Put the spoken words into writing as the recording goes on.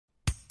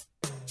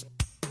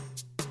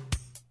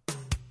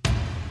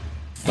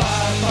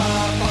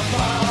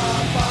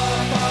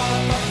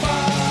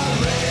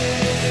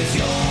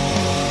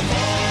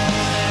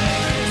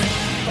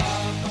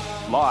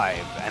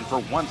for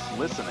once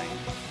listening.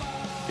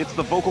 It's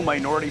the Vocal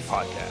Minority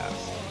Podcast.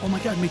 Oh my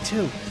god, me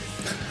too.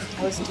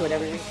 I listen to it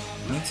every week.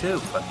 Me too,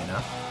 fucking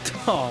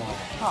enough. Oh.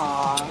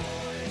 Aww.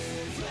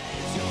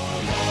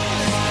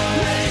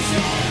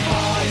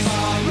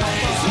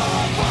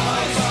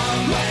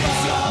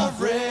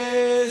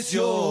 Raise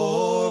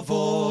your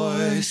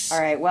voice.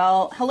 All right,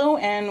 well, hello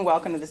and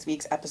welcome to this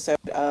week's episode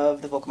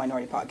of the Vocal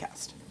Minority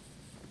Podcast.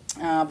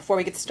 Before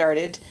we get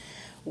started,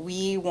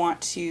 we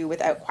want to,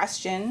 without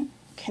question,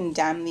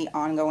 condemn the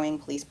ongoing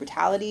police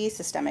brutality,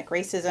 systemic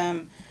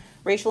racism,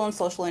 racial and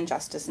social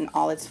injustice in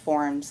all its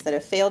forms that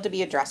have failed to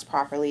be addressed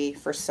properly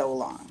for so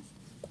long.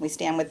 We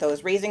stand with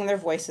those raising their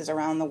voices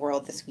around the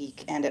world this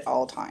week and at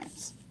all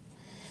times.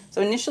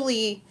 So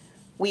initially,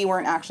 we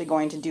weren't actually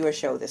going to do a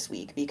show this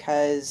week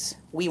because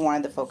we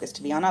wanted the focus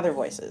to be on other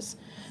voices.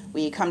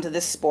 We come to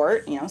this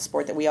sport,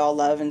 sport that we all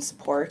love and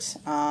support,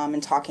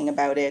 and talking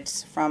about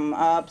it from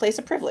a place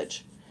of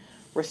privilege.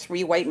 We're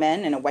three white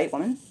men and a white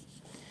woman.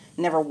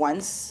 Never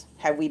once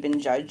have we been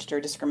judged or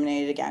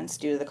discriminated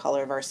against due to the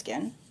color of our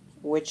skin,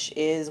 which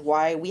is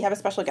why we have a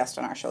special guest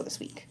on our show this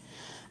week.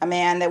 A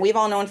man that we've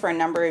all known for a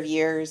number of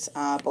years,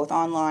 both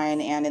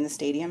online and in the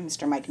stadium,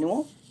 Mr. Mike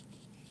Newell.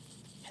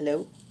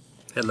 Hello.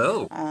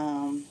 Hello.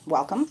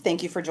 Welcome.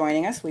 Thank you for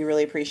joining us. We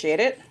really appreciate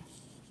it.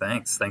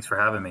 Thanks for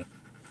having me.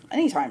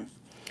 Anytime.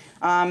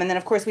 And then,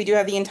 of course, we do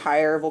have the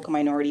entire Vocal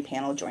Minority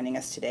panel joining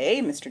us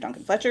today. Mr.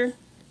 Duncan Fletcher.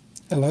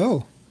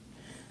 Hello.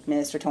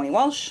 Mr. Tony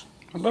Walsh.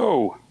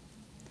 Hello.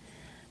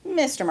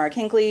 Mr. Mark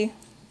Hinckley.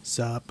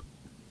 Sup.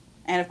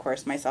 And, of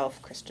course,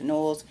 myself, Krista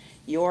Knowles,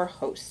 your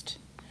host.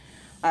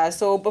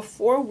 So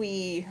before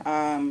we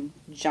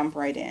jump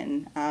right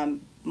in,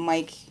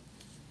 Mike,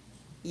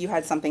 you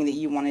had something that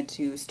you wanted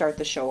to start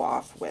the show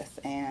off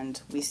with,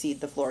 and we cede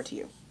the floor to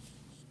you.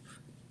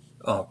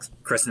 Oh,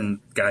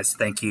 Kristen, guys,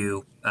 thank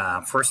you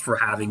first for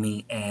having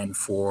me and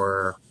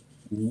for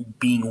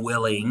being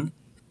willing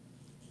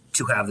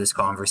to have this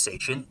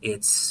conversation.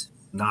 It's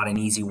not an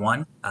easy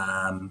one,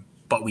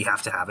 but we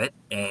have to have it,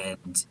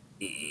 and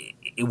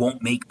it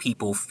won't make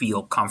people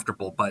feel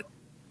comfortable, but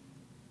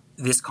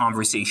this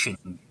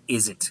conversation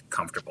isn't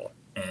comfortable,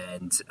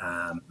 and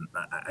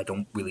I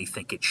don't really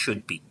think it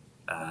should be,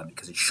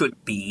 because it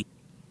should be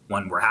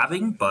one we're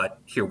having, but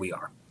here we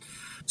are.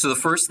 So the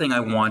first thing I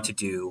want to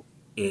do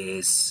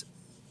is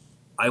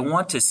I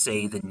want to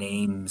say the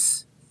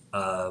names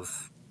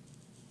of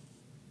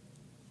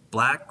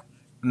Black,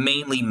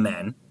 mainly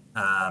men,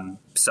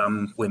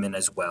 some women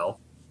as well,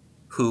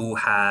 who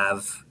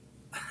have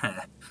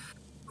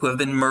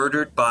been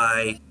murdered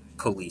by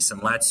police.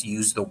 And let's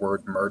use the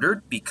word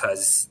murdered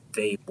because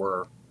they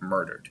were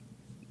murdered,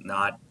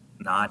 not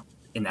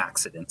an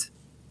accident.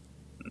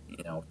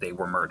 They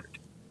were murdered.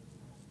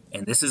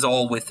 And this is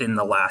all within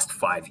the last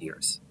 5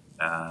 years.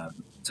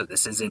 So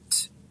this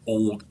isn't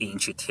old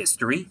ancient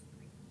history.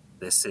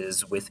 This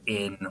is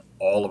within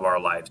all of our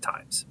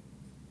lifetimes.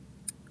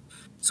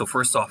 So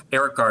first off,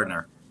 Eric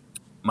Gardner,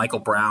 Michael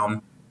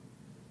Brown,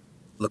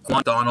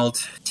 Laquan Donald,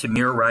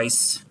 Tamir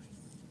Rice,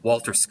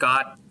 Walter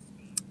Scott,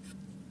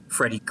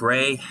 Freddie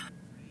Gray,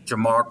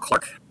 Jamar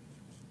Clark,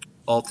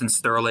 Alton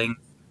Sterling,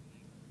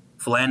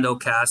 Philando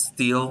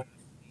Castile,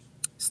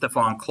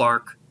 Stephon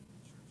Clark,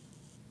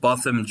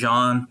 Botham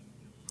Jean,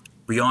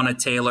 Breonna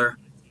Taylor,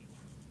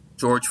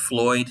 George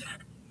Floyd,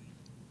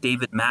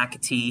 David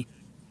McAtee.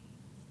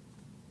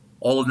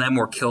 All of them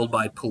were killed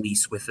by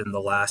police within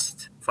the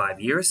last 5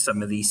 years.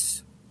 Some of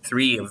these,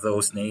 3 of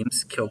those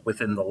names, killed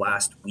within the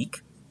last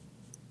week.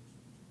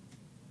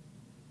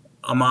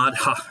 Ahmaud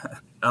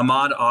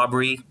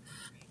Arbery,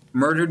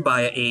 murdered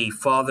by a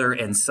father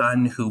and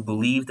son who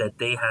believed that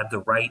they had the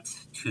right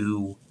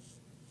to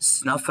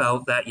snuff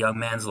out that young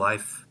man's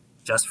life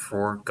just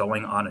for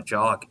going on a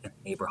jog in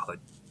the neighborhood.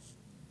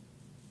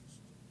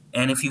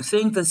 And if you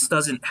think this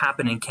doesn't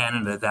happen in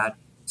Canada, that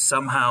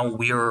somehow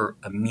we're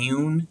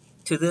immune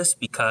to this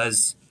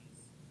because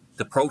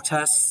the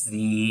protests,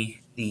 the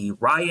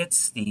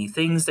riots, the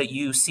things that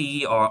you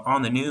see are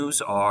on the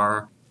news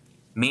are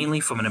mainly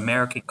from an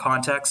American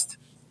context.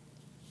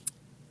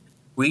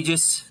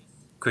 Regis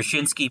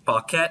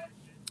Krasinski-Paquette,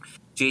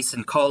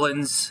 Jason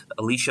Collins,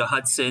 Alicia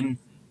Hudson,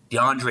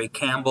 DeAndre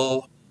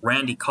Campbell,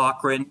 Randy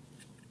Cochran,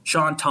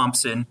 Sean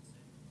Thompson,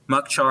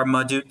 Mukhtar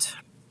Madut,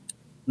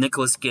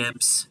 Nicholas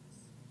Gibbs,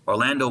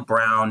 Orlando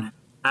Brown,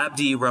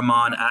 Abdi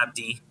Rahman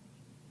Abdi,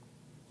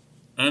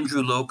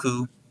 Andrew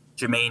Loku,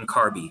 Jermaine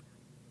Carby.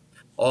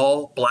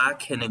 All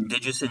Black and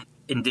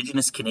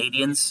Indigenous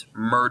Canadians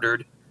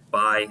murdered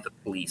by the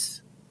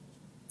police.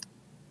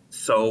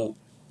 So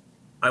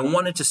I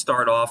wanted to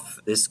start off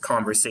this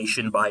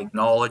conversation by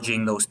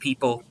acknowledging those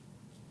people.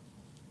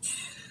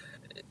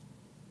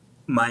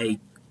 My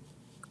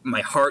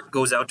heart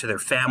goes out to their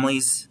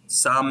families.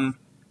 Some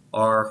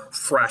are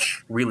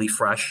fresh, really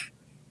fresh.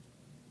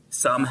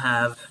 Some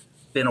have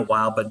been a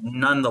while, but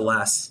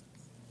nonetheless,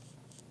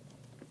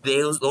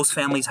 those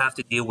families have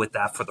to deal with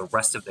that for the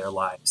rest of their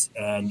lives.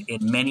 And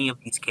in many of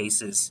these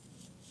cases,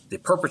 the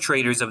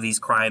perpetrators of these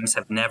crimes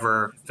have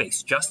never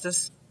faced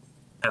justice,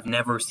 have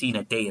never seen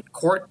a day in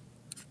court,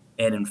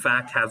 and in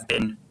fact have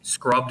been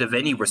scrubbed of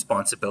any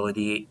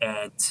responsibility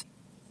and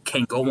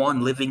can go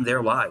on living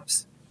their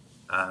lives.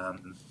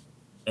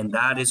 And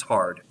that is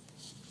hard.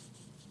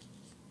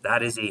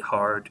 That is a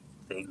hard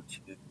thing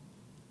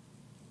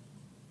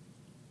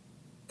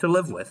to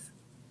live with.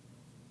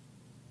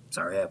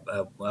 Sorry,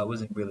 I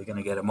wasn't really going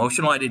to get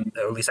emotional. Or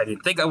at least I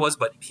didn't think I was,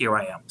 but here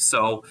I am.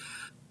 So,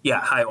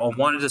 yeah, I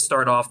wanted to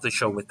start off the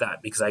show with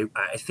that because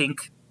I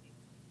think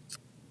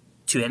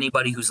to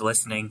anybody who's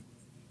listening,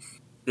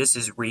 this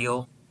is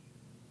real.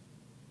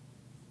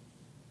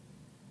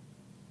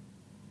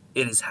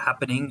 It is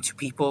happening to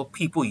people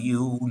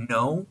you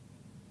know,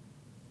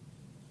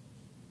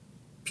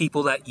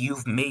 people that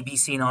you've maybe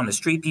seen on the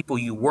street, people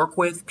you work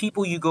with,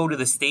 people you go to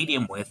the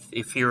stadium with.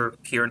 If you're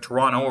here in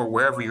Toronto or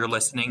wherever you're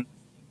listening,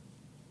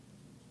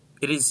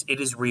 it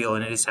is real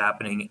and it is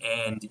happening,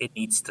 and it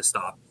needs to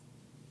stop.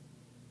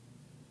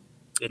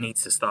 It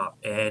needs to stop.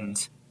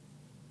 And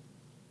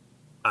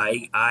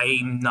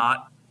I'm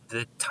not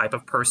the type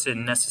of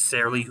person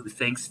necessarily who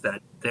thinks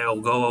that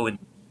they'll go and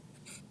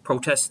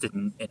protest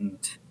and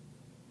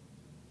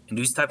do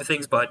these type of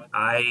things, but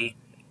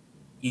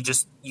you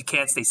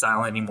can't stay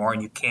silent anymore,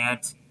 and you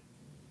can't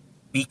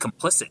be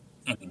complicit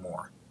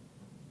anymore.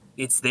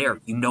 It's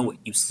there. You know it.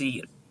 You see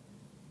it.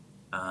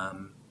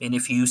 And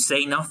if you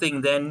say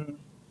nothing, then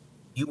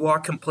you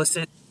are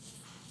complicit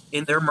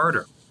in their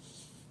murder.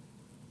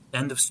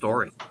 End of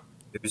story.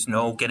 There's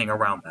no getting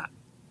around that.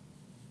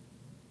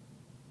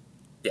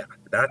 Yeah,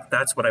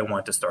 that's what I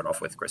want to start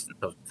off with, Kristen.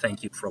 So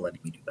thank you for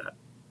letting me do that.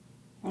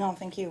 No,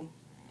 thank you.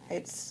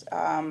 It's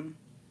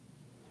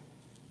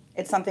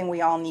something we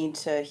all need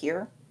to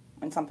hear,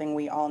 and something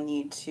we all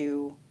need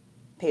to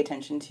pay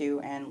attention to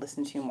and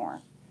listen to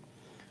more.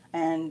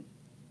 And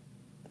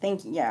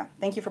thank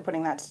you for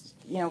putting that.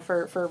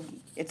 For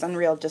it's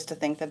unreal just to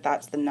think that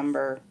that's the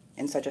number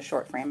in such a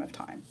short frame of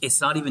time. It's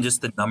not even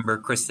just the number,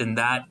 Kristen.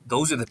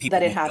 Those are the people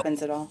that it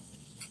happens at all.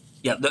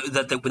 Yeah,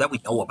 that we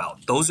know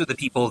about. Those are the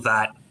people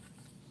that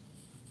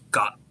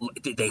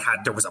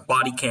there was a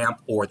body cam,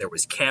 or there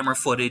was camera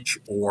footage,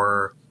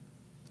 or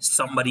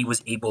somebody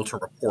was able to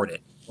report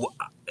it.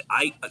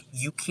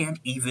 You can't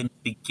even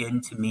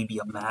begin to maybe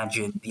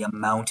imagine the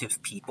amount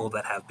of people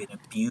that have been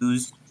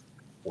abused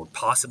or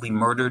possibly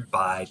murdered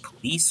by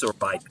police or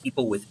by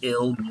people with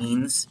ill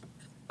means,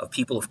 of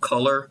people of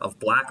color, of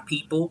black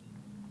people,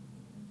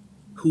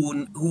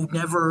 who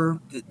never,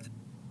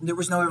 there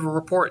was no ever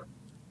report.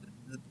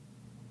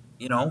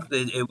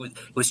 It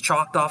was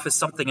chalked off as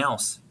something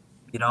else,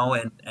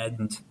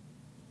 and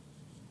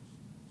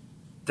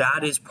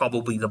that is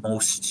probably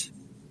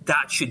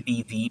that should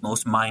be the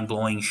most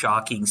mind-blowing,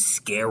 shocking,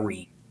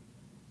 scary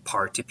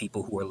part to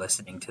people who are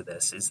listening to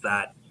this, is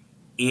that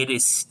it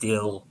is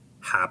still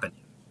happening.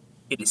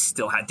 It is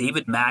still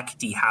David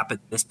McAtee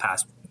happened this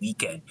past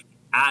weekend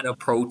at a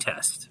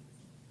protest,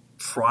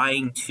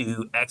 trying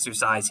to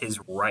exercise his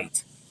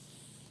right.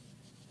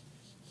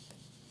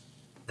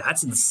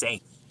 That's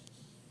insane.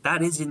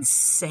 That is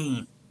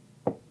insane.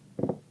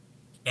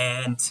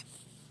 And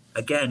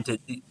again,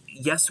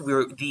 yes,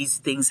 these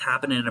things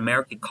happen in an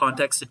American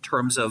context in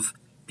terms of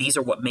these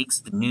are what makes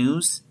the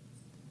news,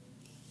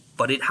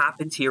 but it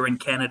happens here in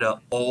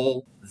Canada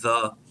all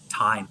the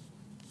time.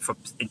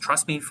 And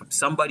trust me, from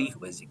somebody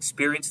who has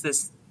experienced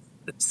this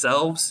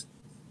themselves.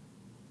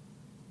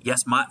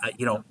 Yes,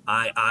 I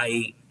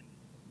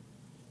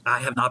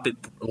have not been.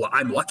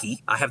 I'm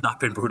lucky. I have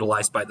not been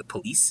brutalized by the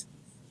police.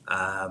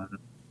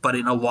 But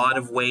in a lot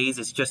of ways,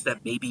 it's just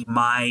that maybe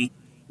my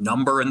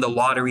number in the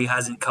lottery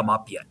hasn't come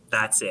up yet.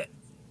 That's it.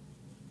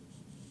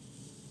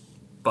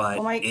 But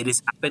it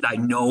has happened. I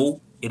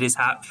know it has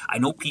happened. I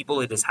know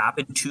people it has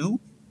happened to,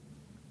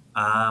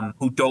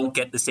 who don't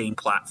get the same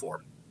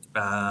platform.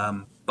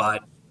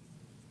 But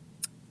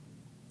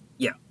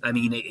yeah, I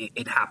mean,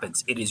 it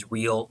happens. It is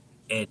real,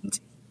 and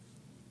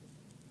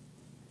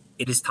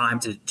it is time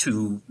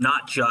to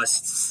not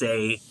just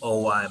say,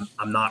 "Oh,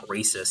 I'm not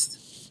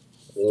racist,"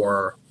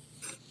 or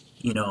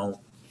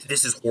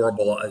this is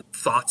horrible.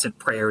 Thoughts and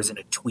prayers in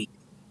a tweet.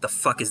 The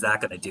fuck is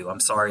that going to do?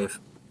 I'm sorry if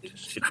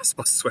you're not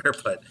supposed to swear,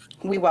 but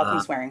we welcome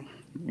swearing.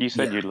 You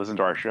said you'd listen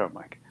to our show,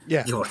 Mike.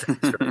 Yeah,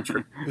 that's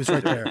true. It was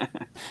right there.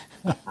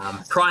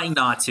 I'm trying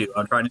not to.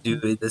 I'm trying to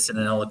do this in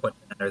an eloquent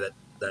manner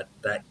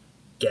that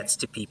gets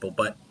to people,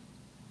 but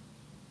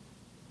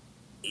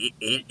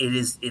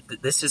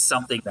this is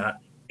something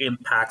that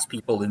impacts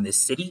people in this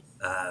city.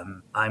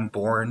 I'm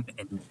born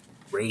and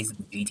raised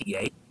in the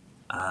GTA.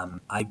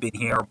 I've been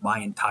here my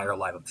entire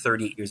life. I'm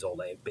 38 years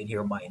old. I've been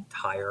here my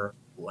entire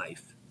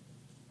life.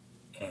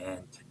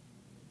 And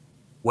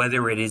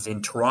whether it is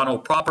in Toronto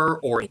proper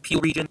or in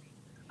Peel region,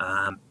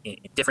 in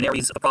different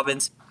areas of the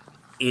province,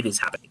 it is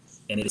happening.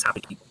 And it is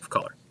happening to people of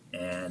color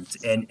and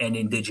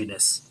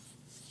indigenous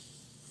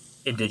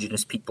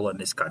people in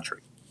this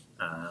country.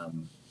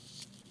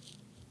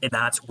 And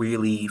that's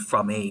really,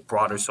 from a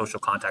broader social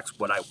context,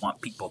 what I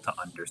want people to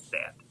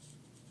understand.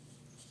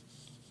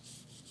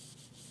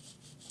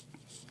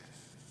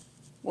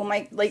 Well,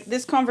 Mike,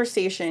 this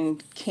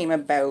conversation came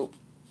about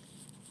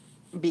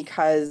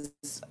because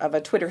of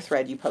a Twitter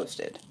thread you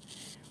posted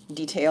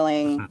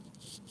detailing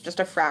just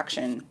a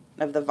fraction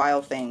of the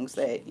vile things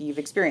that you've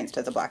experienced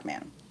as a Black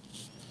man.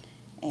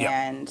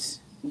 And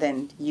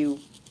then you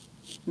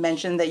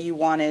mentioned that you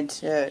wanted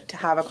to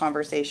have a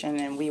conversation,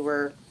 and we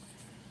were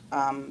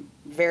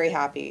very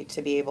happy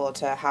to be able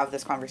to have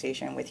this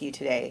conversation with you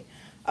today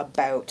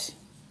about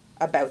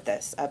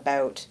this,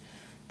 about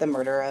the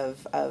murder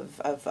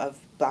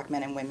of Black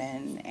men and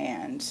women,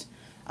 and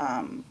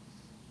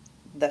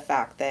the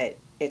fact that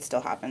it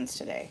still happens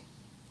today,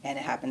 and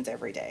it happens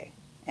every day,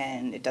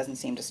 and it doesn't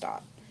seem to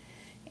stop.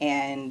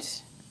 And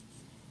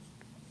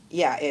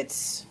yeah,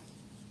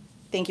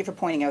 thank you for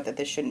pointing out that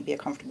this shouldn't be a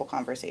comfortable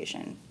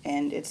conversation,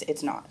 and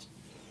it's not,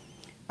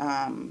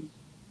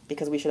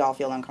 because we should all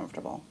feel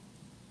uncomfortable.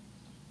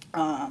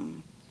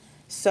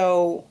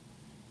 So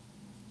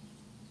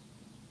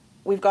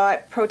we've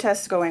got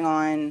protests going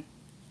on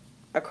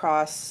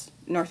across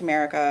North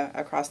America,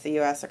 across the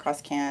US,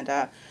 across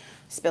Canada,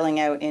 spilling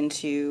out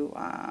into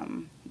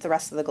the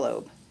rest of the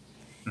globe.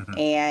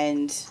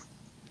 And,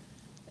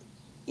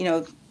 you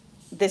know,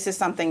 this is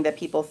something that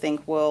people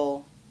think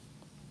will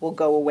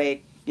go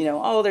away, you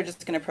know, oh, they're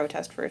just going to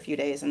protest for a few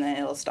days and then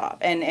it'll stop.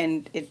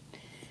 And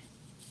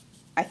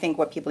I think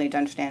what people need to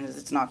understand is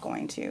it's not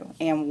going to.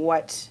 And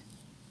what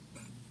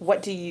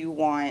do you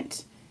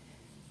want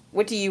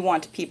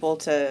people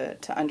to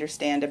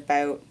understand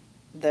about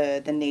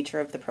the nature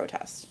of the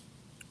protest?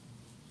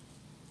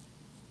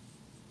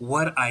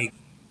 What I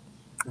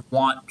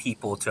want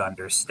people to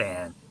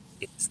understand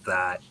is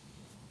that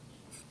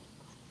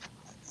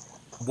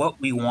what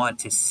we want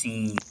to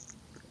see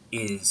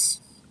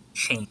is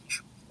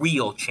change,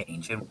 real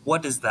change. And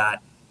what does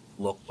that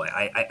look like?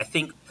 I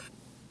think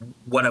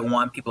what I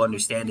want people to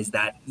understand is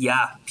that,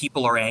 yeah,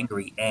 people are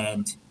angry.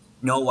 And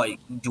no,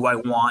 do I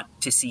want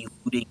to see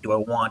looting? Do I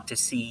want to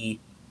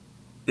see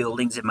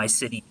buildings in my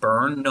city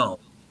burn? No.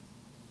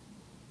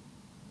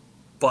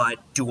 But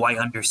do I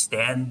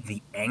understand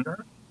the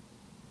anger?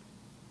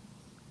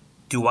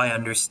 Do I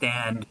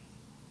understand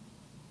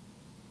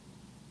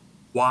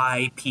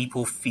why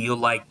people feel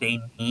like they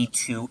need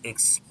to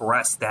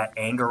express that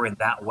anger in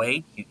that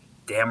way?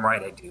 Damn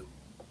right I do.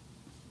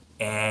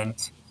 And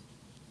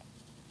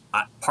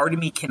part of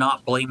me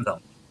cannot blame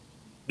them,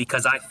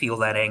 because I feel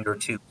that anger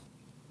too.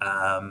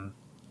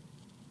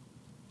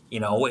 You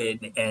know,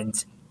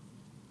 and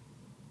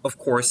of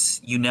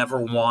course, you never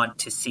want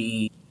to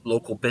see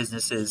local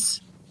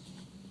businesses.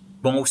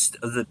 Most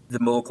of the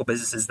local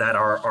businesses that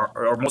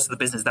or most of the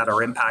businesses that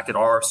are impacted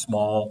are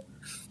small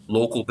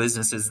local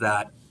businesses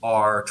that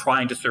are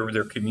trying to serve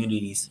their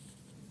communities.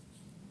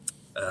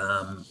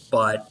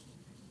 But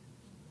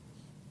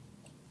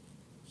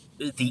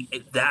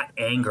that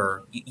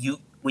anger,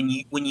 when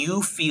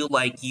you feel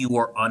like you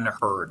are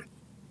unheard,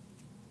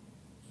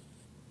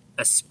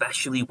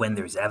 especially when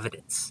there's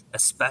evidence,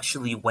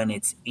 especially when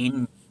it's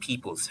in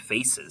people's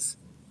faces,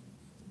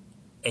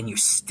 and you're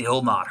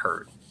still not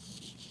heard,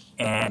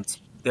 and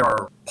there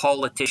are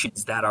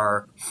politicians that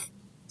are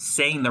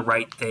saying the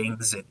right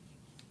things and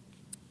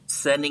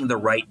sending the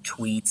right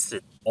tweets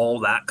and all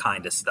that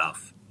kind of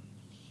stuff,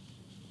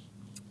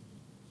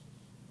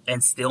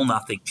 and still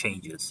nothing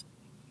changes.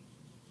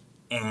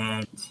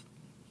 And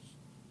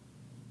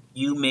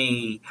you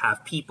may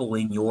have people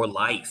in your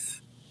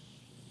life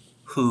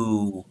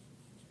who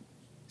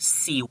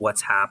see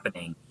what's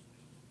happening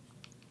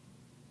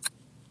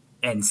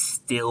and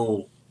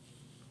still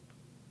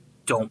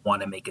don't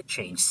want to make a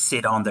change,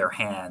 sit on their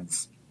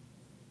hands,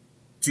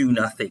 do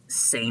nothing,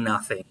 say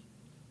nothing,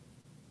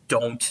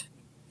 don't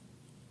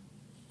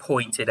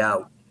point it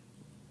out.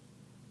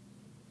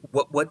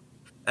 What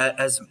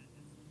as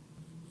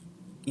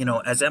you know,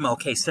 as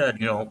MLK said,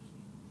 you know,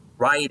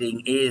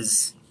 rioting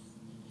is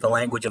the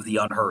language of the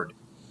unheard.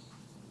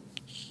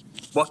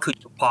 What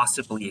could you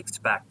possibly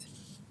expect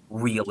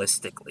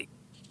realistically?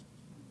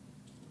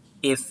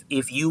 If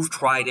you've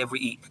tried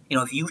every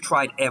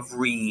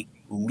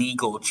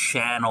legal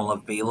channel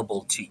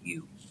available to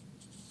you,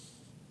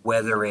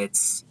 whether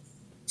it's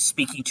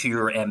speaking to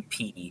your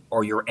MP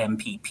or your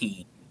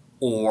MPP,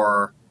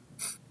 or,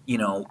 you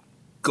know,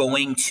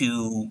 going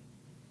to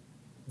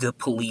the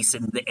police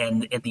and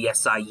the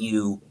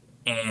SIU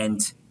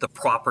and the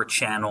proper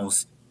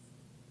channels,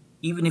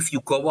 even if you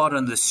go out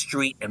on the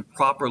street and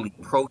properly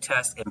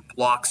protest and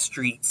block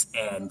streets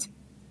and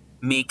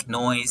make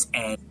noise,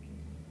 and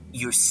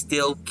you're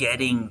still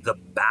getting the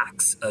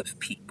backs of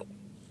people,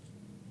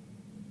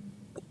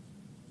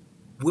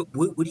 where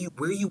do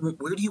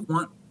you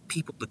want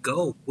people to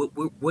go?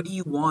 What do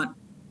you want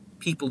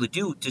people to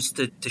do? Just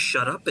to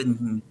shut up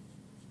and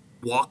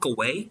walk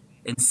away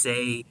and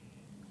say,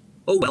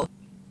 oh, well,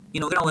 you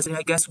know,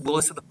 I guess we'll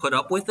just have to put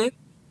up with it?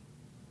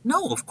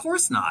 No, of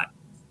course not.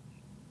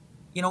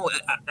 You know,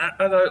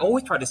 I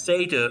always try to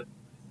say to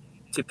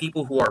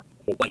people who are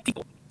white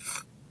people,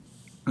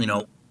 you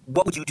know,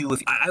 what would you do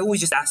if I always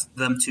just ask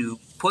them to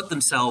put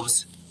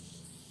themselves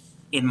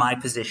in my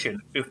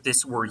position if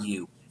this were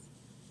you?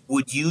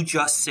 Would you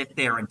just sit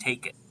there and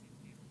take it?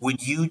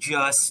 Would you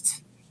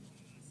just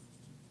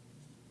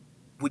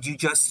would you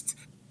just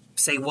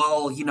say,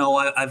 well,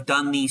 I've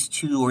done these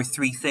 2 or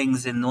 3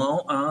 things, and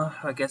well,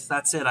 I guess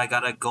that's it. I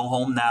gotta go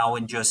home now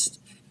and just,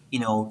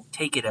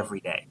 take it every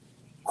day.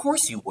 Of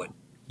course you would.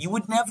 You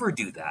would never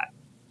do that.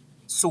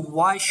 So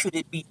why should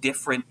it be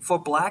different for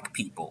Black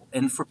people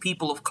and for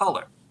people of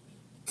color?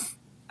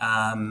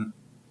 And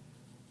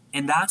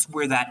that's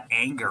where that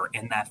anger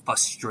and that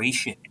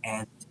frustration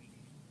and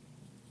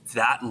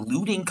that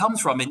looting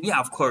comes from. And yeah,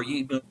 of course,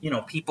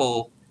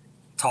 people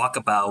talk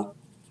about,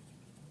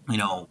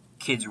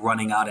 kids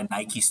running out of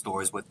Nike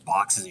stores with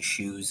boxes of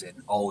shoes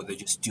and, they're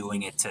just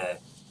doing it to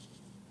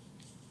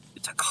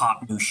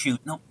cop new shoes.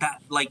 No,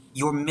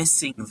 you're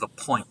missing the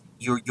point.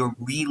 You're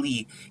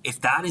really,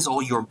 if that is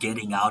all you're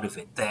getting out of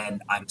it,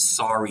 then I'm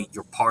sorry,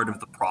 you're part of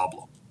the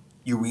problem.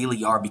 You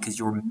really are, because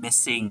you're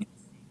missing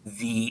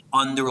the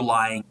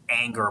underlying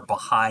anger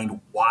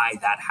behind why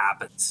that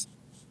happens.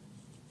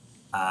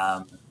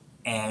 And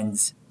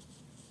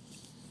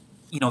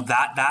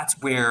that's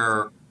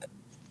where,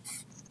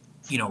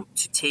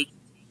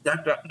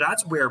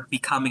 that's where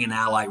becoming an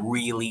ally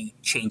really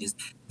changes.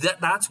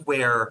 That's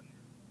where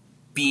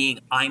being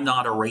I'm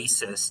not a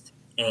racist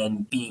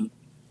and being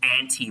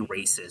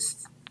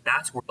anti-racist,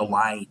 that's where the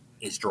line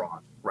is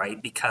drawn,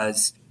 right?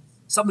 Because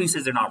somebody who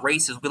says they're not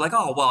racist will be like,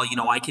 oh, well,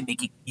 I can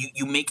make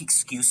you make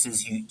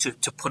excuses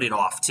to put it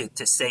off,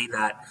 to say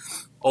that,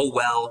 oh,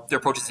 well, they're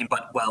protesting,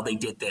 but, well, they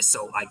did this,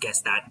 so I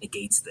guess that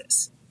negates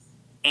this.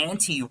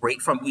 If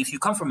you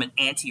come from an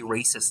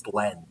anti-racist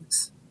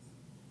lens,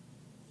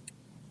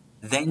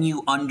 then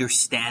you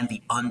understand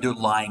the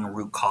underlying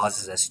root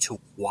causes as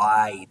to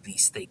why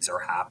these things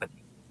are happening.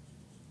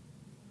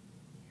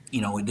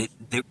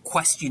 The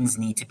questions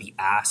need to be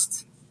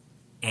asked,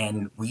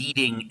 and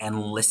reading and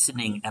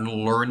listening and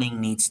learning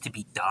needs to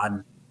be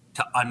done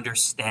to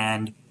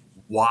understand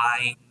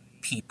why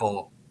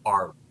people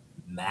are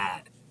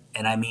mad.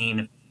 And I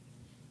mean,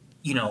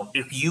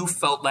 if you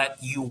felt that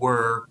you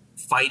were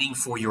fighting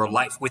for your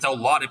life, which a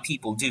lot of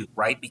people do,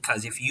 right?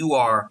 Because if you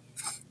are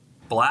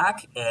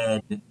Black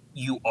and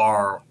you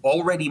are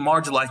already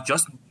marginalized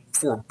just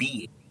for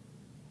being,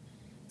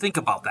 think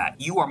about that.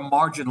 You are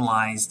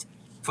marginalized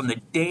from the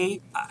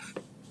day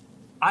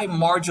I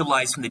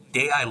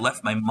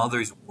left my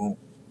mother's womb,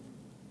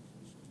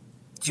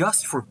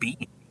 just for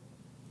being.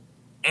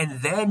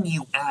 And then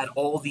you add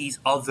all these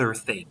other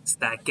things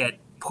that get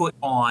put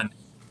on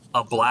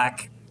a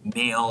Black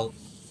male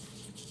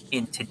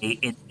in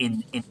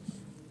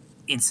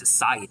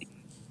society.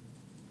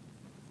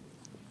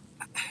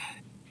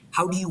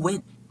 How do you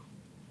win?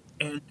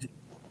 And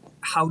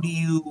how do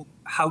you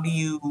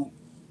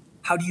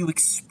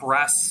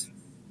express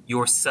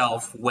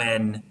yourself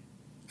when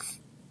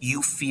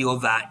you feel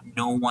that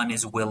no one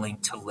is willing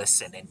to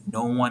listen and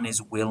no one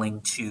is willing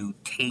to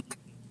take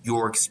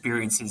your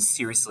experiences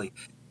seriously?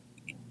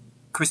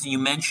 Kristen, you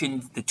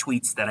mentioned the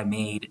tweets that I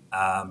made.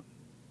 And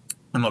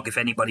look, if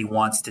anybody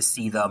wants to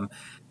see them,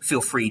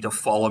 feel free to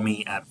follow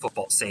me at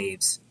Football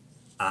Saves.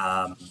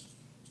 I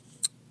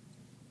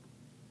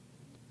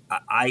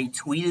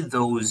tweeted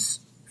those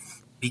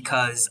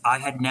because I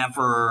had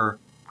never,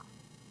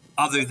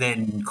 other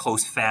than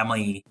close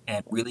family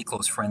and really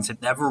close friends, had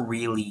never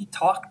really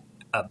talked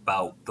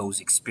about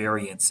those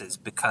experiences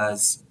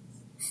because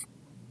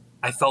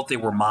I felt they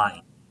were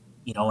mine,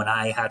 and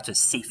I had to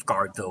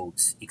safeguard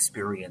those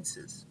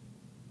experiences.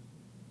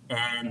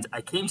 And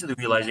I came to the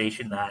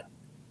realization that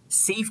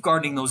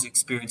safeguarding those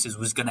experiences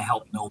was going to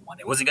help no one.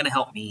 It wasn't going to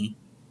help me,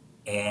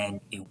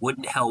 and it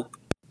wouldn't help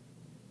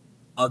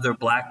other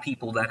Black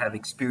people that have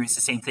experienced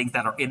the same things,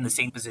 that are in the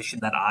same position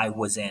that I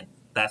was in,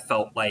 that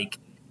felt like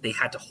they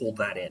had to hold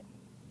that in.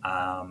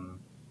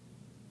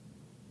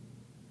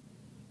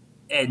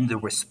 And the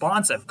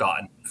response I've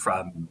gotten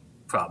from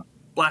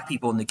Black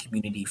people in the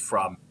community,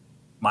 from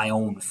my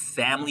own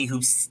family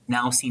who's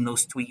now seen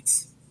those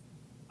tweets,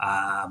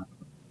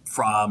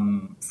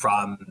 from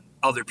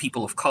other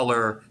people of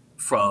color,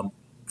 from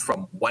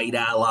white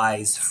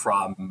allies,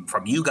 from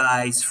you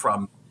guys,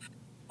 from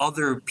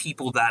other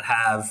people that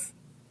have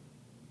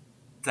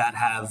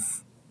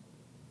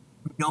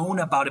known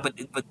about it,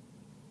 but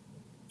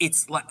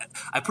it's like,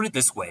 I put it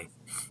this way,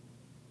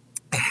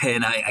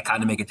 and I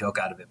kind of make a joke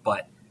out of it,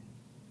 but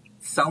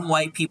some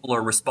white people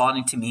are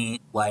responding to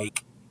me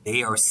like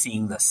they are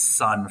seeing the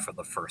sun for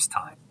the first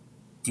time.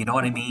 Do you know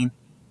what I mean?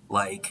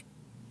 Like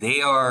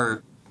they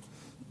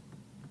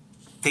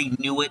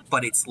knew it,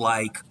 but it's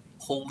like,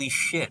 holy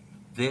shit,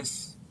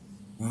 this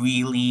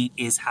really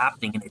is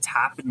happening, and it's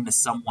happening to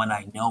someone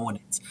I know, and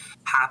it's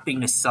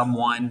happening to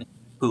someone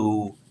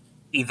who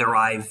either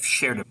I've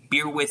shared a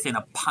beer with in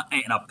a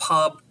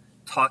pub,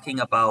 talking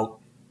about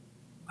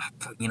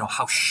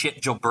how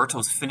shit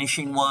Gilberto's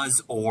finishing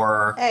was,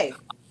 or Hey,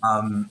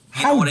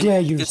 How dare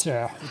you,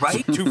 sir?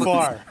 right? Too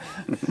far.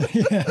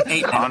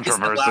 Hey, man,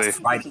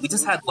 Controversy. we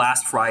just had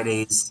last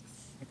Friday's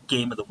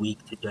game of the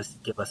week to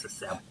just give us a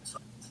sample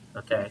size,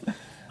 okay?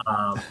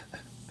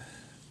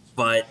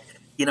 But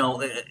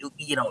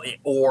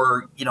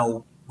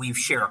we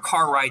share a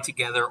car ride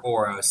together,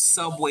 or a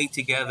subway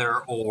together,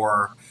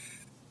 or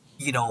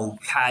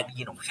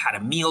had a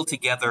meal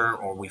together,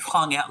 or we've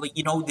hung out, like,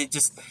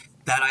 just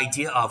that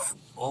idea of,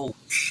 oh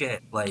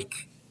shit,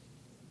 like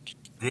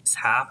this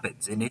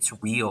happens and it's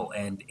real,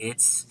 and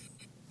it's,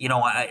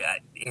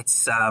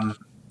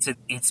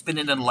 it's been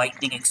an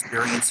enlightening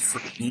experience for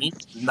me,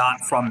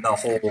 not from the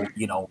whole,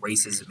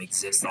 racism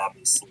exists.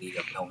 Obviously,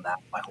 I've known that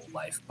my whole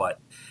life, but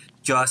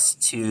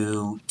just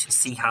to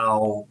see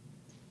how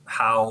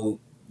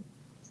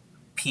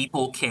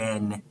people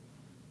can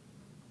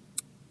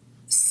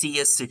see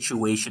a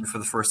situation for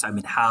the first time,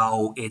 and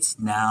how it's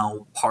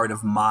now part of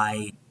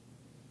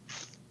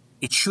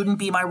it shouldn't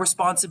be my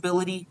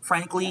responsibility,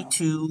 frankly,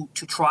 to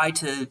try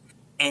to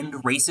end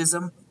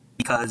racism,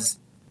 because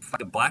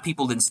fucking black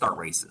people didn't start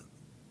racism.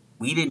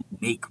 We didn't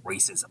make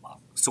racism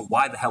up. So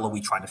why the hell are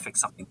we trying to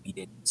fix something we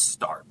didn't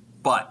start?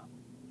 But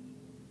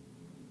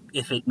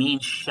if it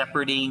means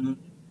shepherding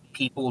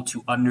people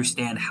to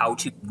understand how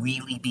to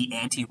really be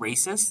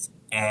anti-racist,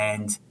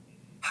 and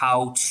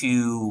how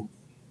to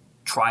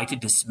try to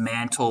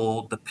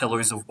dismantle the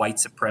pillars of white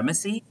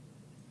supremacy,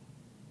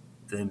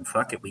 then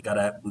fuck it, we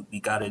gotta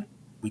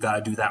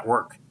do that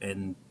work.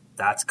 And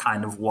that's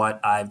kind of what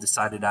I've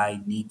decided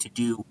I need to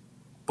do,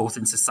 both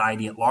in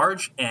society at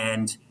large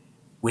and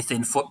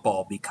within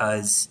football.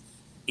 Because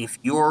if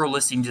you're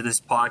listening to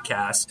this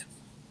podcast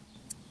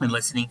and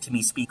listening to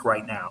me speak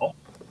right now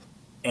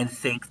and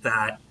think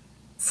that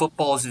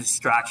football is a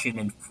distraction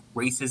and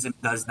racism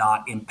does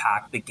not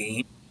impact the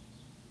game,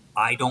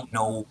 I don't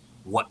know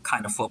what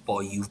kind of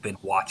football you've been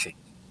watching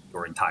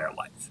your entire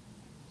life.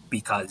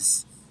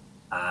 Because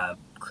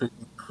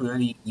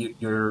clearly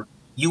you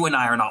and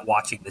I are not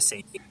watching the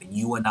same game, and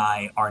you and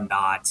I are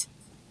not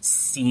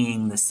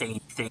seeing the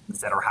same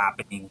things that are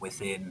happening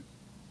within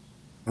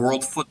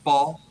world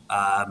football,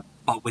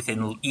 but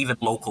within even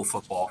local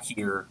football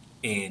here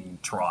in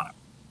Toronto.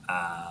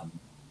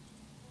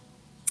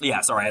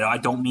 Sorry, I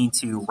don't mean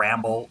to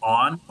ramble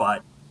on,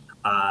 but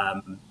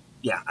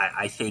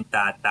I think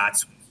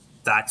that's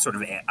sort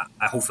of,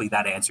 hopefully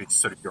that answered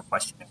sort of your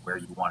question and where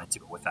you wanted to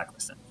go with that,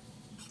 Kristen.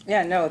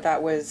 Yeah, no,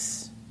 that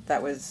was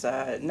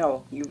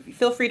no, you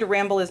feel free to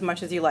ramble as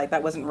much as you like.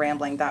 That wasn't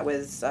rambling. That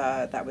was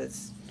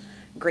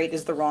great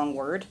is the wrong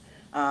word.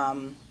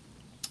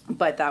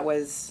 But that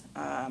was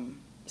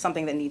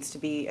something that needs to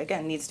be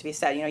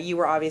said. You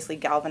were obviously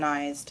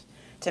galvanized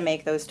to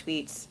make those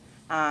tweets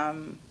by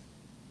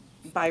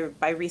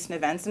recent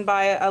events and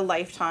by a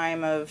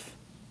lifetime of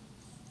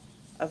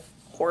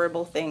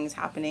horrible things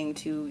happening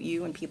to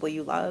you and people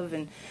you love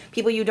and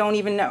people you don't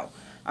even know.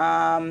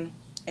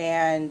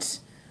 And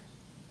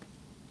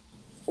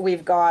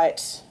we've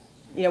got,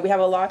 we have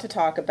a lot to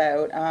talk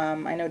about.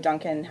 I know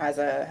Duncan has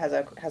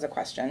a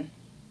question.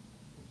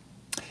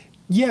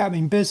 Yeah, I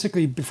mean,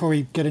 basically, before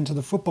we get into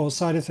the football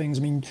side of things,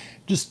 I mean,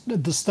 just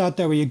at the start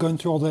there where you're going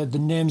through all the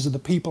names of the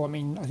people, I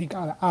mean, I think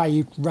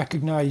I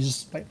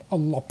recognise like a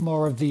lot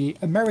more of the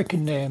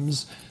American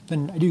names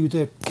than I do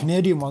the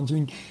Canadian ones. I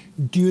mean,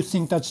 do you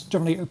think that's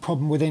generally a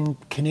problem within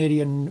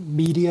Canadian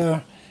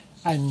media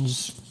and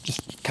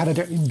just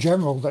Canada in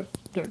general, that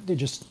they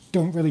just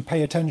don't really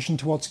pay attention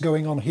to what's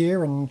going on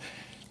here,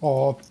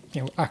 or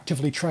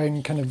actively try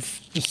and kind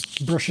of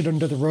just brush it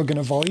under the rug and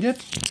avoid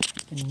it?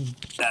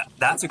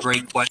 That's a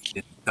great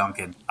question,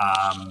 Duncan.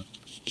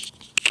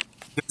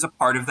 There's a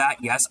part of that,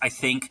 yes. I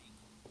think,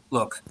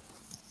 look,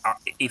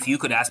 if you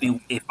could ask me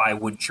if I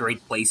would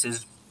trade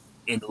places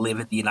and live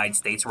in the United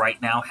States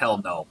right now,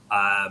 hell no.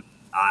 I'm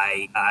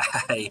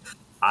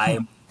a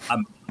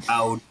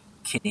proud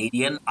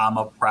Canadian. I'm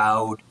a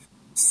proud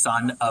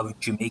son of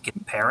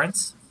Jamaican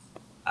parents.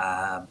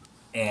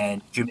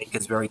 And Jamaica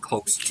is very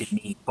close to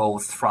me,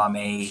 both from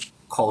a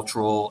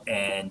cultural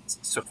and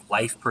sort of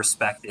life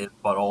perspective,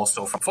 but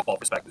also from football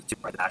perspective too.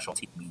 The national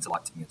team means a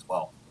lot to me as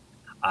well.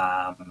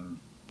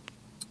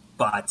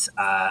 But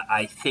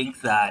I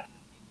think that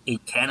in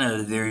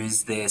Canada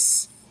there's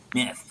this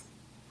myth,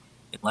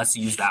 and let's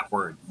use that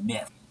word,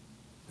 myth,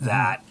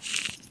 that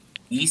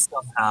we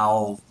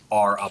somehow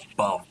are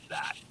above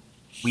that.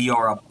 We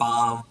are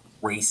above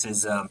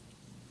racism.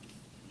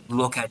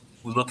 Look at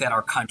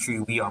our country.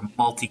 We are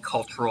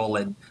multicultural,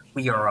 and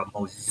we are a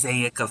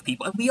mosaic of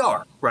people. And we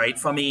are, right?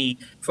 From a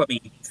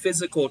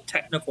physical,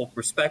 technical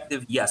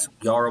perspective, yes,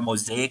 we are a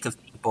mosaic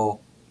of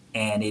people,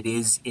 and it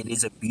is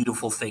a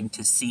beautiful thing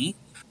to see.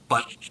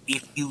 But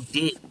if you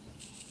dig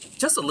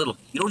just a little,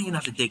 you don't even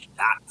have to dig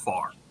that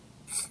far.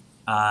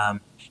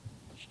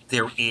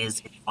 There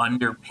is an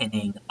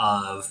underpinning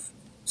of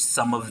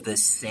some of the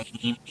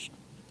same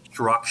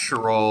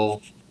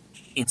structural,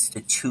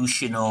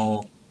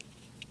 institutional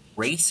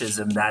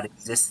racism that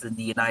exists in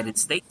the United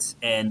States,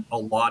 and a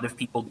lot of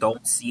people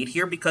don't see it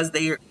here because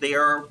they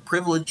are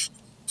privileged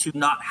to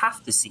not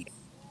have to see it.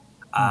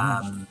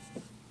 That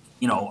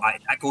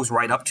goes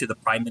right up to the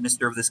Prime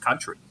Minister of this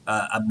country,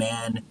 a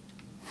man,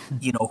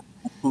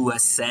 who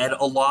has said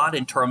a lot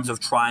in terms of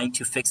trying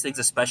to fix things,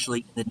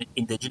 especially in the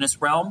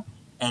Indigenous realm,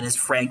 and has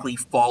frankly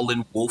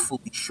fallen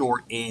woefully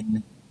short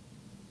in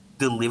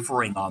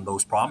delivering on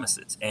those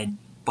promises.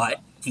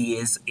 But he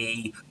is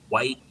a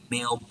white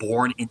male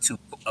born into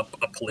a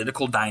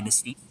political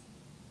dynasty,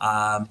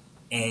 and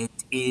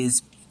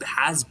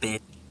has been,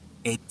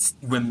 it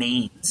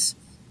remains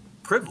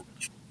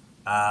privileged.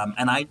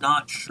 And I'm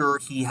not sure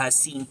he has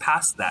seen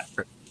past that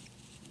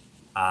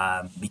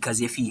privilege. Because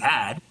if he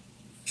had,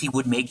 he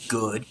would make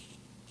good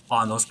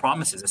on those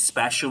promises,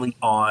 especially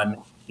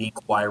on the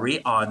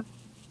inquiry on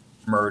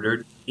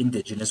murdered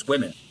Indigenous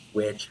women,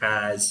 which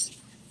has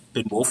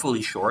been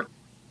woefully short,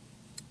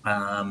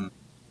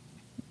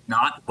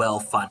 not well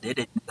funded,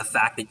 and the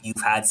fact that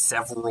you've had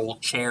several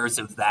chairs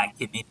of that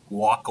committee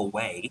walk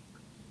away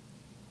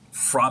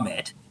from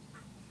it,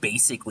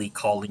 basically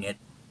calling it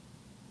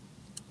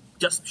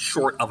just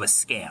short of a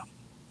scam,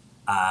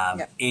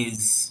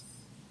 is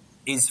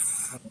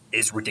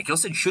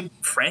ridiculous and should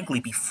frankly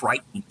be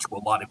frightening to a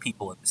lot of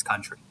people in this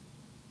country.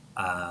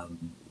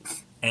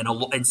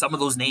 And some of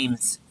those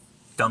names,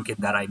 Duncan,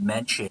 that I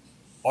mentioned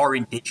are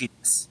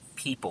Indigenous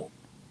people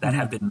that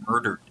have been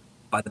murdered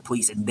by the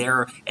police, and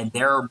their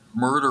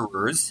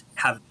murderers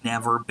have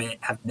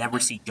never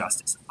seen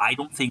justice. I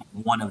don't think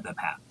one of them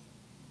have,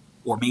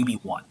 or maybe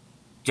one,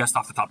 just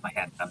off the top of my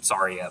head. I'm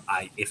sorry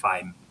if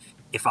I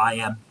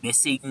am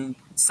missing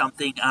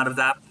something out of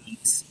that.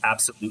 Please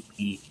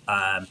absolutely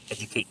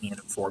educate me and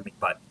inform me.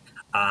 But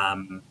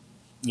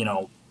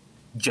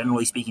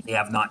generally speaking, they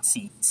have not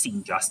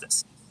seen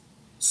justice.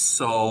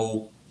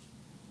 So,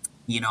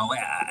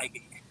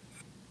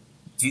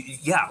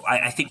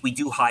 I think we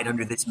do hide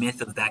under this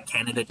myth of that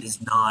Canada does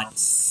not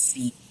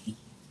see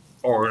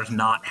or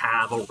not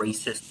have a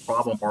racist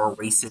problem or a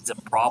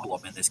racism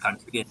problem in this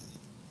country. And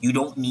you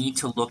don't need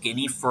to look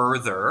any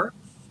further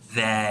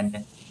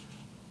than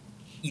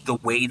the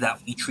way that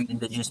we treat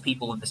Indigenous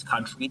people in this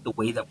country, the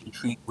way that we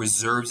treat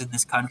reserves in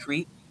this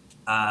country,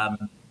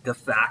 the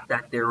fact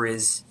that there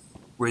is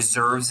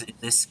reserves in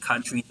this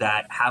country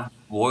that have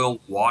boil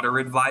water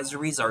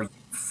advisories. Are you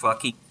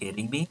fucking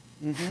kidding me?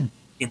 Mm-hmm.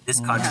 In this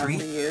country,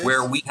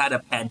 where we had a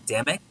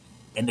pandemic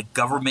and the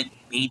government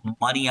made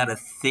money out of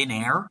thin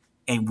air,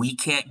 and we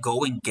can't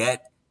go and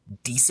get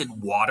decent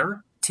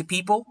water to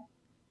people.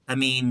 I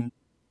mean,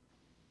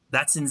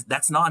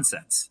 that's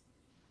nonsense.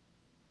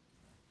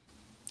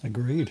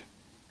 Agreed.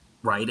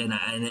 Right, and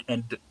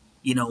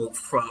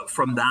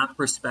from that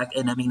perspective,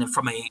 and I mean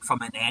from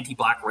an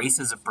anti-Black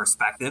racism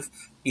perspective,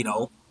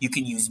 you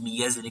can use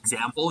me as an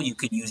example. You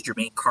could use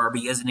Jermaine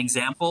Carby as an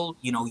example.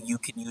 You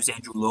can use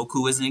Andrew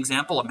Loku as an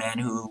example, a man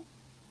who,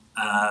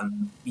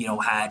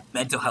 had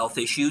mental health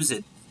issues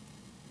and,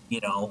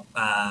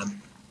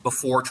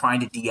 before trying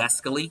to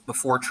de-escalate,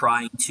 before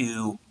trying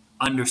to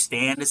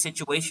understand the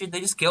situation, they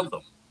just killed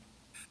him,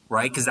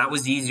 right? Because that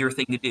was the easier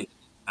thing to do,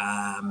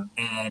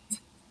 and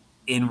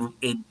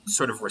in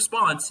sort of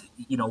response,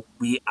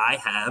 I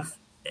have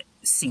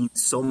seen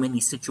so many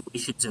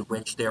situations in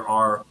which there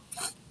are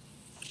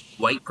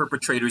white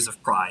perpetrators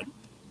of crime,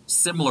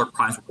 similar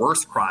crimes,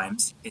 worse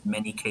crimes in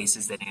many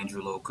cases than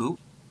Andrew Loku,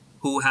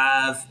 who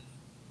have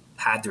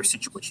had their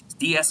situations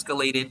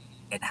de-escalated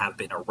and have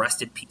been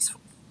arrested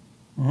peacefully.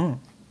 Mm-hmm.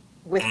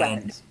 With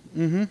weapons.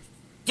 Mm-hmm.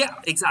 Yeah,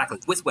 exactly.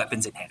 With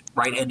weapons in hand,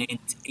 right? And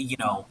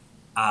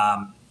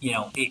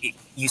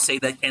you say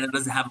that Canada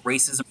doesn't have a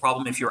racism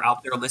problem. If you're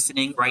out there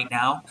listening right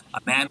now, a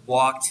man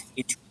walked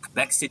into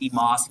Quebec City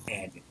Mosque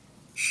and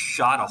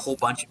shot a whole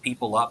bunch of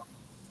people up,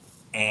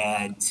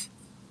 and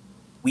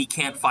we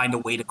can't find a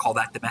way to call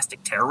that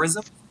domestic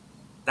terrorism.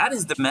 That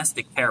is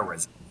domestic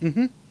terrorism.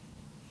 Mm-hmm.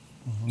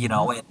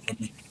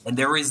 And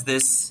there is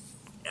this,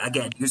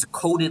 again, there's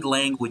coded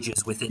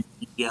languages within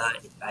media.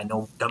 I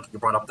know, Duncan, you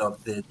brought up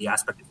the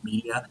aspect of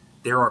media.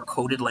 There are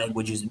coded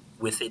languages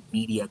within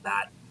media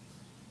that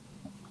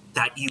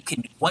you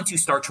can, once you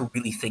start to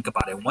really think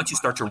about it, once you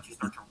start to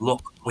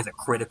look with a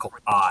critical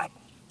eye,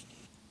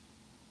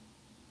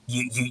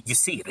 you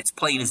see it. It's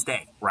plain as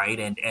day, right?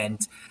 And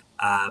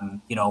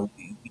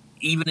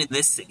even in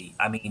this city,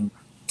 I mean,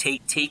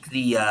 take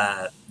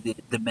the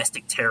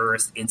domestic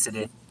terrorist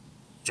incident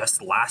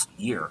just last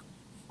year,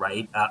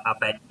 right? Up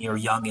at near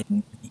Yonge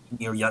and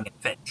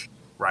Finch,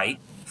 right?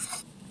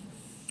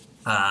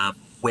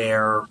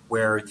 Where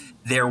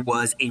there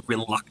was a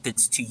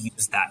reluctance to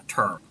use that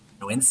term.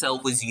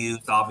 Incel was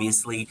used,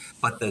 obviously,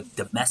 but the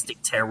domestic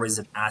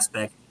terrorism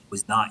aspect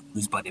was not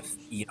used. But if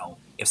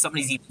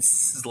somebody's even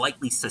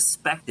slightly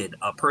suspected,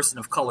 a person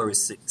of color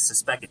is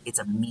suspected, it's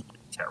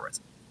immediate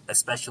terrorism,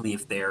 especially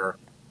if they're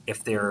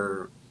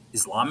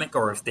Islamic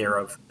or if they're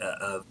of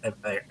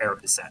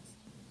Arab descent.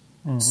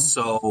 Mm-hmm.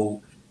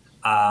 So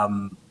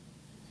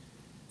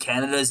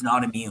Canada is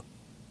not immune,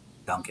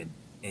 Duncan.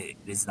 It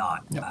is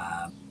not. Yep.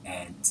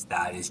 And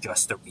that is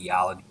just the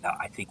reality that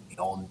I think we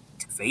all need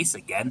to face.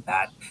 Again,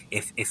 that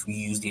if we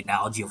use the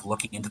analogy of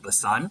looking into the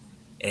sun,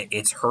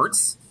 it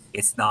hurts.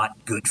 It's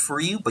not good for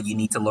you, but you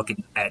need to look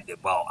at it.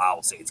 Well,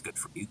 I'll say it's good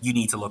for you. You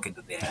need to look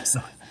into the damn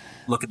sun.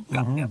 Look at the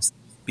goddamn sun.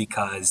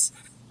 Because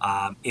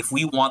if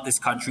we want this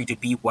country to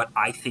be what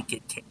I think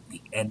it can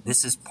be, and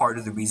this is part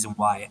of the reason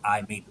why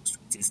I made those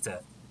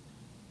tweets,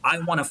 I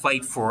want to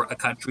fight for a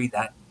country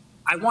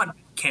I want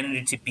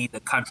Canada to be the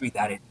country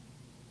that it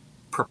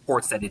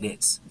purports that it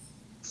is.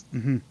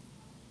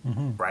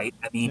 right?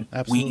 I mean,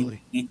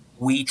 Absolutely.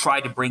 we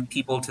try to bring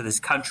people to this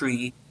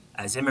country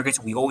as immigrants.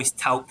 We always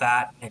tout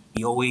that, and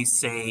we always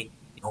say,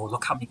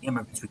 look how many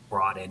immigrants we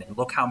brought in, and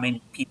look how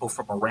many people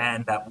from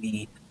Iran that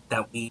we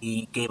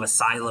gave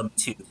asylum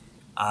to.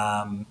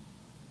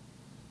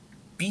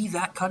 Be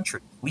that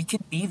country. We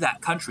can be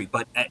that country,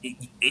 but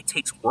it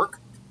takes work.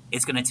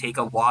 It's going to take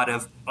a lot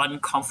of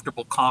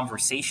uncomfortable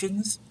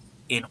conversations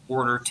in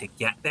order to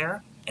get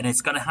there, and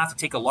it's going to have to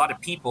take a lot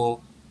of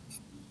people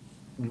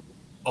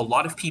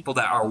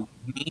that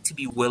need to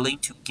be willing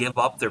to give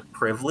up their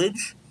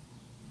privilege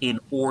in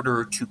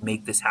order to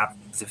make this happen.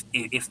 Because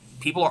if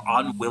people are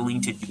unwilling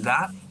to do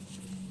that,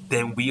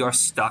 then we are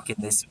stuck in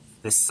this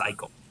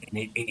cycle, and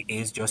it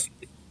is just,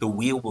 the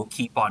wheel will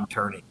keep on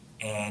turning,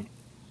 and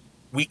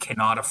we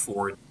cannot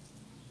afford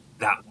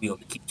that wheel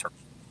to keep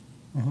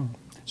turning.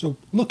 So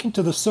looking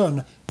to the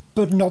sun,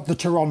 but not the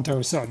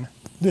Toronto sun.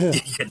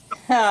 Hey.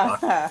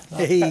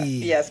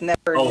 Yes,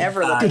 never look at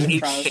the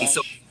Toronto okay,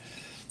 so Sun.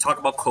 talk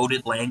about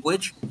coded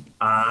language.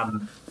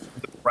 The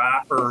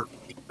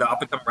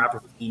up-and-coming rapper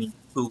Houdini,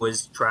 who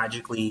was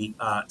tragically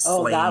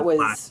slain that was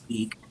last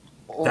week.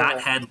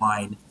 That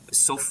headline was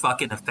so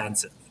fucking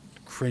offensive.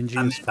 Cringy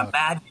I as mean, fuck.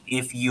 imagine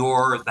if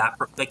you're that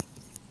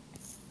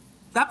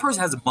that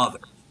person has a mother.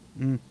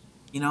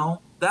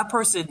 That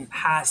person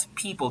has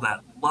people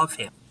that love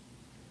him,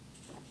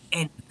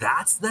 and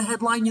that's the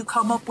headline you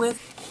come up with.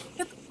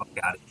 Get the fuck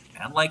out of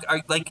here,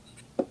 man!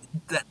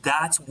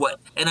 That's what.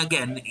 And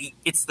again,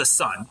 it's the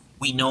Sun.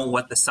 We know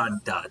what the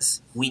Sun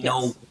does. We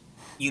know,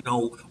 we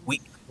know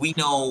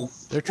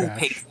They're who trash.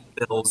 pays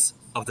the bills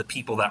of the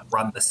people that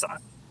run the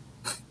Sun.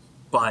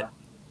 But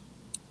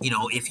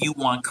if you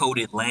want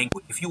coded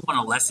language, if you want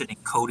a lesson in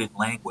coded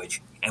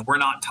language, and we're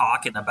not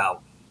talking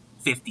about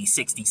 50,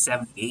 60,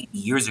 70, 80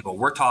 years ago,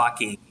 we're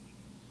talking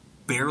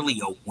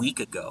barely a week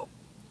ago.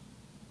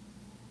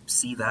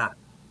 See that.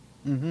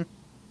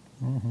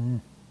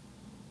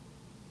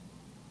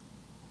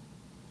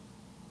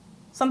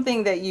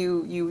 Something that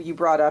you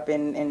brought up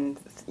in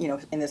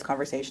this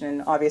conversation,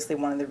 and obviously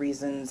one of the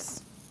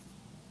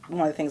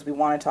things we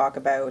want to talk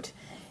about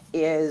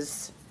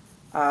is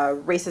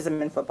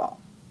racism in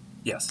football.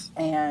 Yes.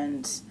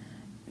 And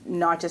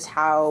not just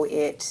how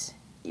it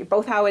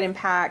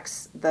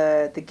impacts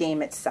the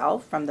game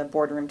itself from the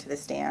boardroom to the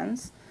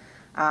stands,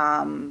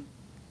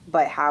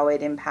 but how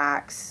it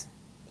impacts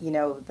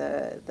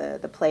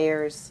the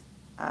players,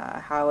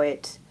 how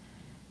it's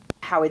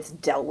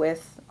dealt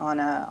with on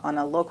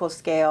a local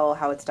scale,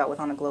 how it's dealt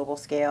with on a global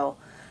scale.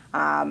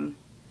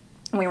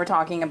 We were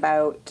talking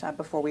about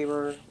before we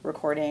were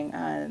recording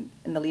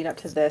in the lead up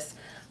to this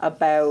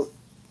about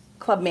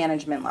club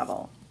management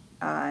level.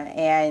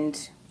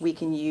 And we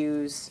can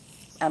use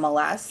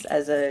MLS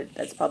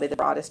that's probably the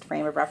broadest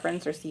frame of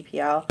reference, or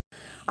CPL,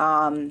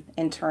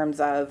 in terms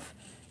of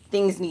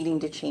things needing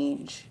to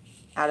change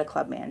at a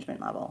club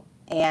management level.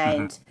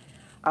 And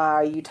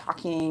are you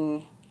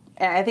talking,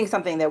 and I think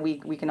something that we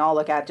can all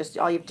look at, just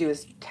all you have to do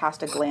is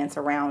cast a glance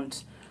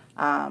around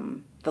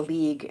the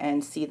league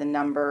and see the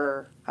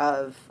number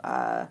of,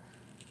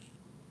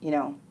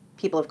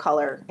 people of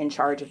color in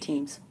charge of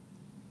teams.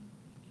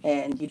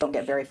 And you don't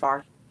get very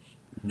far.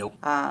 Nope.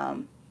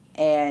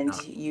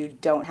 You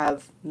don't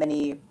have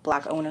many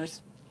black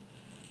owners.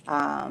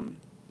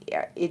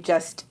 It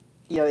just,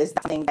 is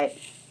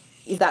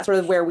that sort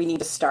of where we need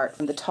to start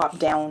from the top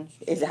down?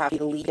 Is it having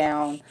the lead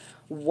down?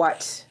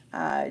 What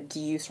do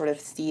you sort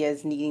of see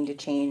as needing to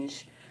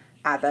change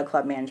at the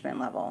club management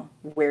level?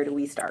 Where do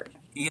we start?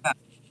 Yeah.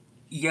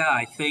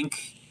 I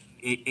think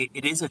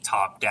it is a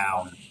top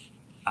down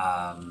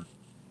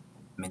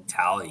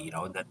mentality.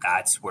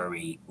 That's where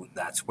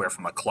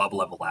from a club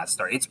level that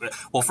starts.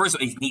 First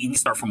you need to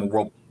start from a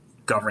world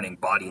governing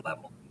body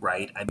level,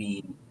 right? I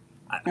mean,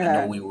 I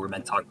know we were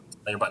meant to talk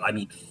later, but I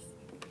mean,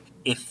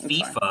 if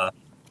FIFA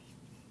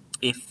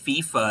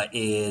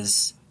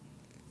is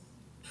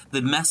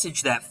the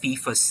message that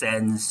FIFA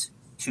sends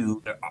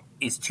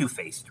is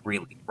two-faced,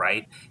 really,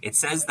 right? It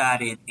says that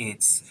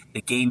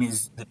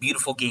the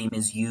beautiful game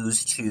is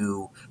used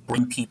to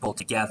bring people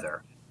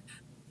together.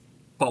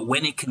 But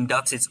when it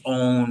conducts its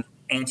own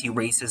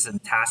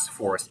anti-racism task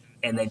force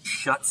and then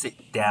shuts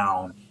it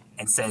down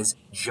and says,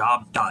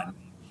 job done,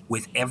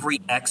 with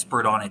every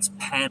expert on its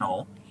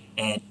panel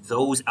and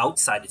those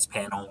outside its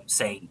panel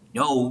saying,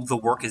 no, the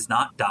work is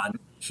not done.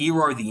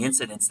 Here are the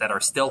incidents that are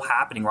still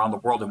happening around the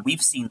world, and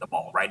we've seen them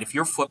all, right? If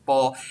you're a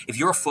football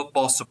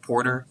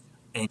supporter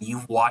and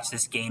you've watched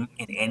this game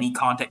in any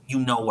context, you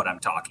know what I'm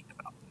talking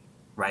about,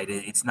 right?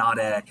 It's not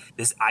I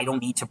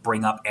don't need to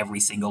bring up every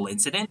single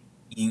incident.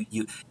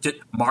 You just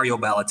Mario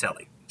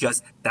Balotelli.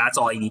 Just that's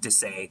all you need to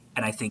say,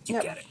 and I think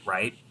you get it,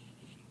 right?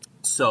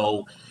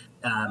 So,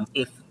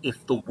 if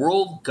the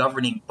world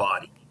governing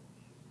body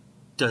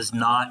does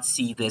not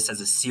see this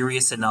as a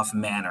serious enough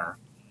manner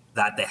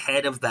that the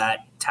head of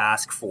that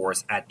task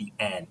force at the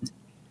end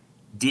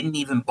didn't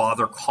even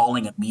bother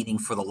calling a meeting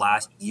for the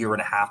last year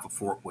and a half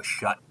before it was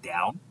shut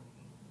down,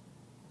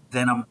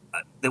 then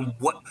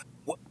what?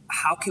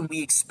 How can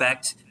we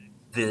expect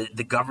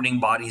the governing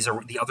bodies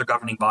or the other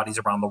governing bodies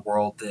around the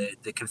world,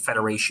 the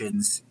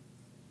confederations,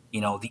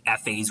 the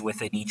FAs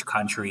within each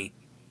country,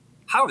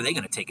 how are they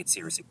going to take it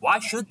seriously? Why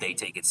should they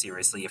take it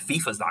seriously if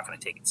FIFA's not going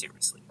to take it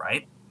seriously,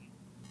 right?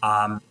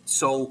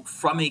 So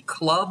from a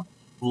club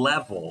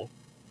level,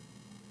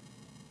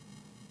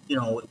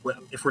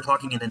 if we're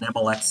talking in an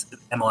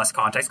MLS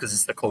context, because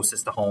it's the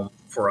closest to home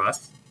for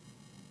us,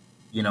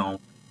 yeah,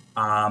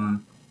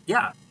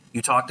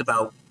 you talked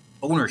about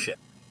ownership.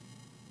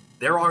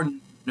 There are,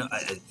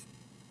 as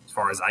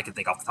far as I can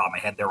think off the top of my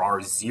head, there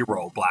are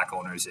 0 black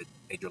owners in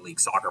Major League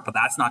Soccer, but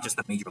that's not just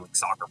a Major League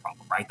Soccer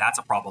problem, right? That's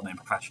a problem in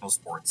professional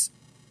sports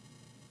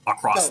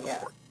across the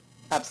board.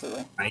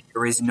 Absolutely. Right?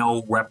 There is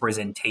no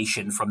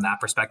representation from that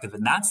perspective.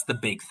 And that's the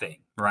big thing,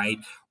 right?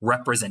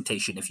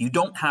 Representation. If you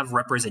don't have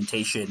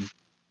representation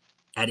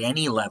at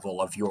any level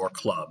of your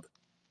club,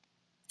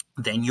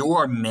 then you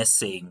are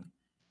missing,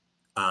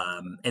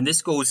 and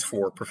this goes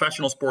for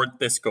professional sport,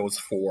 this goes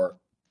for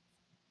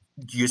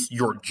just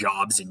your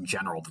jobs in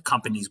general, the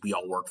companies we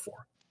all work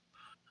for.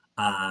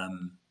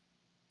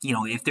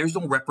 If there's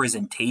no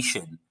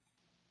representation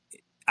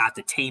at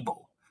the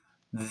table,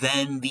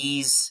 then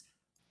these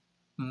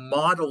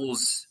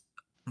models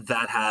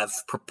that have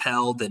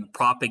propelled and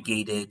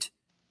propagated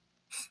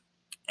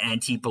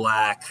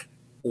anti-black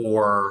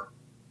or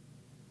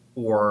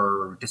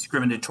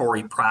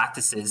discriminatory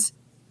practices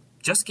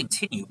just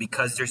continue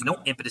because there's no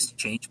impetus to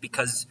change,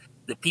 because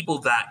the people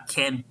that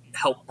can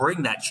help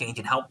bring that change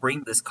and help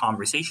bring this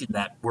conversation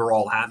that we're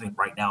all having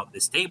right now at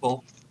this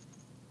table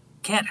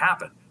can't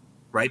happen,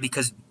 right?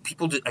 Because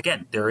people,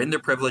 again, they're in their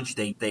privilege.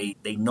 They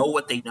know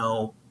what they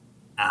know,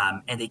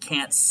 and they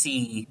can't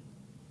see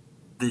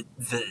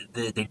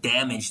the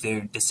damage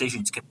their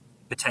decisions could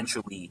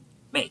potentially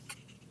make.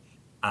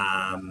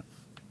 And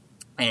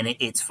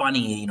it's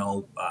funny,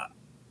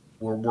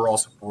 we're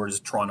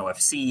Toronto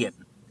FC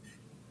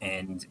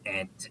and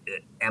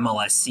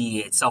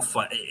MLSC itself,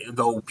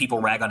 though people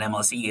rag on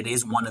MLSC, it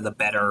is one of the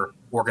better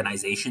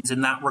organizations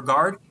in that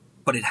regard,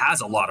 but it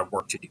has a lot of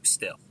work to do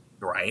still,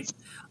 right?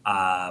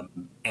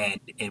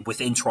 And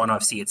within Toronto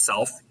FC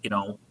itself,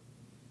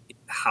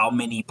 how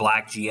many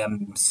black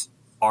GMs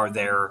are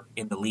there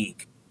in the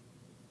league?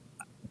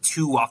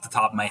 2 off the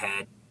top of my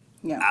head,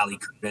 Ali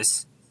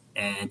Curtis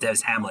and Des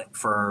Hamlet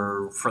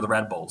for the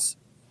Red Bulls.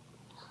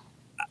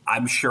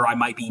 I'm sure I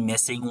might be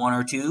missing 1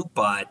 or 2,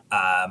 but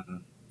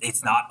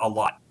it's not a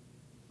lot.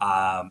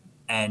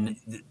 And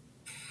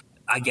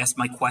I guess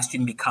my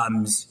question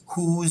becomes,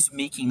 who's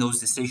making those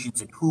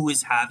decisions and who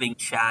is having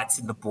chats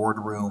in the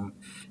boardroom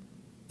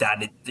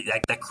that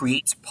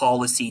creates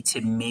policy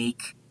to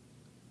make,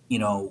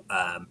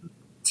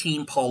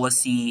 team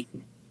policy,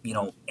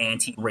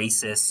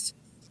 anti-racist,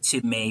 to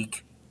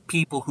make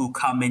people who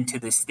come into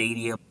the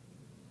stadium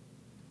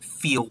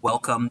feel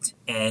welcomed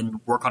and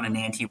work on an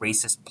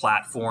anti-racist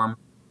platform.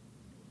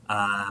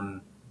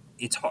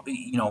 It's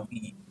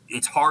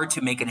hard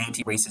to make an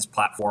anti-racist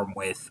platform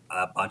with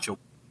a bunch of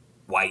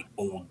white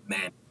old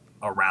men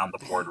around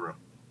the boardroom,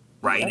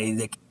 right?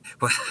 Yep.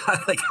 But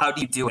how do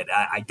you do it?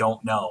 I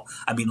don't know.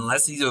 I mean,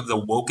 unless these are the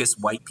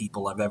wokest white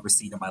people I've ever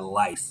seen in my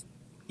life,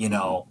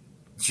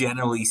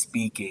 generally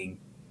speaking,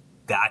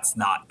 that's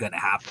not going to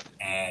happen.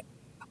 And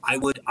I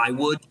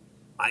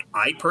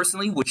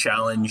personally would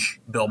challenge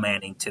Bill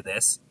Manning to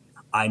this.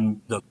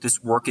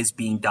 This work is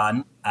being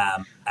done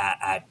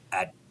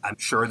I'm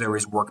sure there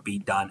is work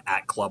being done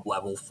at club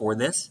level for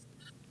this,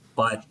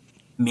 but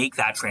make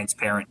that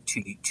transparent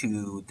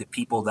to the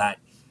people that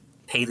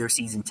pay their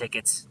season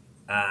tickets,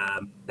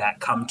 that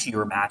come to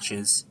your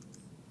matches.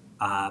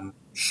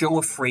 Show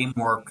a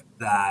framework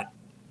that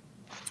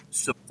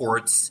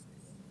supports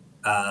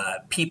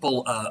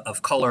people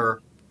of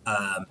color,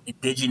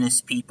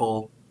 Indigenous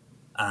people.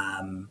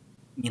 A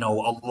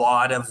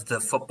lot of the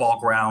football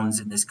grounds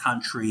in this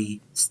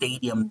country,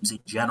 stadiums in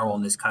general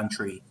in this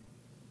country,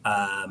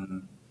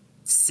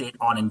 sit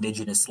on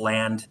Indigenous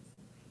land.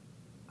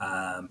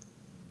 And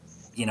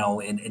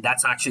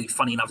that's actually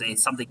funny enough.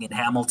 It's something in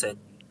Hamilton.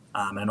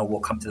 I know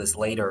we'll come to this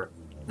later,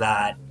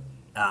 that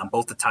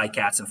both the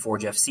Ticats and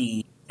Forge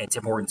FC and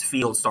Tim Hortons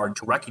Field started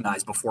to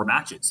recognize before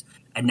matches,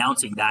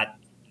 announcing that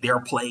they're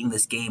playing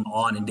this game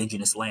on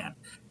Indigenous land.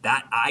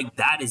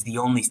 That is the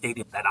only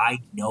stadium that I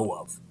know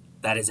of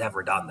that has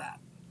ever done that.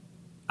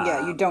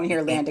 Yeah, you don't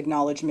hear land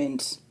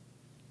acknowledgement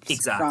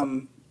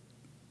from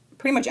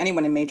pretty much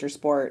anyone in major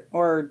sport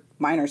or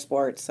minor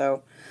sport.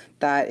 So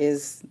that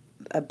is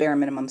a bare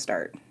minimum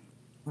start.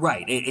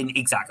 Right, and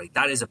exactly.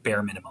 That is a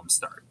bare minimum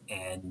start.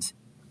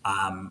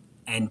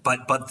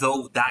 But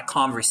though that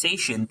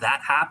conversation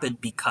that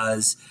happened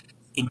because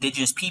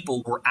Indigenous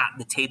people were at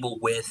the table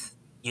with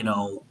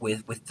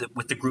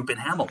the group in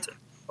Hamilton,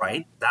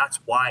 right? That's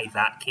why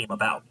that came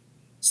about.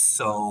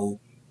 So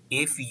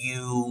if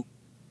you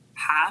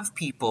have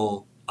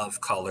people of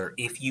color,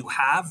 if you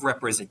have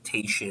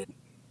representation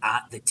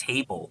at the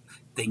table,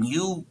 then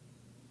you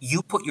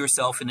put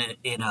yourself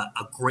in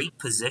a great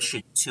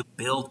position to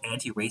build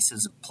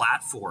anti-racist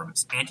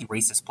platforms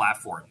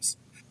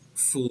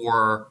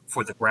for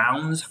the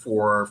grounds,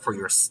 for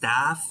your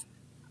staff,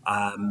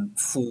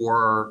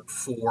 for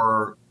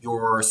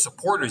your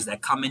supporters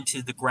that come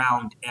into the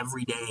ground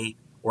every day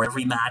or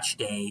every match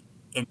day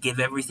and give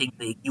everything.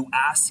 You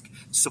ask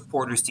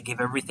supporters to give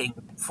everything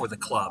for the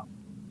club,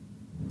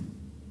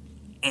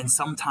 and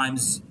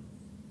sometimes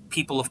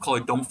people of color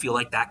don't feel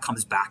like that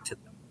comes back to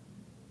them,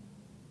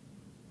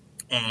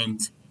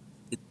 and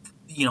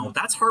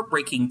that's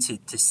heartbreaking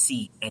to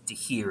see and to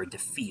hear and to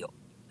feel,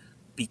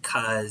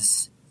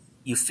 because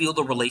you feel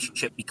the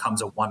relationship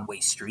becomes a one-way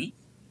street.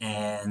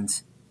 And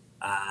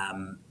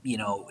I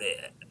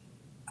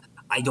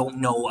don't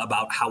know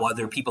about how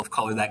other people of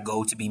color that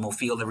go to BMO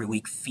Field every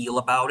week feel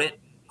about it.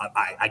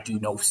 I do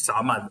know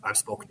some. I've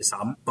spoken to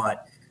some,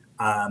 but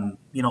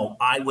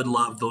I would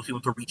love those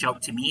people to reach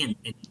out to me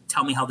and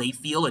tell me how they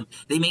feel, and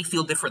they may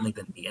feel differently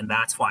than me, and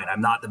that's fine.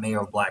 I'm not the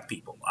mayor of Black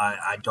people.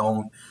 I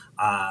don't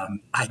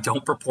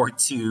purport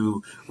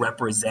to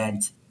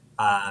represent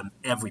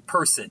every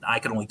person. I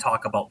can only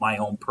talk about my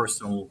own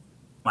personal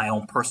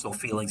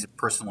feelings and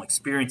personal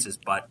experiences,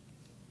 but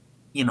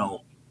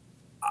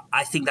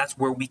I think that's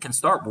where we can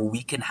start, where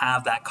we can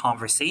have that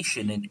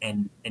conversation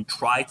and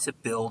try to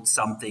build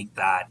something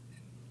that,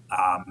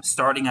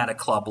 starting at a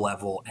club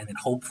level and then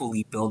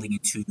hopefully building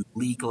it to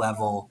league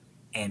level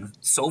and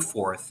so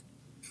forth,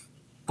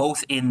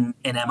 both in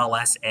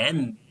MLS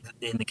and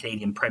in the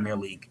Canadian Premier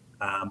League,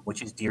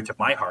 which is dear to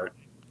my heart,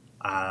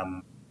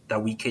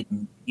 that we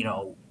can,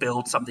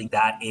 build something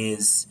that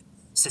is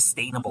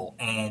sustainable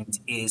and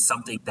is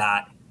something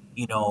that,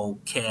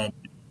 can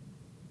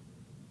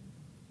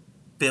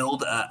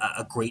build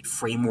a great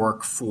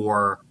framework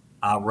for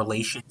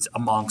relations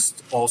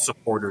amongst all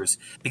supporters.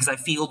 Because I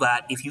feel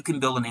that if you can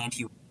build an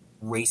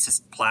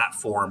anti-racist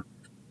platform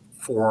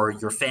for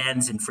your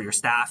fans and for your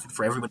staff and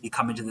for everybody to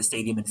come into the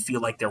stadium and feel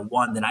like they're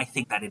one, then I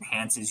think that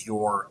enhances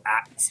your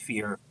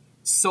atmosphere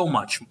so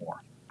much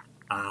more.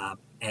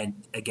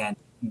 And again,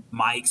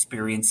 my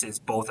experiences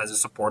both as a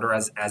supporter,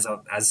 as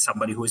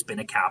somebody who has been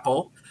a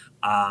Capo,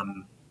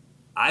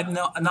 I've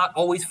not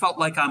always felt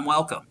like I'm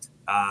welcomed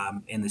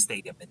in the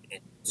stadium,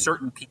 and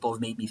certain people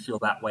have made me feel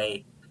that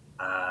way.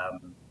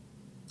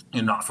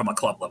 Not from a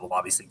club level,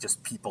 obviously,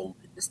 just people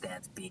in the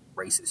stands being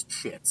racist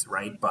shits,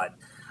 right? But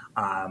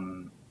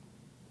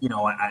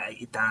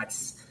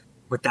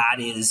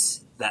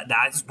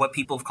that's what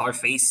people of color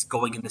face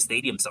going in the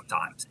stadium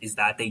sometimes, is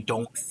that they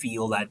don't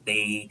feel that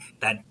a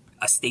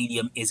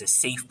stadium is a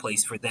safe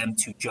place for them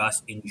to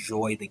just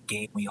enjoy the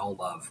game we all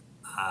love.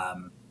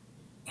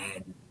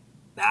 And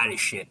that is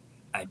shit.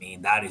 I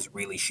mean, that is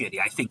really shitty.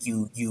 I think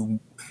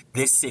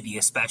this city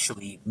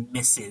especially would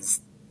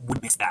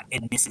miss that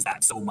and misses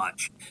that so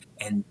much.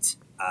 And,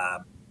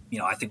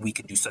 I think we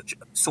can do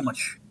so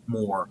much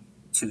more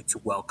to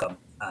welcome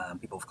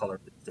people of color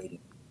to the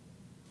stadium.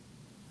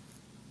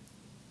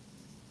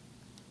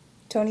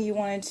 Tony, you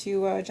wanted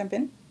to jump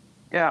in?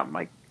 Yeah,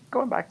 Mike,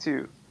 going back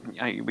to,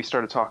 we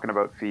started talking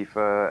about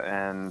FIFA,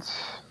 and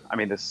I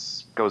mean,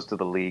 this goes to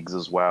the leagues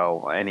as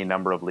well. Any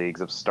number of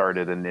leagues have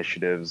started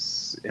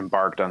initiatives,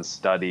 embarked on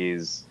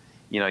studies.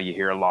 You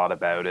hear a lot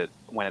about it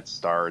when it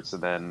starts,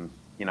 and then,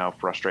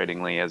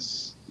 frustratingly,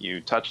 as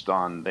you touched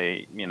on,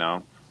 they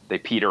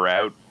peter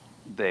out.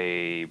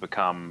 They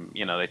become,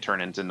 they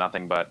turn into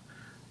nothing but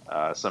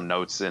some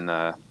notes on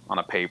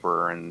a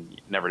paper and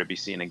never to be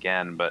seen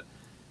again. But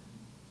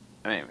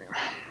I mean,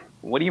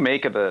 what do you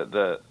make of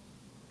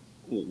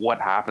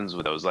what happens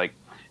with those? Like,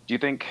 do you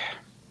think,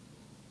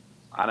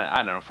 I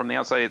don't know, from the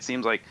outside, it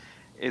seems like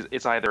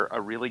it's either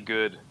a really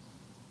good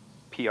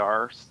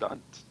PR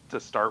stunt to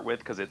start with,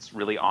 because it's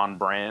really on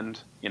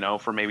brand,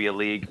 for maybe a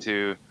league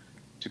to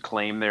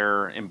claim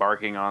they're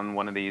embarking on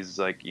one of these,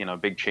 like,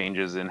 big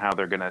changes in how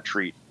they're going to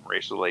treat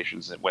race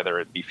relations, whether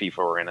it be FIFA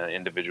or in an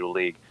individual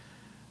league?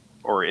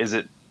 Or is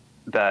it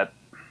that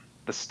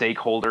the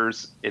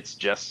stakeholders, it's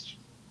just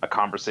a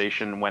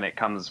conversation when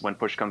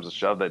push comes to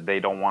shove that they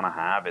don't want to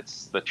have?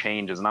 It's the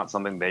change is not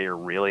something they are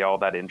really all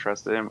that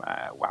interested in.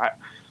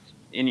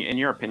 In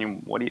your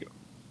opinion, what do you?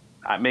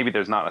 Maybe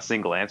there's not a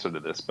single answer to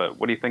this, but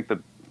what do you think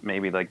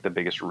maybe like the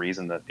biggest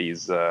reason that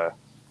these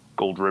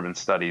gold ribbon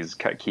studies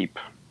keep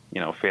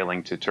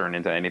failing to turn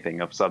into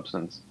anything of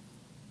substance?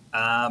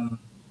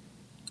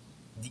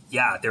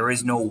 Yeah, there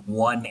is no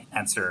one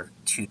answer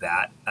to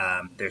that.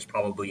 There's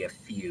probably a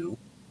few.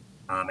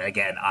 And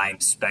again, I'm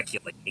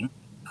speculating.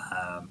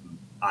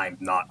 I'm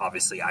not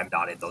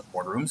in those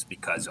boardrooms,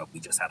 because we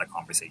just had a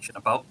conversation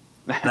about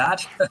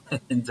that,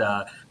 and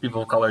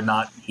people of color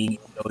not being in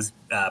those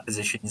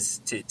positions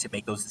to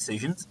make those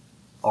decisions,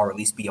 or at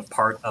least be a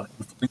part of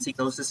influencing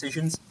those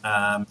decisions.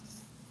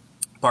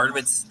 Part of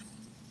it's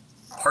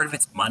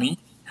money,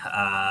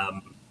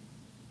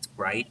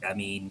 right? I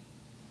mean,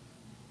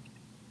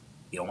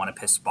 you don't want to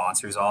piss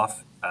sponsors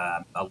off.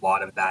 A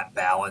lot of that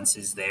balance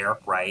is there,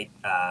 right?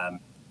 I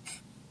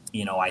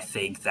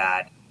think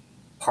that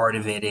part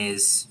of it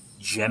is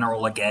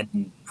general,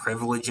 again,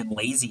 privilege and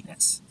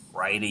laziness,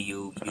 right?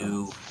 You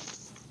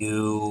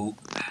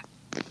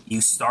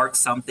start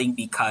something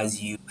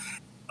because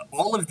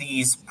all of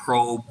these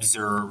probes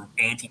or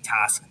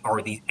anti-task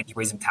or the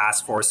anti-racism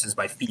task forces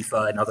by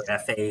FIFA and other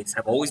FAs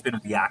have always been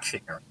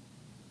reactionary,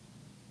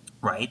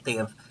 right? They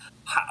have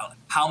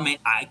how many?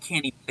 I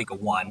can't even think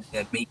of one.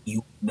 Maybe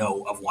you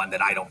know of one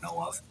that I don't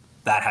know of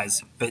that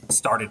has been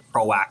started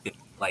proactive,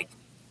 like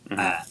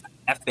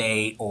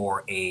FA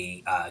or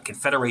a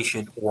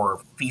confederation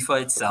or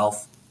FIFA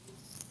itself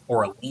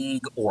or a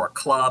league or a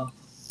club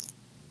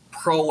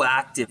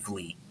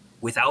proactively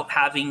without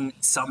having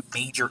some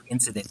major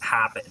incident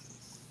happen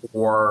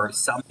or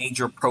some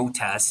major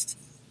protest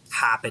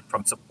happen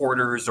from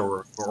supporters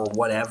or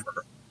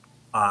whatever.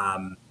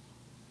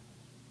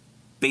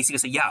 Basically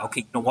say, yeah,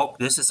 okay, you know what?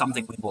 This is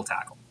something we will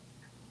tackle.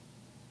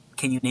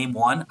 Can you name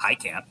one? I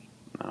can't.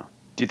 No.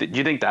 Do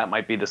you think that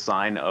might be the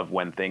sign of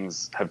when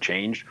things have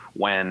changed?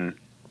 When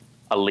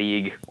a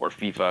league or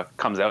FIFA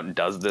comes out and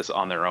does this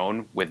on their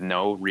own with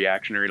no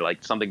reactionary,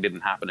 like something didn't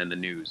happen in the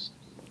news,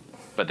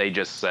 but they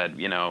just said,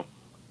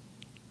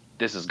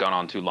 this has gone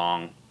on too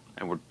long,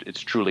 and it's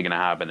truly going to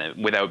happen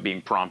without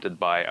being prompted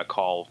by a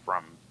call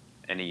from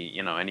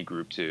any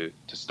group to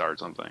start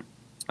something,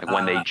 like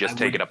when they just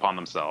take it upon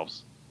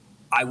themselves.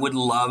 I would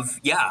love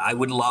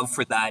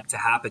for that to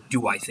happen.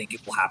 Do I think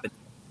it will happen?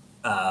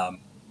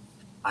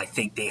 I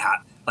think they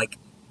have,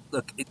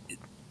 look,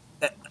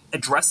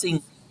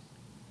 addressing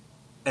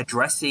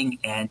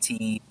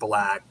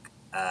anti-Black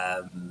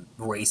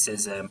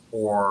racism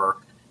or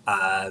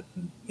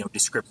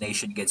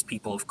discrimination against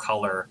people of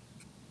color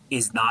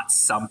is not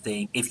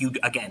something.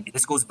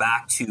 This goes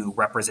back to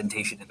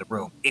representation in the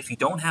room. If you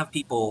don't have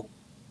people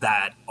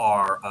that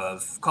are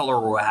of color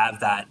or have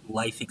that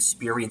life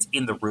experience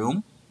in the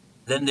room,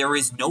 then there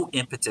is no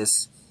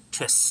impetus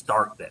to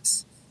start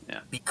this.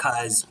 Yeah.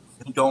 Because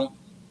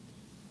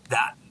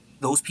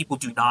those people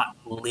do not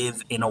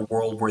live in a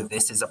world where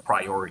this is a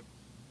priority.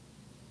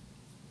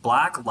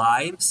 Black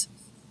lives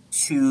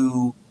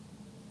to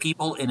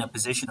people in a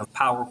position of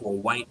power who are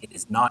white, it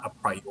is not a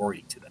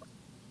priority to them.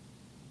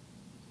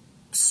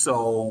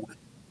 So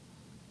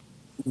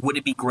would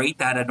it be great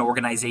that an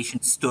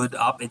organization stood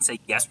up and said,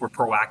 yes, we're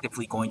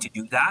proactively going to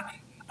do that?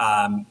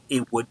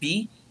 It would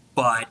be,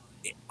 but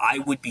I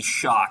would be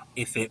shocked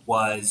if it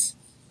was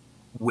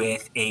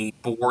with a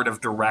board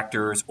of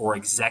directors or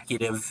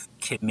executive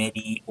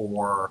committee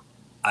or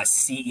a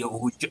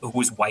CEO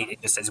who's white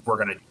and just says, we're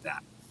going to do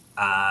that.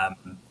 I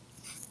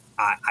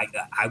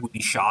would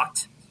be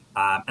shocked,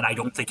 and I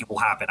don't think it will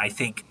happen. I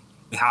think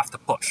we have to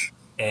push,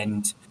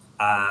 and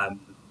I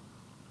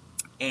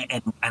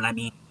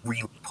mean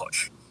really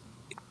push.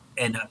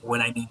 And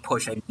when I mean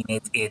push, I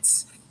mean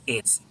it's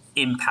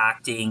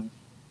impacting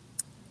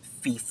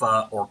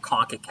FIFA or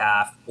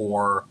CONCACAF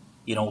or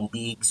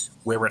leagues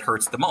where it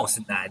hurts the most,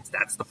 and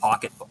that's the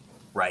pocketbook,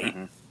 right?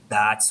 Mm-hmm.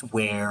 That's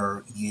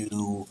where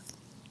you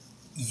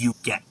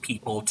get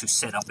people to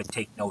sit up and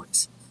take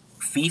notice.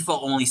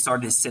 FIFA only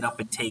started to sit up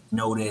and take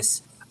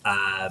notice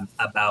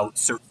about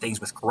certain things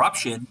with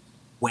corruption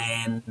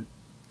when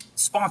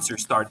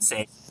sponsors started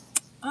saying,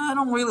 I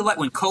don't really like,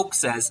 when Coke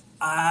says,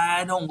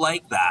 I don't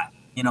like that.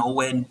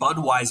 When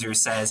Budweiser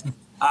says,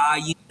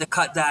 you need to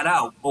cut that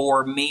out,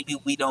 or maybe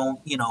we don't,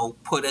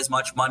 put as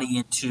much money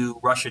into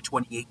Russia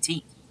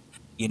 2018.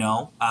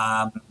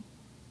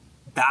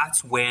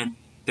 That's when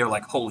they're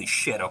like, holy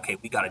shit, okay,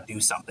 we got to do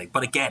something.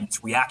 But again,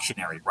 it's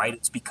reactionary, right?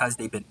 It's because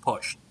they've been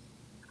pushed.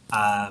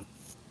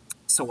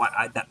 So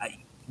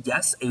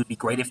yes, it would be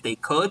great if they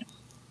could,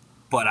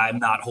 but I'm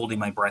not holding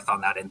my breath on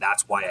that, and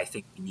that's why I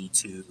think we need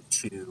to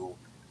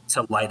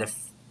light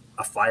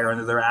a fire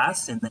under their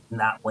ass in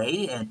that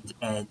way,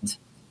 and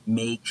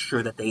make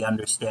sure that they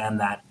understand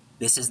that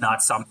this is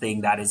not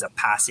something that is a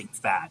passing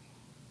fad.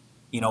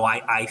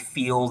 I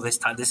feel this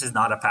time this is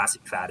not a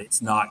passing fad.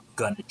 It's not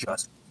going to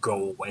just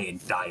go away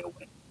and die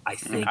away. I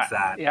think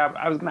that... Yeah,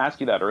 I was going to ask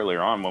you that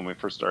earlier on when we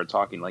first started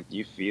talking. Like, do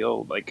you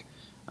feel like,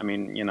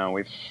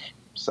 we've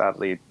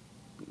sadly,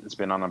 it's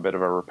been on a bit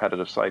of a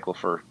repetitive cycle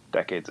for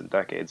decades and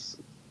decades,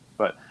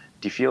 but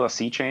do you feel a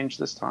sea change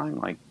this time?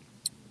 Like,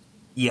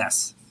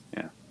 yes.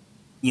 Yeah.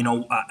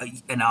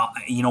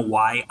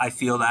 Why I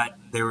feel that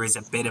there is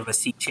a bit of a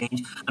sea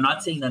change. I'm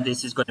not saying that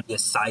this is going to be a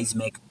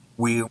seismic.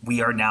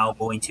 We are now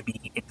going to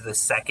be into the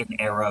second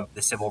era of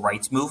the civil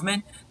rights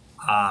movement.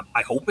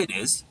 I hope it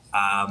is.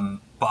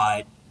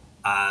 But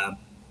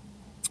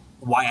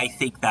why I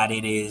think that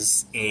it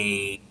is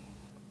a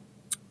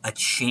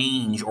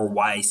change, or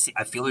why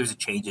I feel there's a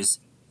change, is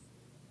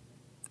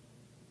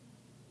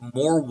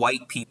more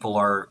white people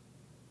are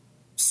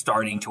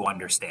starting to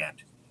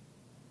understand.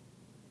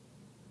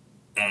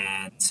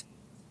 And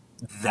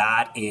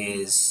that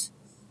is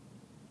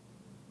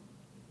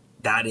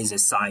a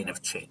sign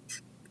of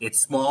change. It's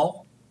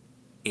small.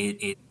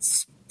 It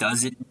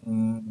doesn't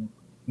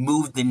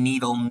move the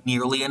needle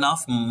nearly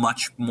enough.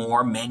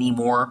 Many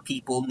more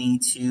people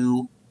need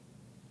to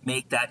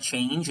make that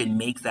change and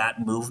make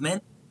that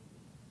movement.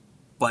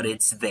 But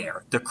it's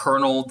there. The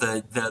kernel,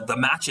 the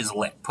match is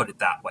lit, put it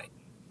that way.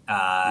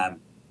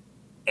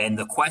 And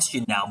the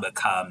question now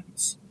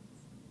becomes,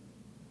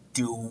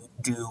 do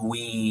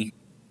we,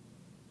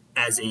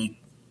 as a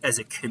as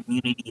a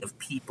community of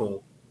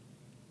people,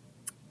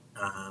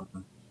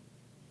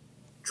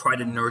 try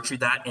to nurture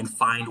that and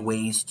find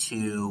ways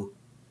to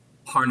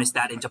harness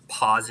that into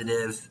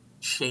positive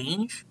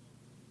change?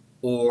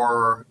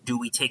 Or do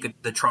we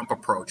take the Trump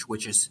approach,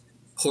 which is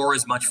pour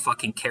as much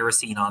fucking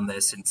kerosene on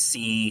this and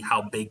see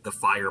how big the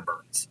fire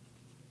burns?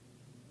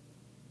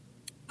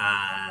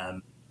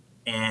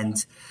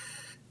 And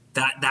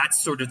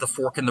that's sort of the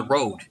fork in the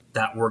road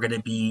that we're going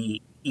to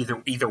be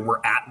either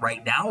we're at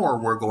right now or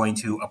we're going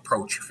to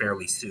approach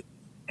fairly soon.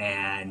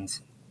 And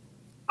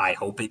I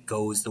hope it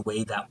goes the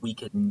way that we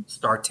can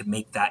start to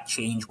make that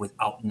change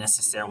without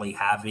necessarily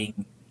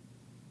having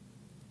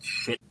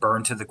shit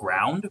burned to the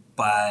ground,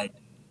 but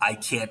I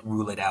can't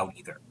rule it out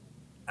either.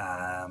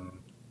 And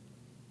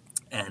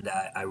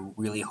I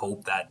really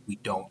hope that we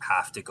don't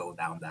have to go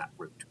down that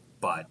route.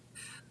 But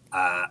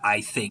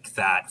I think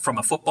that from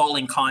a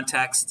footballing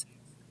context,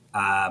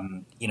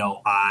 you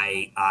know,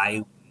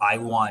 I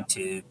want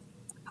to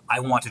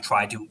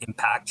try to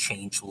impact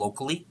change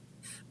locally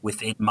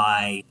within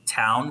my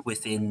town,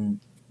 within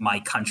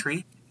my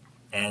country,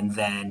 and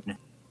then,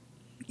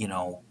 you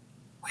know,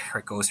 where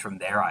it goes from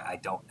there, I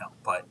don't know.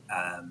 But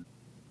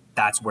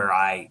that's where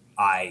I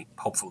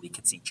hopefully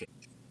can see change.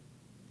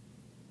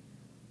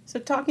 So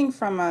talking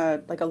from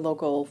a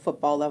local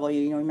football level,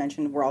 you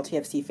mentioned we're all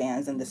TFC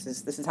fans, and this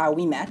is how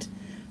we met,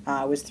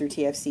 was through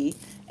TFC,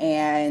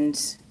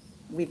 and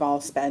we've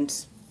all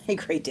spent a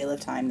great deal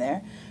of time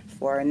there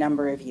for a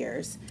number of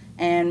years.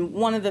 And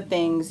one of the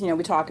things,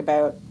 we talk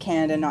about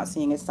Canada not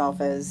seeing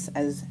itself as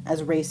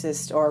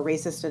racist or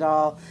racist at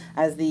all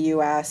as the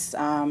U.S.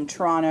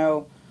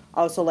 Toronto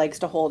also likes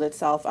to hold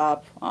itself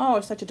up. Oh,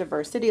 it's such a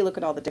diverse city. Look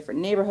at all the different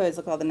neighborhoods.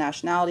 Look at all the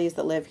nationalities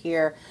that live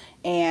here.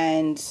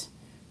 And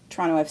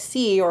Toronto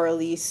FC, or at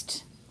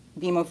least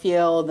BMO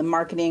Field, the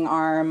marketing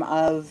arm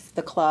of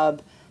the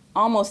club,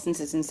 almost since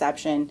its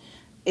inception,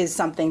 is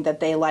something that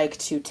they like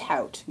to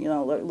tout.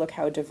 Look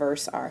how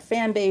diverse our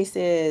fan base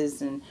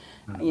is, and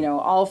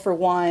all for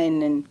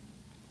one, and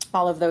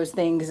all of those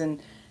things.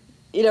 And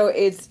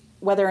it's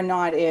whether or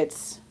not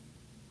it's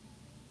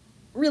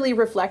really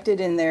reflected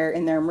in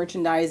their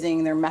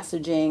merchandising, their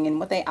messaging, and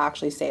what they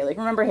actually say. Like,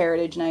 remember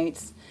Heritage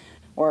Nights,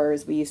 or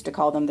as we used to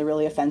call them, the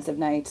really offensive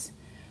nights,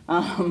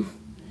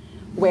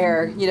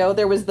 where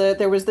there was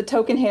the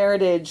token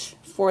heritage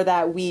for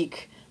that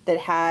week that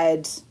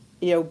had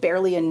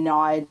barely a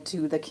nod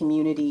to the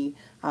community,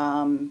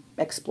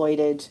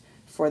 exploited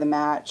for the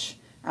match,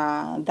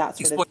 that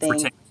sort of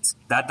thing.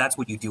 That's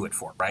what you do it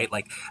for, right?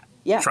 Like,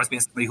 yeah. Trust me,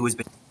 as somebody who has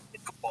been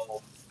in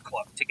football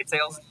club ticket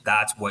sales,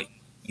 that's what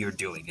you're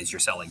doing, is you're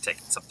selling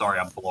tickets. I'm sorry,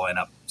 I'm blowing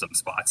up some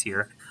spots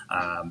here,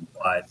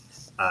 but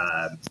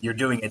you're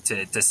doing it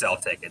to sell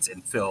tickets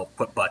and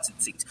put butts in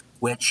seats,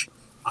 which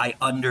I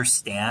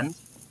understand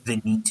the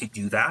need to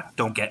do that.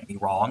 Don't get me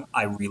wrong,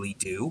 I really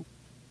do.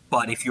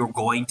 But if you're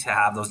going to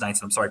have those nights,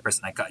 and I'm sorry,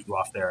 Kristen, I cut you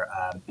off there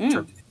in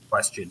terms of the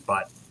question,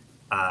 but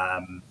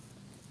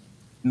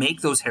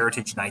make those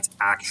heritage nights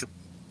actually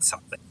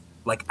something.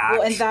 Well,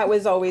 and that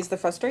was always the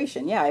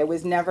frustration. Yeah, it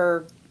was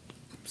never.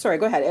 Sorry,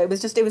 go ahead. It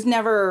was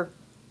never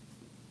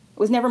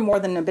more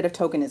than a bit of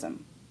tokenism.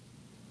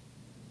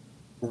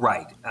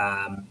 Right,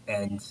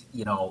 and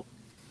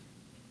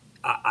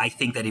I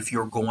think that if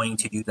you're going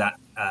to do that,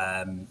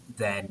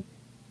 then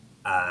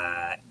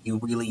you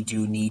really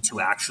do need to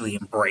actually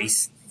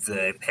embrace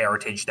the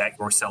heritage that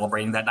you're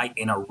celebrating that night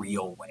in a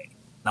real way,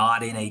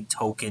 not in a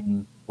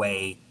token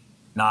way,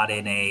 not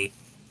in a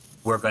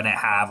we're going to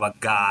have a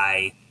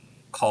guy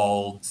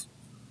called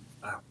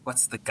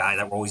what's the guy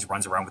that always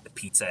runs around with the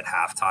pizza at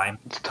halftime?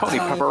 It's Tony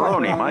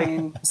Pepperoni,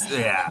 Mike.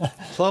 Yeah.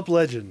 Club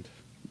legend.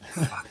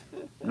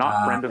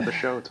 Not friend of the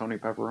show, Tony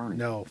Pepperoni.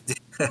 No.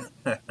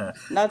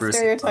 Not Brucey,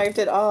 stereotyped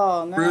at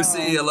all. No.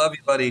 Brucey, I love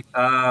you, buddy.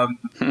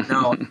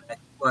 No,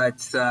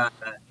 but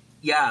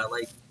yeah,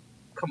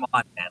 come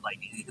on, man.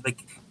 I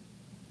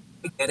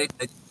get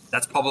it.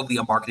 That's probably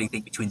a marketing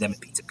thing between them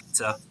and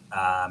Pizza,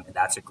 and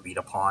that's agreed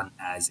upon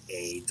as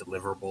a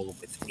deliverable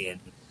within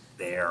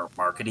their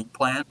marketing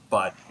plan.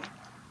 But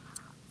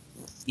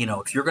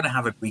if you're going to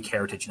have a Greek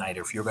Heritage Night,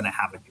 or if you're going to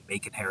have a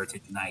Jamaican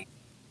Heritage Night,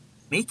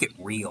 make it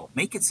real,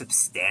 make it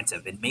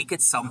substantive, and make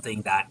it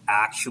something that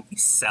actually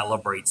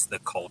celebrates the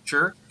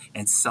culture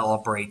and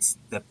celebrates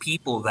the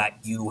people that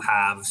you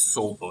have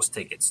sold those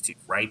tickets to,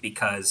 right?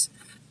 Because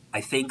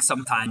I think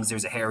sometimes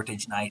there's a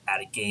Heritage Night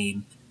at a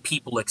game,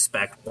 people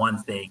expect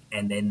one thing,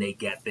 and then they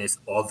get this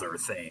other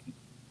thing,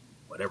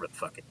 whatever the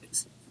fuck it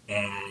is.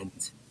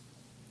 And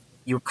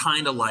you're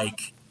kind of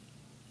like,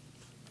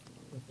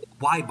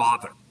 why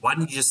bother? Why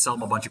don't you just sell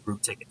them a bunch of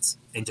group tickets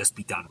and just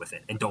be done with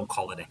it, and don't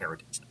call it a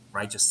Heritage Night,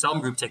 right? Just sell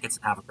them group tickets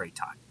and have a great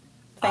time.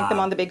 Thank them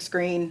on the big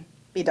screen.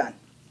 Be done.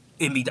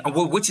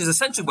 Which is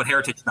essentially what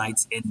Heritage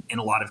Nights in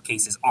a lot of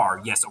cases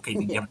are. Yes, okay,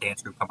 you have a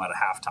dance group come out at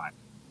halftime.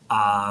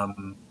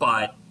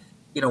 But,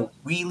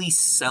 really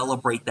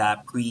celebrate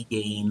that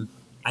pre-game.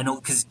 I know,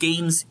 because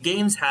games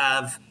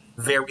have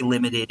very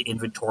limited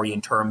inventory in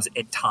terms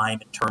of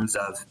time, in terms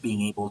of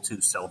being able to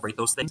celebrate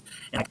those things.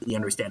 And I completely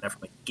understand that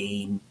from a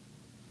game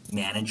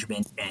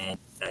management and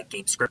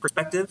game script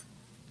perspective.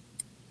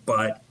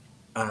 But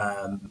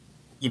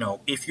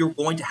if you're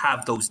going to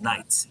have those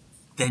nights,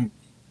 then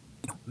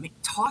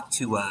talk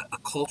to a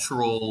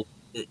cultural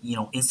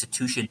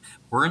institution.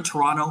 We're in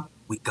Toronto.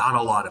 We got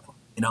a lot of them.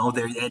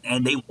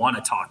 And they want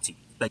to talk to you.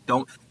 Like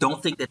don't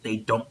think that they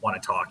don't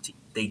want to talk to you.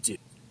 They do.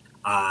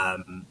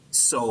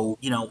 So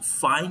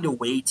find a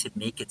way to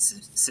make it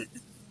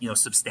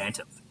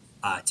substantive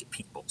to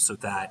people, so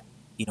that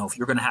if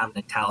you're going to have an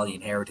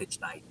Italian Heritage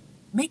Night,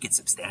 make it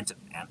substantive,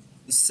 man.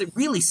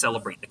 Really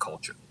celebrate the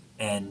culture,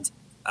 and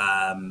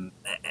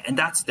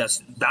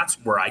that's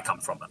where I come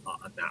from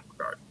on that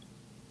regard.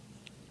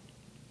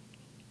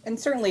 And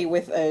certainly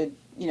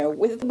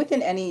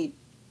within any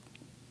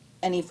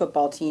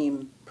football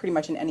team, pretty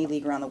much in any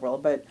league around the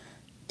world, but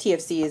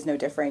TFC is no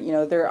different.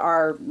 There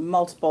are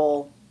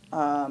multiple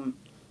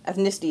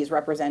ethnicities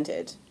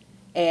represented,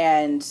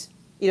 and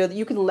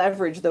you can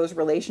leverage those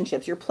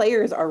relationships. Your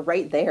players are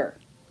right there.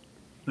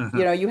 Mm-hmm.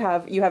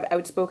 You have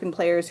outspoken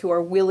players who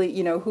are willing,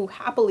 who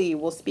happily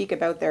will speak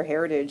about their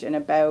heritage and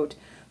about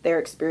their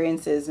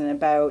experiences and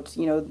about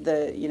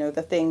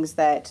the things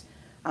that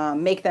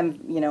make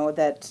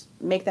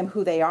them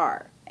who they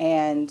are,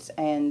 and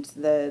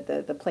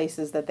the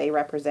places that they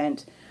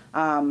represent,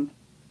 and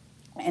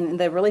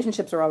the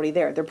relationships are already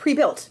there. They're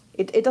pre-built.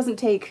 It doesn't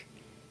take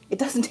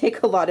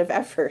a lot of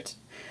effort.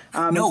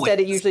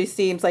 Instead, it usually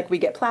seems like we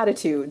get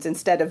platitudes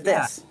instead of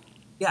this.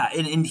 Yeah,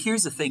 and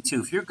here's the thing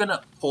too: if you're going to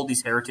hold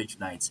these heritage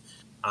nights,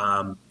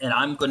 and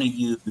I'm going to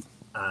use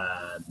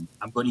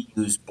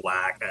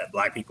black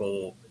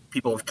people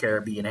of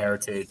Caribbean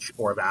heritage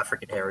or of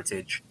African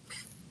heritage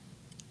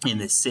in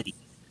this city.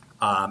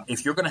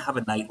 If you're going to have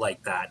a night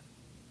like that,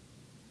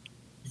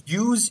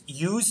 use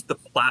the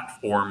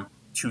platform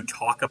to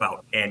talk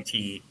about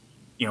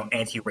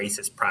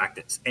anti-racist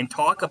practice, and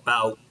talk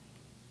about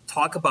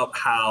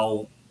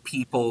how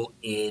people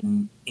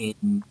in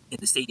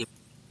the stadium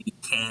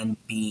can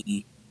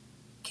be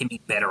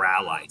better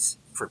allies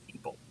for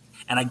people.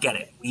 And I get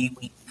it.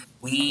 We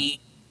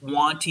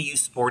want to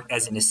use sport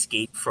as an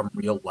escape from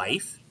real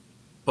life,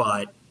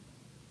 but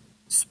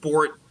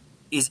sport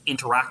is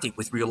interacting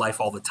with real life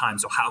all the time.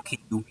 So how can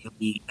you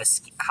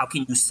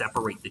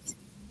separate the two,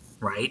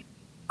 right?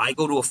 I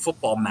go to a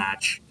football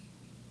match.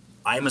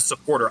 I'm a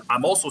supporter.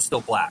 I'm also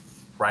still black,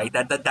 right?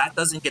 That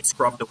doesn't get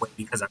scrubbed away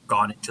because I've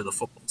gone into the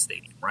football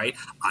stadium, right?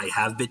 I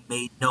have been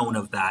made known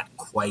of that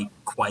quite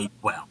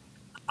well.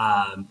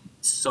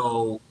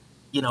 So,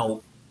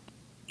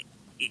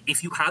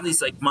 if you have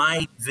these, like,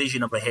 my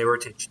vision of a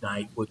heritage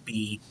night would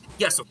be,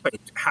 yes, okay,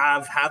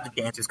 have the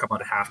dancers come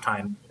out at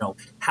halftime,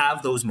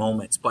 have those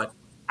moments. But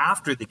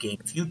after the game,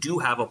 if you do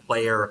have a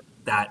player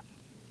that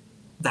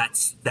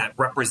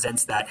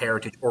represents that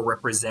heritage or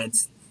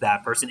represents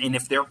that person, and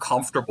if they're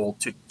comfortable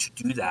to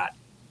do that,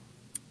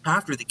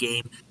 after the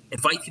game,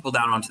 invite people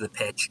down onto the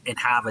pitch and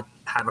have a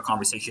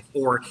conversation.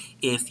 Or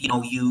if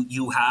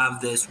you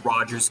have this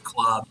Rogers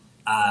Club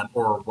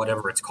or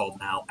whatever it's called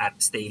now at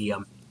the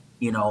stadium,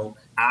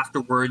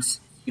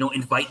 afterwards,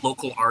 invite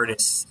local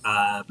artists.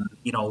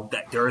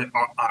 That there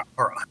are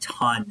a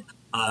ton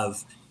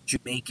of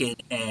Jamaican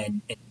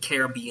and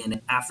Caribbean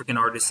and African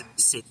artists in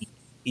the city.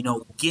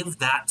 Give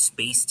that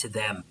space to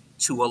them,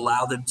 to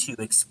allow them to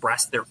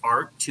express their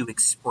art, to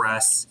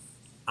express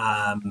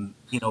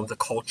the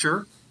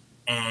culture,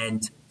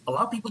 and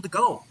allow people to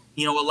go.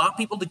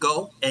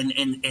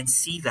 And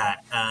see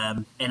that.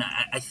 And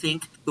I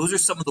think those are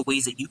some of the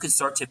ways that you can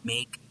start to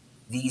make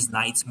these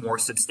nights more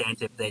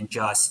substantive than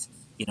just,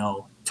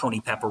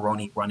 Tony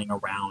Pepperoni running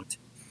around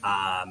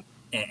and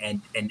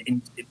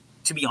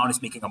to be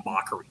honest, making a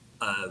mockery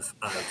of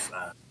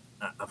a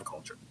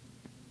culture.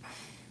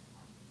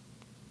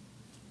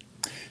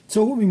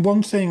 So,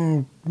 one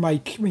thing,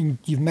 Mike,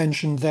 you've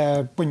mentioned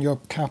there when you're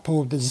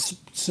capo, there's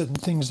certain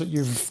things that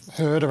you've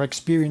heard or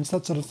experienced,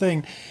 that sort of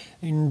thing.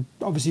 And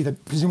obviously,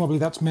 presumably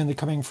that's mainly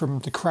coming from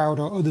the crowd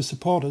or other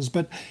supporters.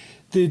 But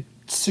the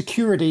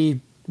security,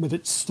 whether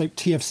it's like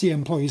TFC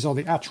employees or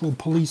the actual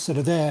police that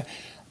are there,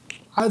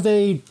 are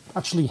they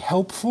actually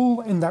helpful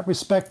in that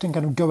respect and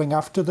kind of going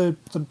after the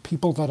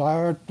people that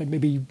are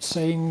maybe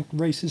saying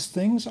racist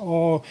things?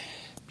 Or,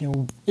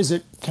 is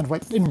it kind of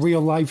like in real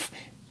life,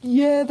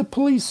 yeah, the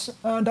police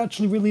aren't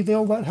actually really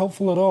all that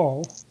helpful at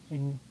all?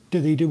 Do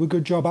they do a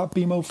good job at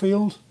BMO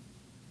Field?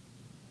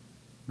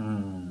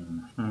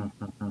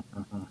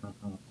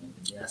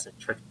 Yes, a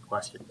tricky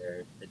question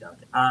there,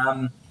 Duncan.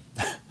 I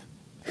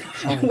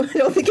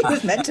don't think it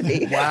was meant to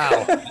be.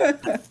 Wow.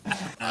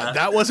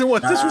 That wasn't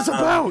what this was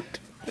about.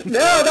 No,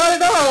 not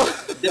at all.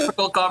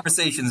 Difficult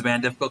conversations,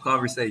 man. Difficult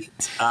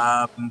conversations.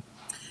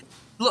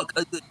 Look,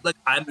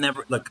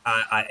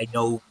 I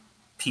know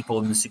people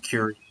in the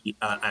security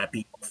at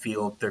BMO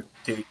Field.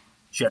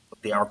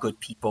 They are good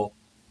people.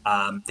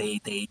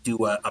 They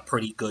do a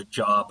pretty good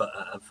job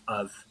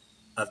of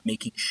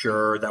making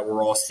sure that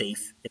we're all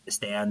safe in the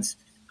stands.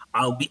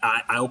 I'll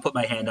put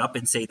my hand up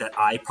and say that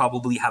I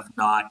probably have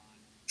not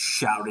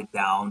shouted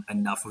down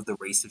enough of the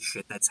racist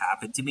shit that's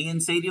happened to me in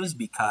stadiums,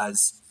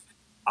 because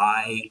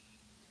I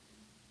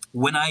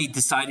when I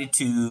decided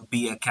to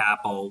be a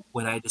capo,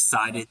 when I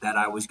decided that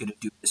I was going to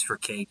do this for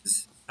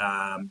Kings,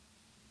 I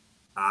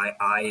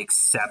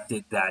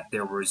accepted that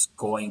there was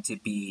going to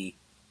be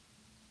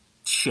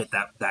shit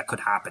that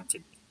could happen to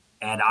me,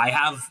 and I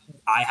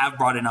have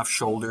brought enough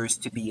shoulders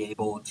to be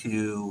able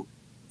to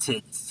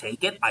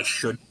take it. I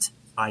shouldn't.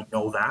 I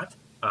know that,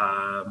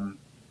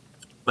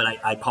 but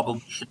I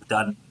probably should have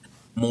done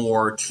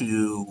more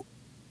to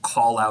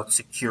call out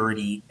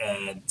security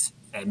and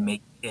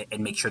make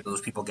sure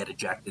those people get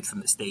ejected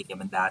from the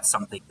stadium, and that's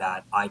something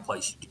that I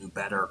probably should do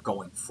better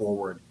going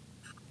forward.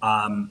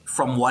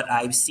 From what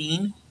I've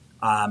seen,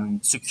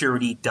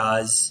 security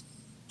does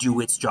do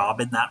its job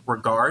in that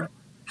regard.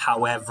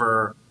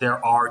 However,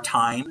 there are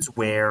times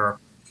where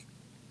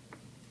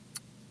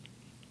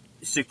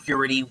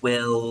security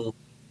will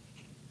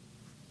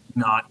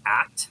not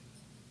act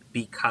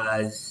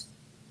because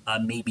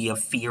maybe a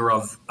fear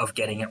of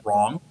getting it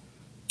wrong,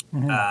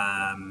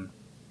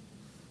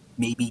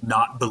 maybe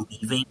not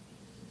believing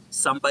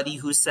somebody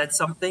who said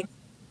something.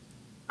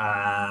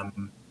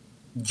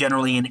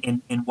 Generally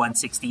in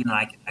 116, and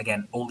I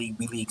again only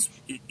really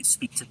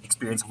speak to the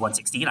experience of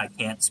 116. I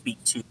can't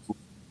speak to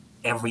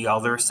every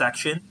other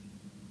section.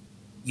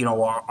 You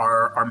know,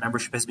 our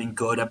membership has been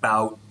good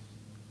about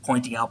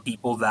pointing out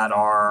people that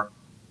are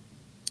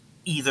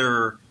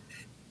either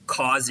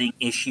causing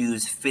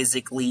issues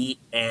physically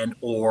and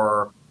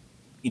or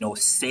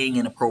saying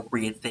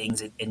inappropriate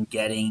things and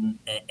getting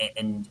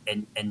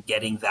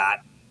getting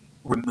that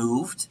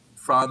removed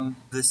from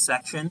this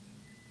section.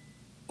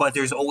 But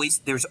there's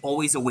always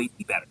a way to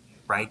be better,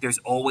 right? There's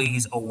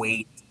always a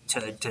way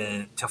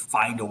to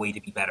find a way to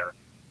be better,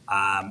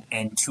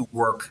 and to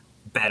work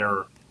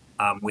better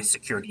with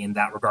security in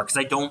that regard.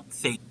 Because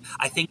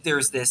I think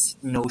there's this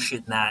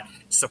notion that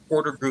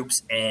supporter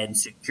groups and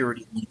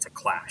security need to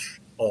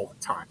clash all the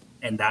time,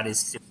 and that is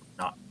simply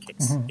not the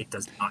case. It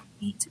does not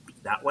need to be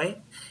that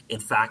way. In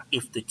fact,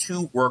 if the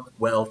two work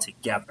well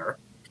together,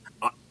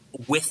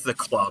 with the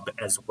club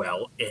as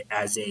well,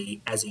 as a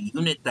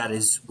unit that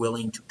is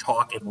willing to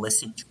talk and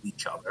listen to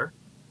each other,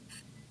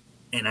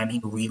 and I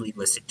mean really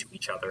listen to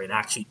each other and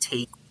actually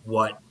take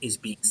what is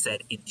being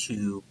said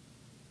into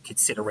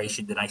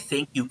consideration, then I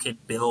think you can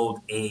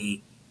build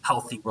a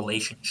healthy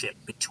relationship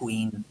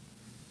between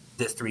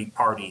the three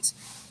parties.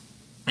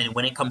 And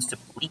when it comes to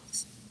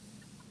police,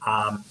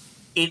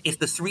 if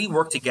the three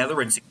work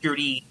together and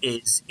security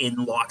is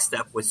in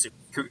lockstep with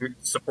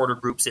supporter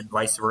groups and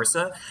vice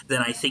versa,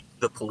 then I think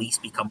the police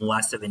become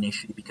less of an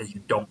issue because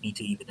you don't need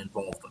to even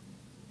involve them.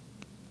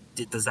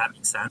 Does that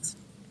make sense?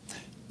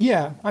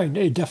 Yeah,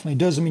 it definitely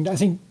does. I mean, I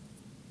think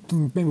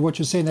maybe what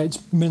you're saying, that it's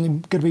mainly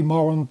going to be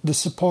more on the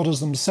supporters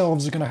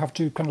themselves are going to have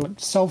to kind of like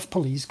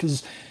self-police,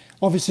 because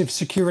obviously if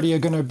security are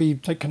going to be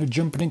like kind of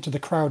jumping into the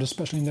crowd,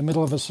 especially in the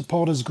middle of a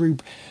supporters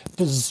group,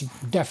 there's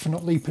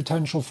definitely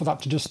potential for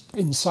that to just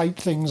incite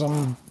things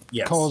and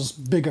cause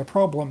bigger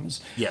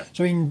problems. Yeah.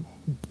 So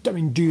I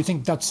mean, do you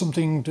think that's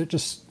something that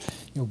just,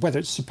 whether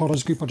it's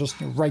supporters group or just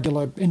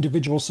regular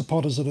individual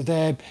supporters that are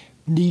there,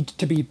 need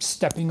to be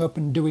stepping up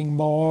and doing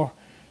more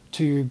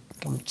to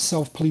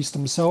self-police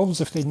themselves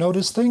if they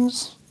notice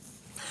things?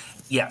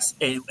 Yes,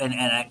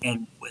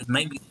 and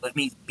maybe let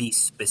me be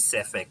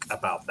specific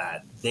about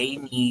that. They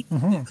need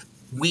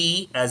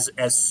we as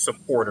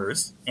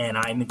supporters, and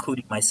I'm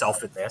including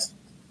myself in this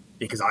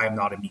because I am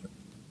not immune,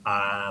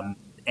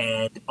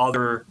 and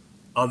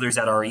others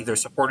that are either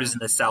supporters in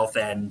the South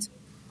End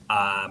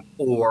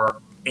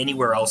or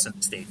anywhere else in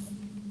the state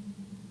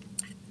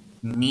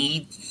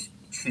need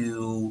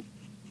to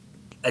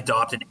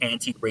adopt an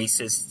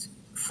anti-racist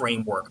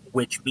framework,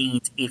 which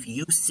means if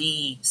you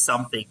see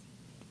something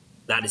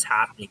that is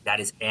happening that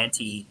is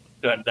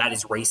that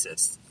is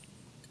racist,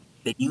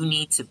 then you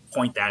need to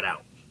point that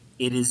out.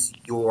 It is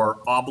your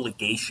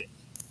obligation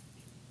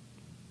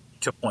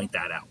to point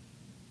that out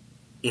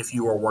if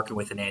you are working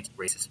with an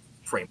anti-racist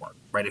framework,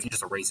 right? If you're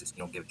just a racist, you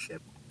don't give a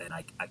shit, then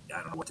I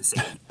don't know what to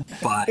say.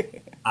 But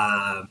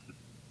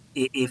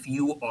if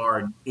you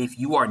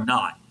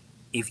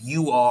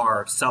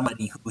are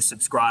somebody who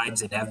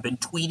subscribes and have been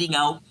tweeting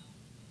out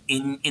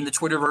in the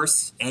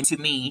Twitterverse and to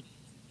me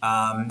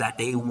that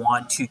they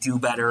want to do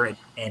better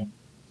and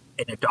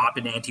adopt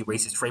an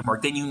anti-racist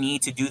framework, then you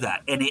need to do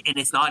that. And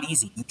it's not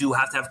easy. You do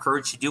have to have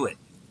courage to do it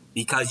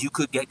because you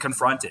could get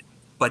confronted.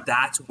 But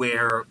that's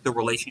where the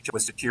relationship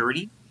with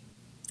security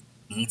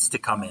needs to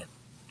come in,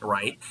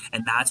 right?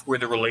 And that's where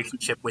the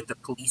relationship with the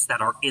police that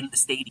are in the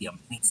stadium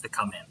needs to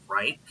come in,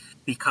 right?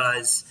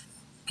 Because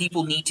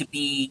people need to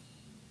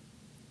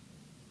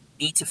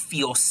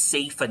feel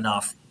safe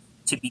enough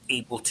to be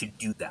able to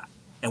do that.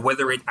 And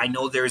whether I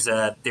know there's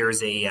a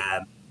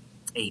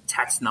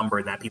text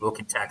number that people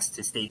can text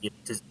to stadium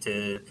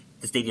to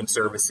stadium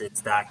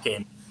services that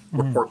can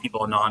report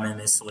people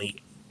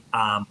anonymously.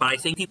 But I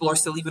think people are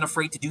still even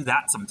afraid to do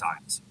that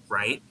sometimes,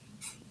 right?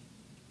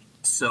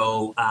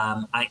 So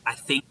I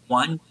think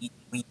we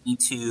need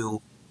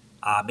to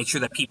make sure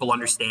that people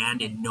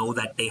understand and know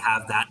that they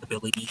have that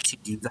ability to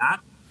do that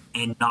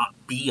and not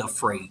be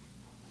afraid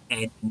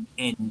and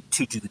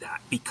to do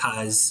that,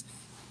 because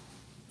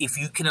if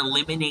you can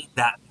eliminate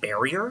that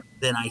barrier,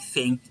 then I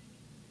think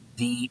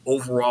the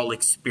overall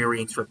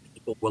experience for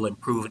people will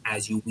improve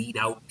as you weed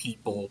out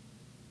people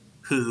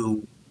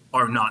who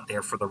are not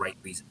there for the right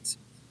reasons,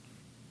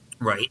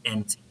 right?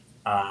 And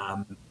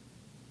um,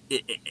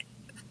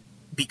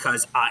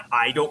 because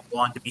I don't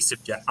want to be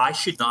subject. I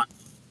should not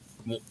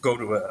go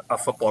to a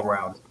football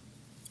ground,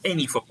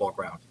 any football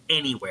ground,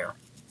 anywhere,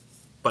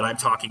 but I'm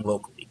talking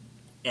locally,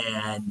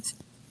 and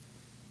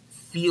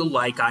feel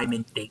like I'm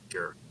in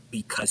danger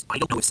because I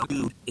don't know if some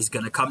dude is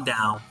going to come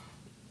down,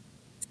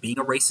 being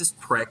a racist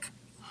prick,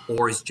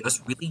 or is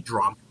just really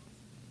drunk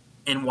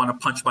and want to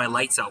punch my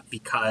lights out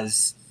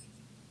because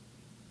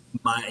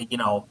I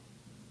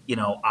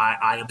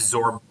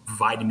absorb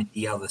vitamin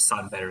D out of the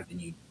sun better than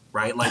you,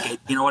 right? Like,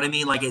 you know what I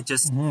mean? Like, it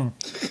just.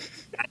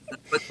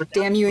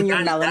 Damn you and your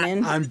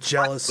melanin. I'm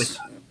jealous.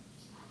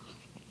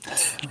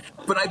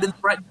 But I've been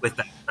threatened with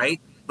that, right?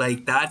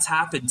 Like, that's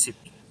happened to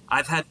me.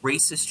 I've had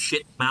racist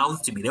shit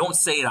mouthed to me. They won't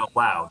say it out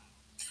loud.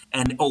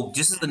 And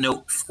just as a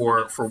note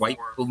for white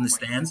people in the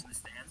stands,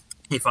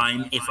 if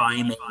I'm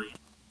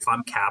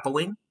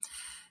capping,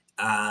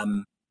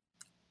 I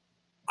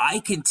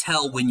can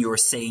tell when you're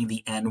saying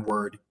the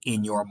N-word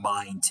in your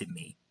mind to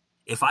me.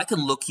 If I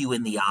can look you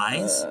in the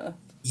eyes,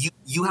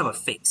 you have a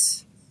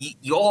face.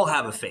 You all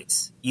have a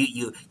face.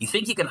 You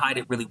think you can hide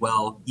it really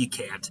well. You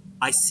can't.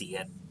 I see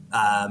it.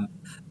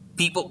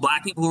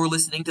 Black people who are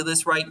listening to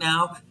this right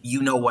now,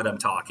 you know what I'm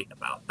talking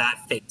about. That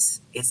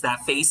face. It's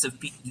that face of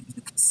people.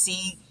 You could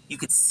see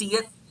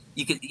it.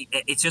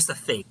 It's just a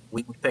thing.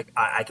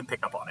 I can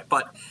pick up on it.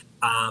 But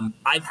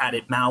I've had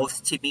it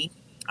mouthed to me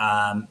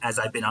as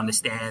I've been on the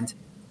stand.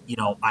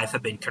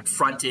 I've been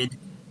confronted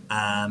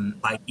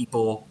by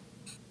people.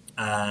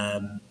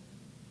 And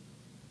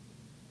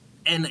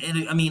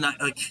I mean, I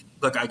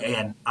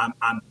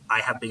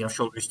have big enough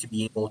shoulders to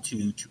be able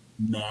to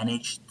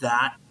manage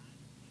that.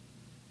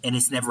 And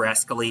it's never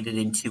escalated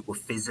into a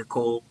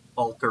physical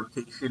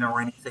altercation or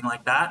anything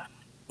like that.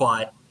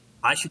 But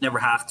I should never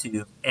have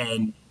to,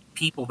 and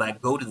people that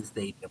go to the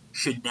stadium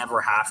should never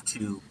have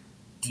to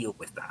deal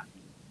with that.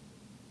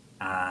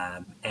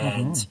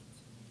 And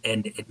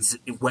it's,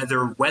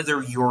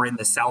 whether you're in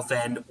the South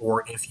End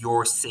or if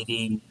you're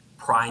sitting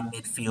prime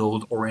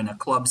midfield or in a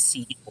club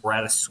seat or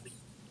at a suite,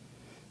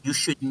 you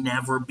should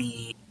never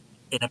be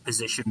in a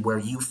position where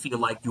you feel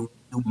like you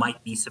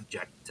might be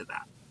subjected to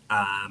that.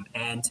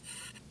 And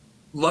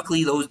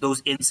luckily,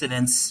 those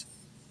incidents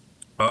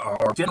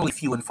are generally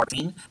few and far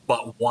between,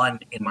 but one,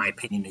 in my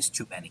opinion, is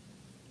too many.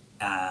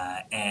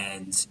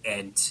 And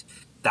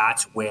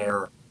that's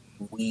where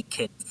we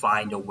can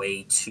find a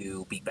way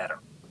to be better.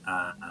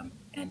 And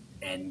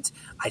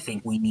I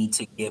think we need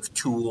to give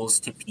tools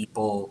to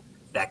people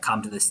that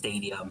come to the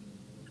stadium.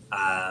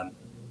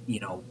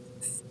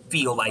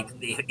 Feel like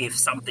if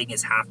something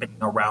is happening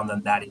around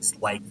them that is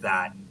like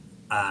that,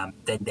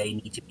 then they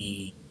need to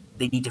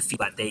feel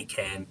that they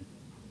can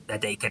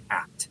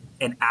act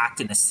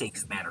in a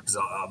safe manner. Because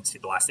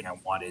obviously the last thing I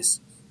want is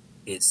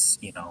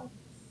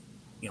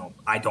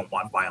I don't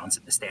want violence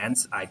in the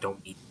stands. I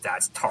don't need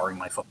that's tarring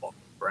my football,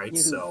 right? Mm-hmm.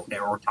 So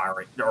or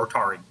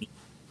tarring me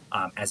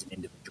as an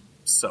individual.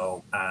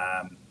 So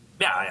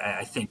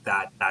I think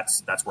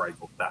that's where I go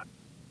with that.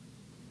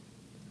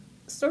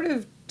 Sort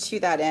of to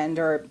that end,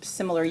 or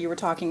similar, you were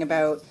talking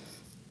about,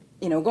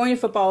 going to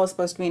football is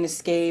supposed to be an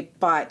escape,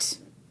 but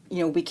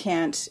we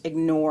can't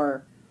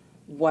ignore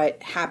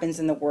what happens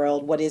in the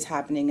world, what is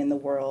happening in the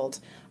world,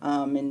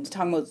 and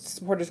talking about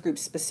supporters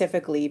groups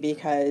specifically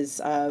because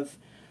of,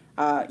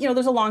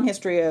 there's a long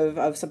history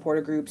of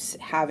supporter groups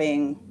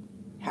having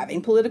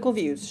political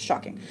views,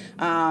 shocking,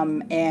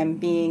 and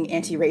being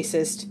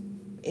anti-racist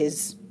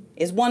is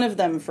one of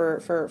them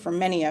for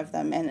many of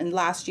them. And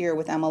last year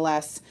with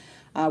MLS,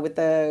 with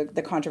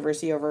the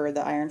controversy over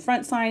the Iron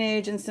Front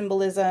signage and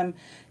symbolism,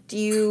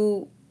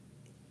 and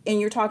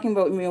you're talking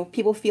about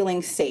people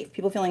feeling safe,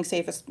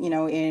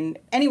 in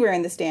anywhere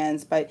in the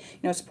stands, but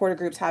supporter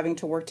groups having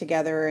to work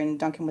together. And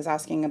Duncan was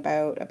asking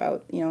about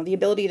the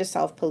ability to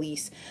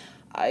self-police.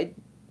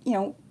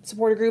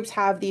 Supporter groups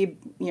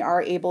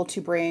are able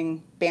to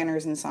bring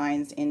banners and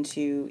signs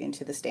into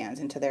the stands,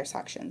 into their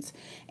sections,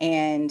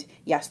 and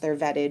yes, they're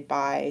vetted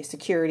by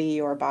security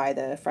or by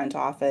the front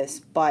office,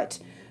 but.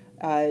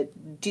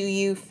 Do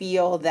you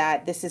feel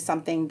that this is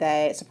something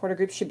that supporter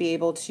groups should be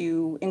able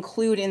to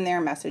include in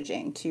their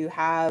messaging, to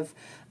have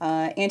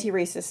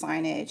anti-racist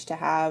signage, to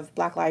have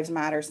Black Lives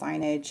Matter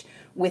signage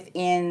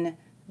within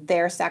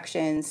their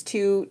sections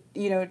to,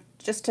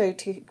 just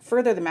to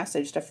further the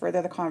message, to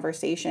further the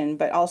conversation,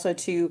 but also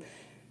to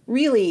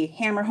really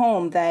hammer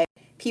home that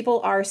people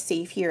are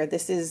safe here.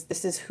 This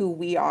is who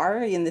we are,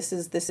 and this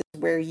is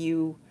where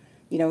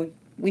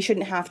we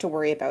shouldn't have to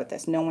worry about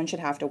this. No one should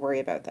have to worry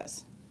about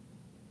this.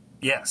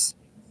 Yes.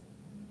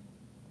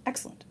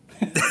 Excellent.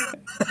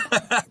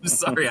 I'm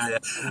sorry.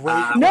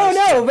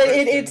 No, but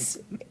it's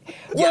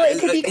it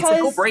could it's a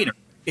no-brainer.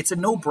 It's a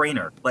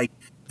no-brainer. Like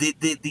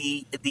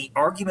the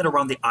argument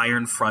around the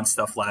Iron Front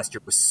stuff last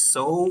year was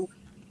so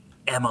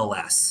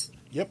MLS.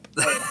 Yep.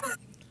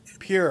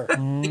 Pure.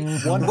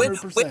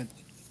 100%.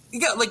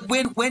 Yeah, like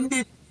when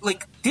did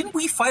didn't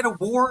we fight a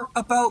war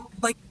about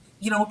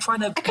trying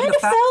to I kind of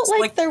felt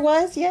like there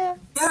was, yeah.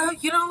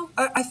 Yeah,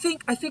 I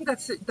think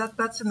that's it.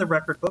 That's in the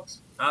record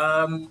books.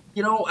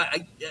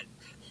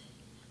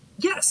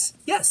 Yes,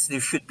 there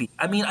should be.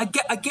 I mean, I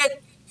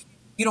get.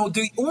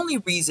 The only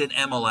reason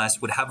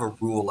MLS would have a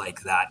rule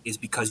like that is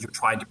because you're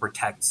trying to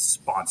protect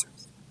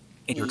sponsors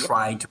and you're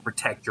trying to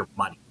protect your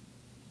money.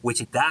 Which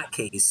in that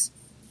case,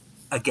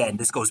 again,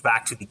 this goes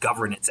back to the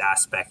governance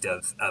aspect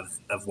of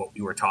what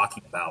we were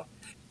talking about.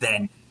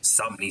 Then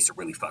something needs to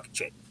really fucking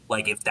change.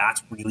 Like, if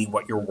that's really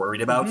what you're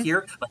worried about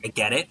here, I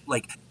get it.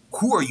 Like,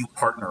 who are you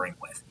partnering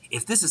with?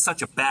 If this is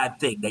such a bad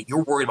thing that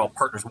you're worried about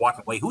partners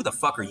walking away, who the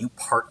fuck are you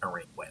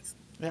partnering with?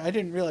 I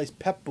didn't realize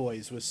Pep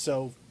Boys was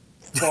so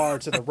far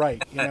to the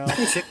right,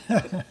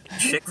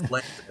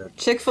 Chick-fil-A.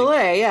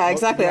 Chick-fil-A, yeah,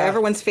 exactly. Yeah.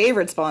 Everyone's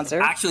favorite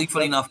sponsor. Actually,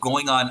 funny enough,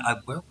 going on,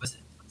 where was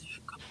it?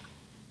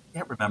 I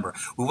can't remember.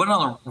 We went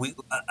on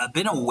a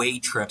been away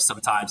trip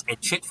sometimes,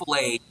 and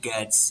Chick-fil-A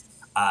gets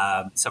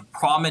some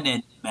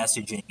prominent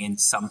messaging in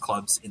some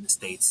clubs in the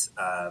States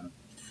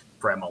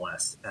for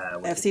MLS.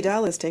 FC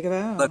Dallas, take a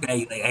bow. Look,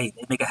 hey, they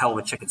make a hell of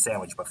a chicken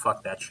sandwich, but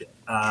fuck that shit.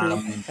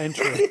 True and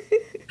true.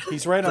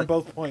 He's right on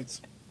both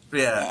points.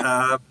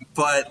 Yeah,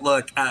 but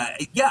look,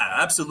 yeah,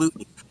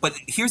 absolutely. But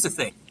here's the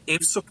thing.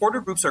 If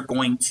supporter groups are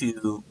going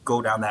to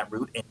go down that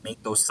route and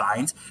make those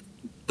signs,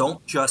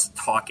 don't just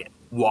talk it,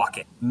 walk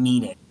it,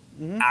 mean it.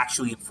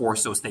 Actually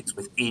enforce those things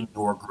within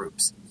your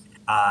groups.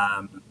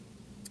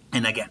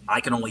 And again,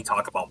 I can only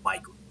talk about my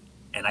group,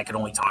 and I can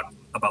only talk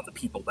about the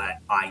people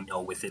that I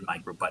know within my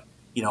group. But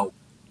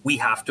we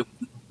have to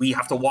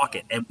walk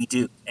it, and we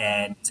do.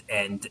 And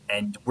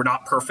we're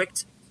not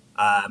perfect,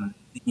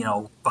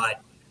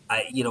 but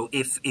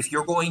if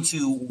you're going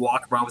to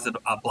walk around with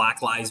a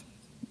Black Lives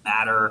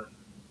Matter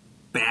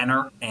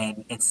banner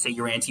and say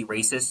you're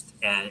anti-racist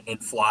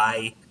and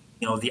fly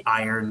the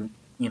iron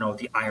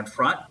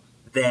front,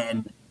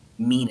 then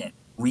mean it,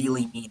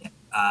 really mean it,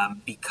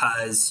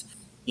 because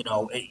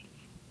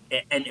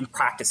and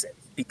practice it,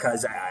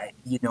 because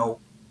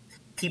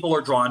people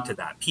are drawn to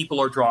that.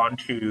 People are drawn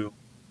to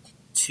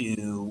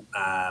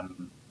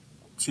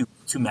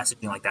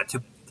messaging like that,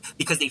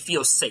 because they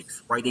feel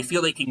safe, right? They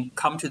feel they can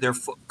come to the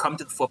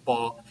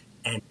football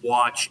and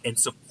watch and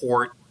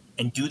support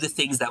and do the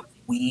things that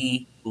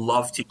we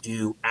love to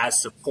do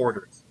as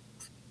supporters,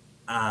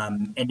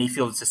 and they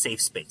feel it's a safe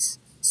space.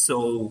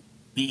 So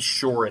be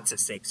sure it's a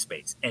safe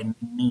space and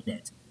mean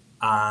it.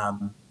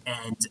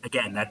 And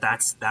again,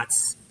 that's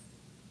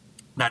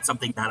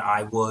something that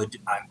I would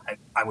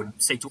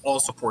say to all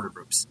supporter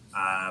groups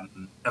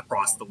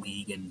across the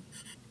league,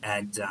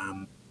 and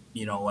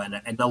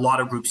a lot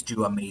of groups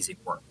do amazing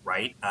work,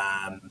 right?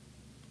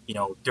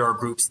 There are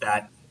groups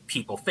that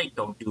people think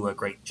don't do a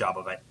great job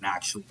of it and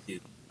actually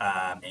do,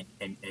 and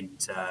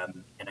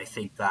I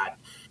think that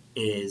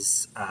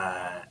is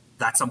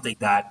that's something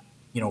that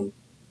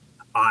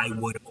I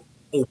would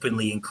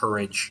openly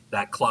encourage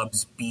that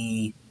clubs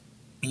be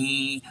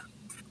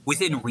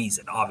within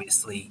reason.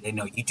 Obviously,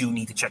 you do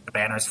need to check the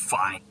banners.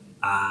 Fine,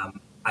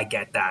 I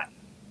get that,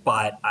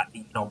 but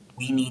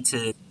we need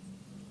to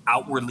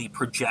outwardly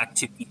project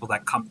to people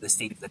that come to the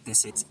stadium that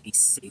this is a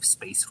safe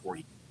space for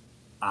you,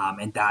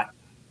 and that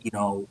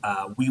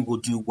we will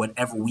do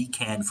whatever we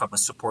can from a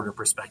supporter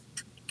perspective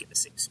to make it a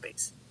safe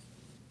space.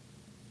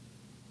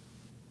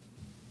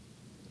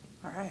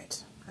 All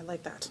right, I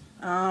like that.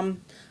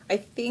 I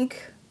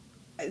think,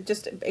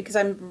 just because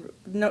I'm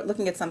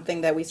looking at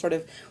something that we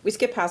skipped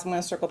past, I'm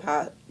going to circle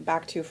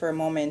back to for a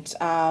moment.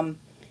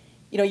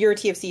 You're a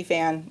TFC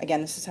fan.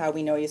 Again, this is how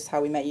we know you. This is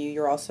how we met you.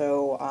 You're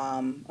also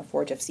a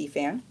Forge FC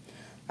fan.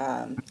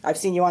 I've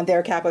seen you on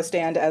their Capo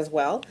stand as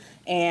well.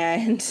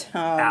 And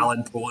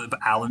Alan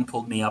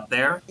pulled me up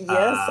there. Yes,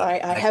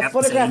 I have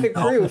photographic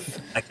proof.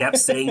 I kept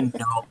saying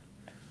no,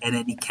 and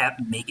then he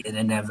kept making it,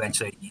 and then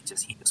eventually he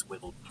just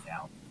whittled me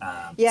down.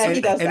 He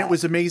does that. And it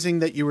was amazing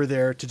that you were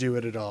there to do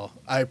it at all.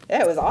 Yeah,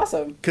 it was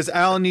awesome. Because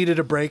Alan needed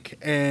a break,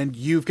 and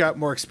you've got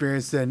more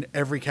experience than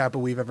every Kappa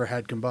we've ever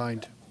had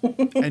combined,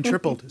 and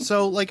tripled.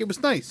 So, it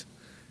was nice.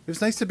 It was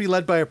nice to be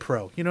led by a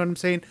pro. You know what I'm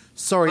saying?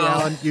 Sorry,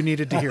 Alan, you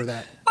needed to hear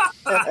that.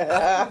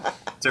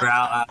 So,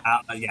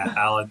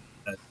 Alan.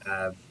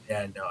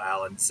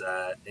 Alan's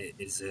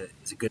is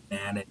a good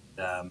man,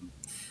 and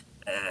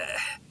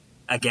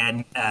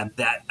again,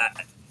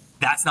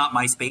 that's not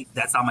my space.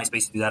 That's not my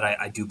space to do that.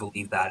 I do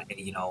believe that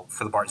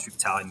for the Barton Street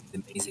Battalion,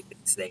 the amazing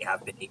things they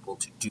have been able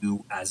to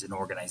do as an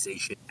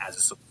organization, as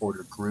a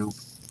supporter group,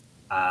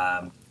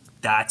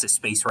 that's a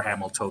space for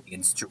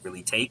Hamiltonians to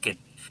really take,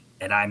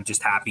 and I'm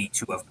just happy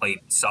to have played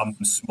some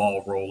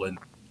small role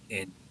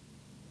in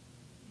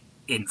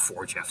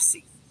Forge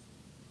FC.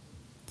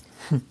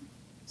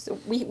 So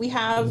we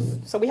have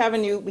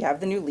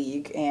the new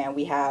league, and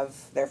we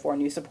have therefore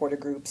new supporter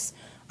groups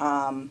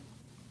who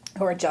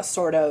are just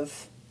sort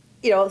of,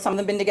 some of them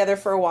have been together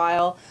for a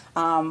while.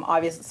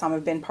 Obviously, some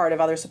have been part of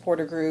other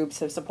supporter groups,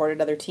 have supported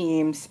other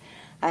teams,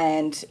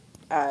 and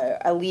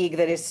a league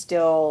that is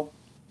still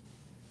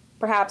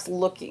perhaps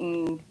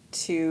looking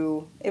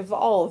to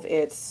evolve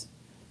its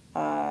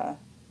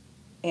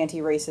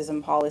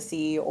anti-racism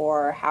policy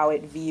or how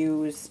it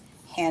views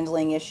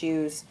handling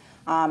issues.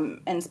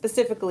 And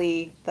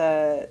specifically,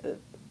 the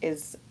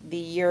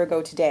year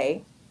ago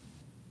today,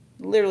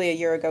 literally a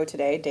year ago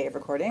today, day of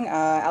recording,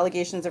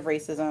 allegations of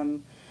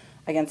racism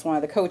against one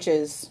of the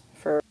coaches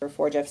for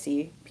Forge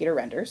FC, Peter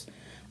Renders,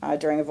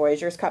 during a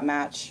Voyageurs Cup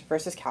match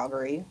versus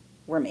Calgary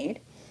were made.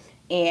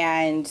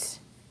 And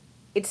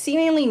it's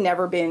seemingly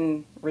never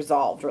been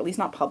resolved, or at least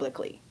not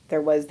publicly.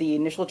 There was the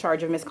initial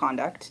charge of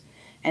misconduct,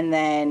 and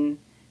then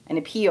an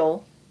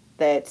appeal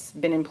that's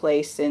been in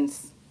place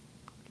since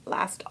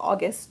last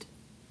August.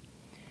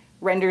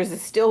 Renders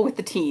is still with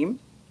the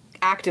team,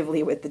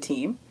 actively with the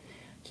team.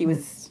 He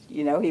was,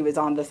 he was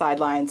on the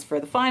sidelines for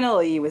the final.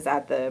 He was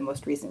at the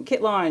most recent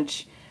kit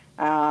launch.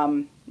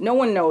 No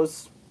one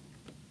knows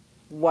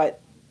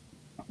what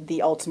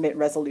the ultimate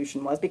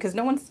resolution was because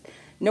no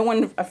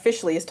one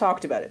officially has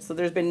talked about it. So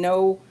there's been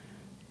no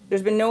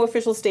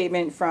official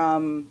statement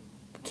from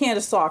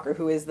Canada Soccer,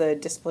 who is the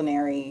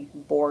disciplinary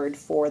board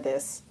for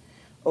this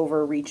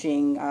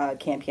overreaching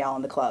Campiel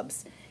and the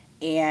clubs.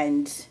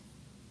 And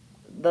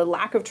the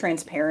lack of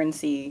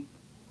transparency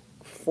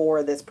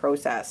for this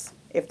process,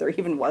 if there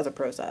even was a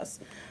process,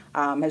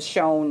 has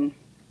shown,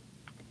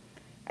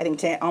 I think,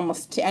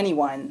 to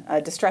anyone,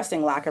 a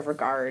distressing lack of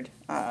regard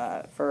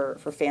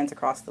for fans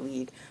across the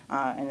league,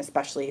 and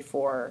especially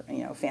for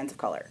fans of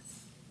color.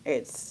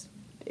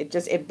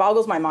 It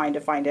boggles my mind to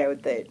find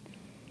out that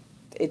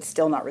it's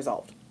still not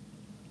resolved.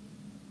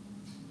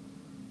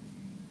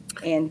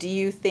 And do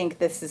you think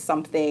this is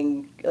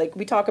something, like,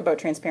 we talk about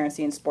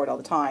transparency in sport all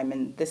the time,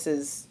 and this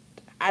is,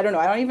 I don't know,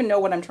 I don't even know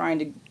what I'm trying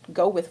to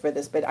go with for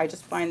this, but I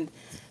just find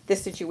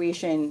this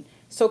situation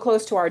so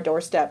close to our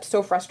doorstep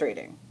so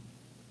frustrating.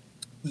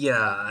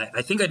 Yeah,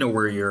 I think I know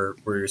where you're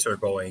sort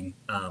of going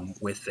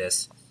with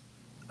this.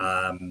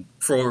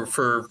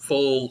 For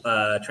full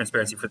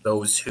transparency for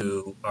those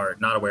who are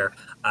not aware,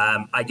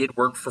 I did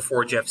work for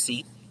Forge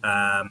FC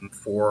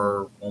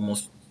for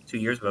almost 2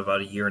 years, but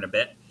about a year and a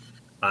bit.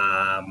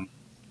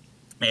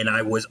 And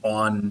I was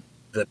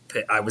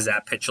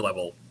at pitch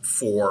level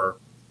for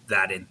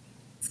that in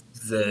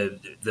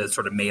the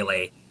sort of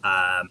melee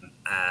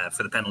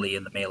for the penalty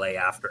and the melee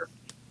after.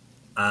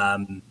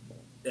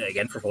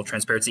 Again, for full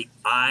transparency,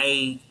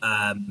 I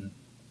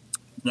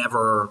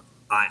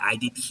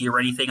didn't hear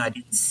anything. I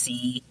didn't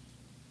see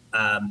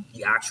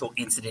the actual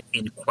incident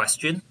in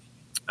question.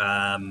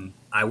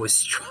 I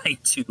was trying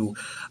to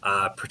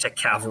protect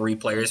cavalry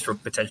players from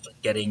potentially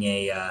getting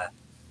a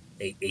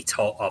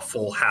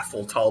full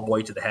tall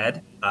boy to the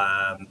head.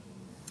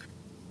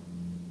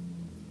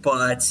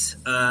 But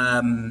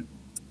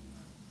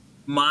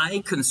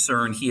my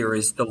concern here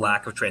is the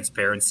lack of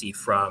transparency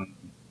from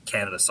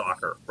Canada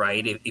Soccer,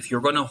 right? If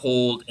you're going to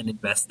hold an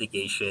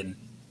investigation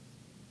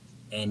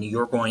and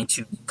you're going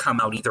to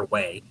come out either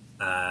way,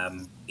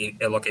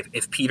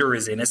 if Peter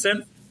is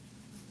innocent,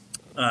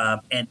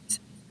 and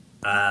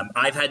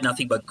I've had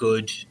nothing but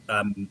good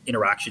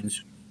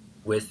interactions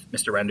with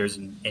Mr. Renders,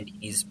 and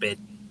he's been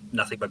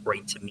nothing but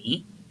great to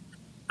me.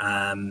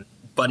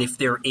 But if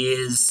there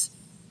is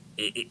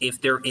a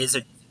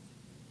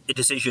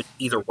decision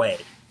either way,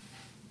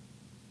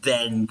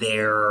 then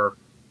that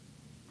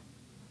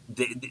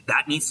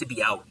needs to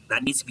be out.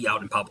 That needs to be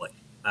out in public,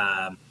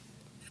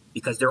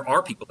 because there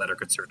are people that are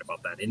concerned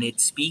about that, and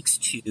it speaks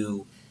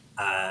to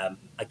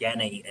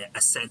again a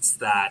sense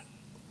that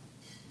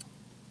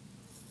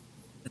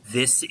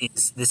this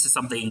is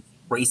something,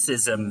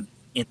 racism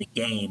in the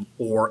game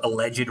or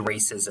alleged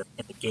racism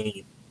in the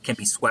game can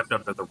be swept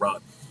under the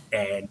rug,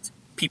 and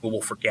people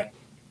will forget.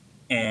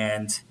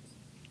 And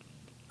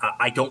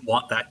I don't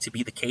want that to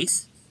be the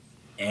case.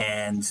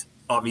 And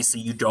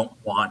obviously, you don't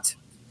want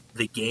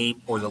the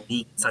game or the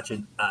league at such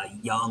a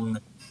young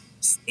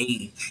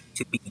stage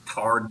to be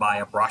tarred by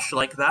a brush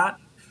like that.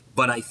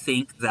 But I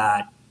think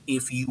that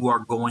if you are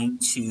going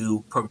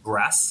to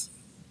progress,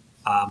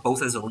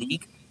 both as a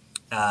league,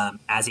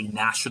 as a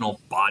national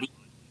body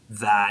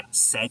that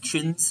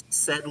sanctions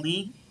said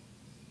league,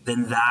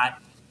 then that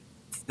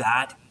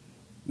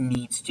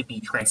needs to be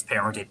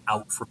transparent and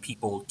out for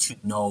people to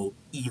know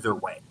either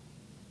way.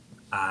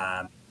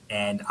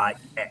 And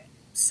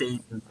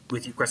same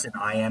with you, Kristen,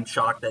 I am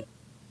shocked that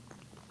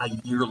a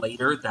year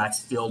later that's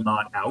still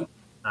not out,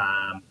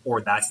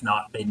 or that's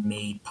not been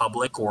made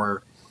public,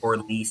 or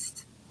at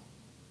least,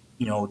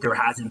 there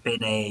hasn't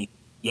been a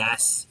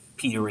yes,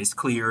 Peter is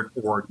cleared,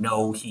 or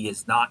no, he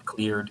is not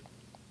cleared.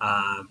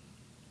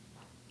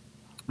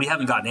 We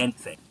haven't gotten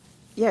anything.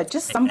 Yeah,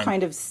 just some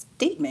kind of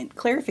statement,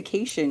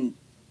 clarification.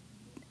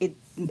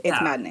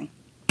 It's maddening.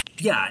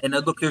 Yeah, and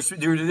look,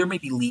 there may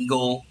be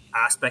legal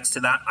aspects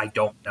to that. I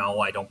don't know.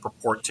 I don't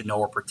purport to know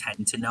or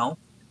pretend to know.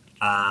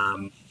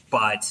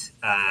 But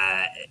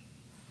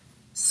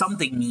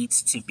something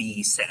needs to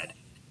be said,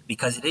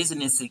 because it is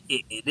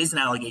an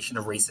allegation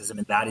of racism,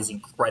 and that is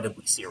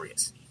incredibly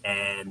serious.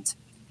 And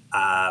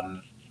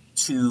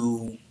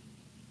to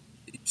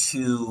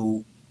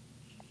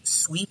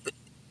sweep,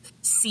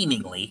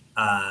 seemingly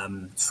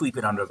sweep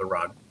it under the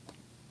rug.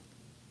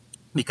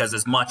 Because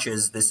as much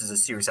as this is a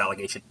serious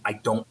allegation, I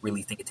don't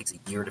really think it takes a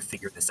year to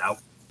figure this out.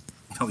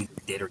 Either you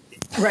did or you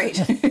didn't.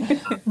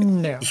 Right.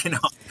 No.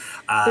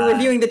 They're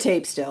reviewing the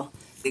tape still.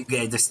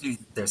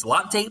 There's a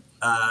lot of tape.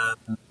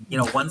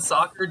 One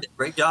Soccer did a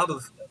great job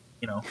of,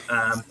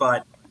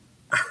 but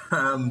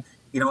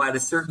at a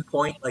certain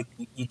point, like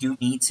you do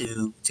need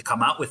to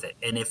come out with it.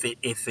 And if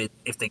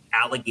the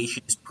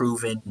allegation is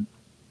proven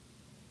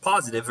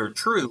positive or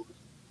true,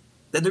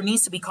 then there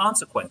needs to be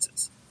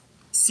consequences.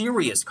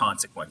 Serious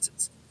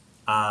consequences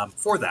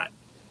for that.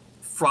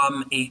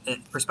 From a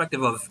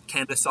perspective of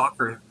Canada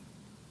Soccer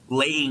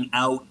laying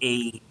out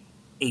a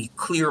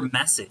clear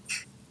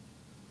message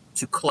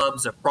to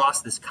clubs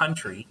across this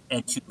country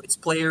and to its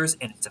players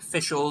and its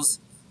officials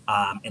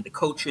and the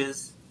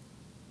coaches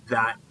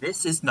that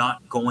this is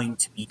not going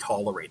to be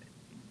tolerated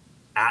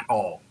at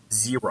all.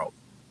 Zero.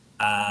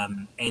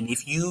 And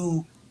if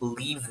you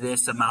leave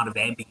this amount of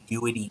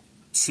ambiguity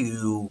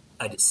to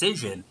a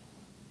decision,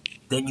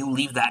 then you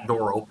leave that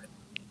door open.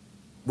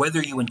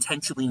 Whether you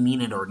intentionally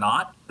mean it or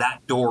not,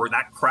 that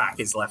crack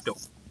is left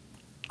open.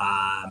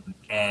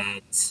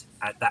 And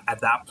at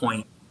that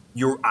point,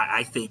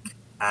 I think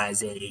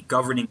as a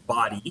governing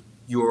body,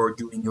 you're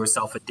doing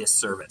yourself a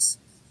disservice.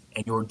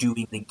 And you're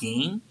doing the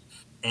game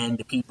and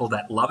the people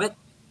that love it,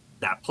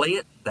 that play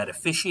it, that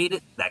officiate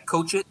it, that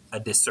coach it, a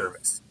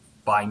disservice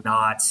by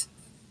not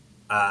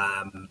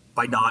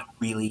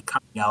really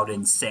coming out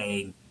and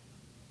saying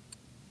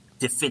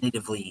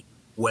definitively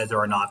whether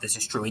or not this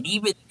is true. And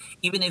even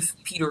if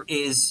Peter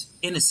is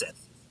innocent,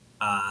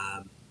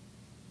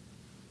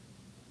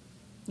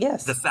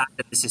 Yes. the fact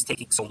that this is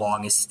taking so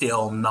long is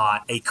still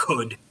not a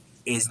good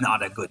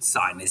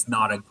sign, is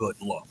not a good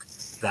look.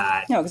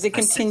 No, because it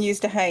continues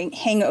to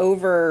hang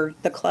over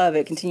the club.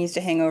 It continues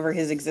to hang over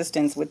his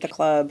existence with the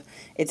club.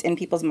 It's in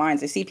people's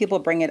minds. I see people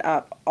bring it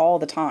up all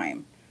the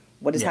time.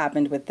 What has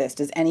happened with this?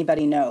 Does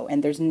anybody know?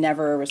 And there's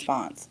never a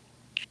response.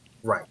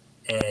 Right.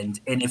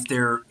 And if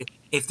there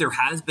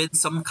has been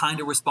some kind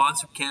of response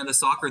from Canada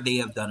Soccer, they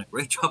have done a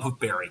great job of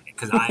burying it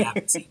because I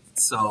haven't seen it.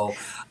 So,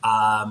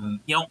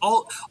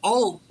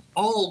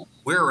 all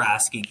we're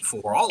asking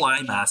for, all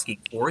I'm asking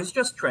for, is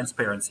just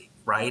transparency.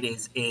 Right?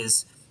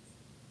 Is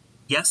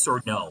yes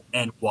or no,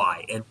 and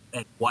why, and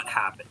what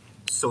happened,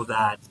 so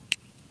that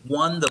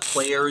the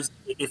players,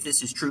 if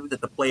this is true,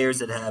 that the players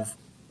that have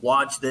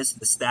watched this,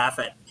 the staff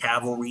at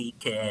Cavalry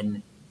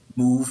can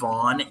move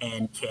on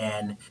and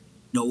can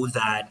know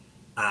that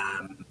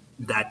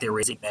that there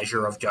is a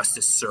measure of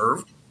justice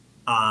served,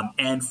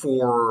 and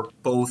for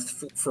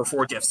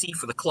Forge FC,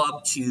 for the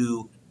club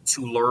to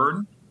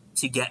learn,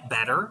 to get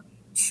better,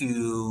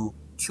 to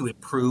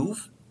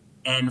improve,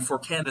 and for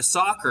Canada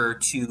Soccer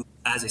to,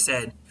 as I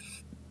said,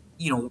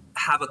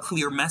 have a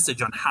clear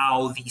message on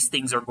how these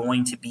things are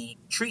going to be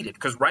treated.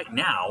 Because right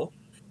now,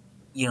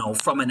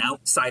 from an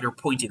outsider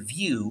point of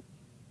view,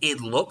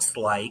 it looks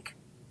like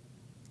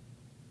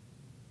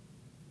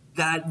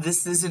that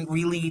this isn't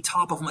really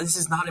top of mind. This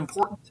is not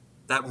important.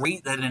 That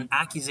an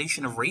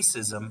accusation of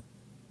racism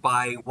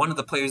by one of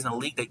the players in the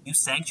league that you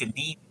sanctioned,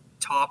 the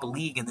top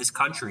league in this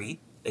country,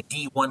 the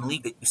D1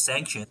 league that you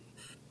sanctioned,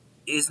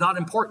 is not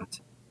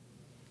important.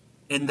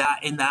 And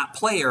that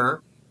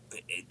player,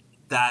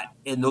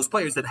 and those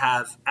players that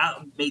have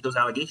made those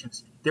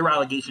allegations, their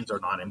allegations are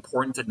not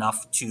important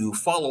enough to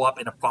follow up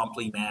in a prompt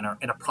manner,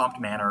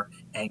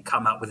 and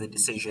come out with a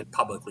decision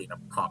publicly in a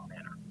prompt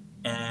manner.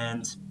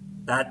 And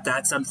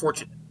that's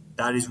unfortunate.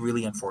 That is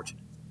really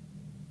unfortunate.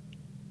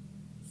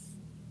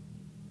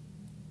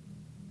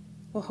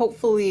 Well,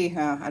 hopefully,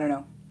 I don't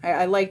know.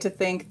 I like to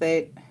think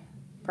that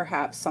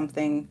perhaps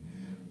something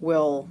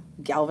will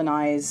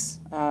galvanize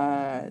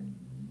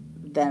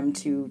them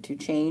to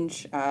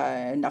change.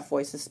 Enough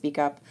voices speak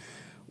up.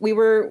 We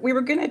were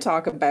going to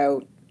talk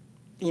about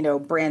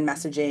brand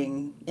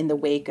messaging in the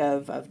wake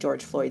of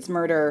George Floyd's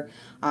murder,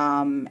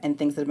 and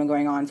things that have been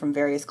going on from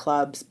various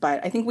clubs.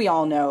 But I think we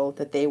all know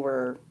that they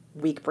were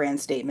weak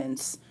brand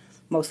statements,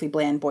 mostly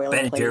bland boilerplate.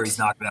 Ben and Jerry's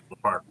knocked it out of the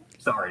park.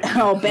 Sorry.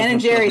 Oh, Ben and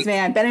Jerry's,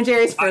 man. Ben and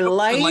Jerry's for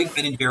life. I like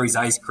Ben and Jerry's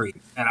ice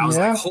cream. And I was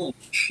like, holy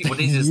shit, what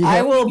is this? Yeah.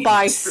 I will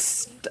buy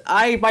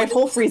my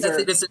whole freezer.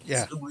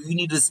 We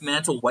need to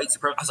dismantle white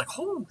supremacy. I was like,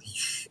 holy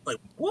shit, like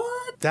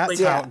what? That's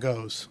how it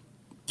goes.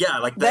 Yeah,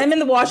 like that. Them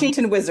and the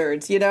Washington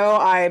Wizards,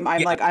 I'm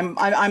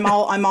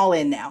all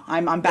in now.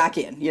 I'm back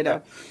in,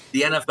 The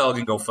NFL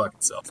can go fuck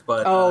itself.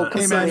 But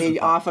completely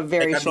off a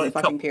very short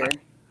fucking period.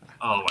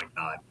 Oh my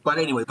god! But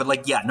anyway, look,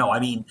 at the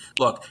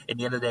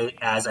end of the day,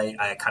 as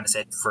I kind of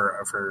said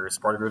for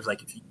supporter groups,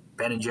 like if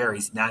Ben and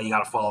Jerry's, now you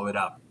got to follow it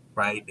up,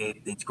 right?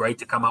 It's great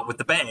to come up with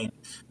the bang,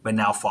 but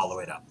now follow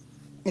it up.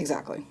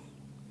 Exactly.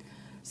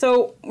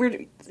 So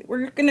we're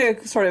gonna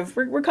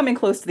we're coming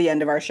close to the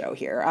end of our show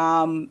here.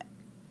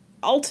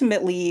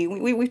 Ultimately,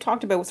 we've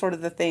talked about sort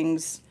of the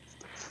things,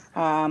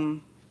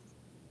 like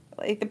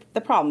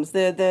the problems,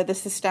 the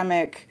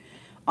systemic,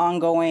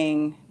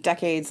 ongoing,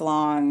 decades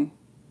long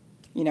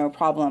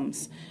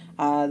problems,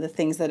 the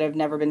things that have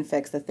never been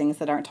fixed, the things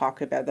that aren't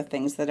talked about, the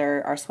things that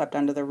are swept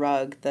under the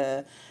rug,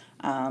 the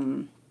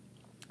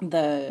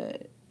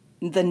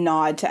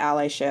nod to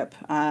allyship,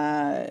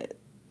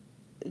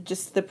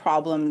 just the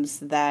problems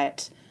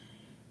that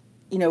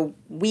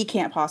we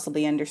can't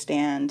possibly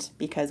understand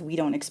because we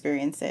don't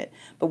experience it,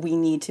 but we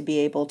need to be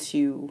able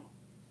to,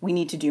 we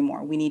need to do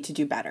more, we need to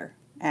do better.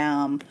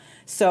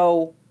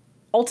 So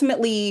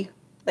ultimately,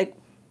 like,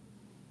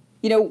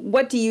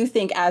 what do you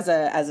think as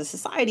a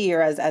society,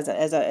 or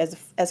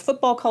as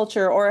football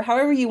culture, or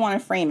however you want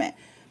to frame it?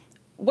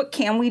 What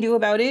can we do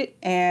about it,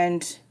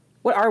 and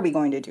what are we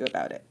going to do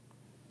about it?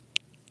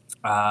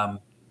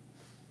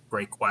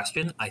 Great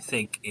question. I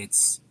think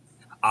it's.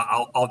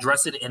 I'll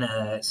address it in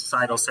a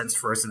societal sense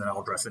first, and then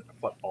I'll address it in a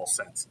football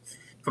sense.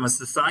 From a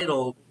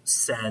societal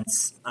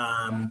sense,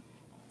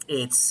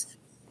 it's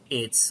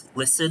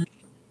listen,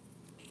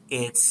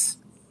 it's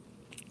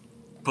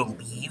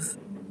believe,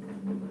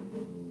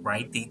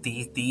 right?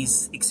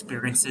 These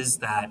experiences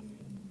that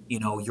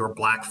your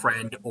black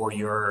friend or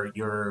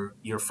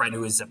your friend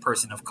who is a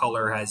person of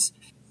color has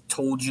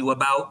told you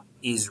about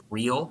is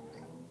real.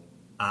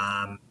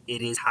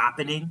 It is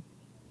happening,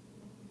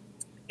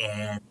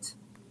 and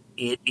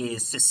it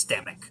is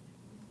systemic,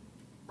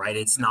 right?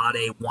 It's not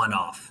a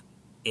one-off.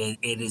 It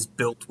is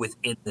built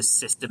within the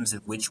systems in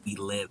which we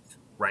live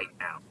right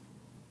now.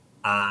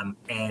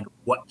 And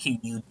what can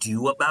you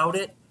do about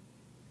it?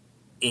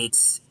 I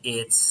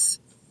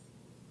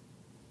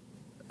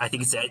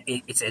think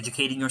it's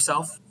educating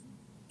yourself.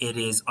 It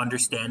is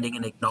understanding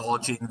and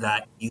acknowledging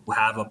that you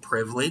have a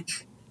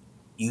privilege.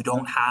 You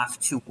don't have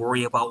to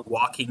worry about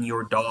walking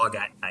your dog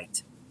at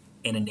night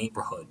in a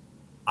neighborhood.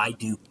 I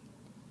do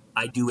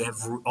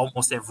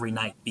almost every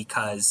night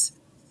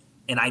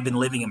and I've been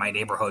living in my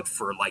neighborhood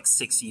for like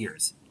 6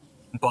 years,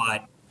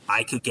 but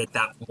I could get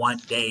that one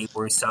day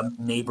where some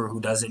neighbor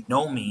who doesn't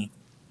know me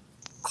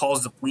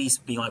calls the police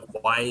being like,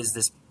 why is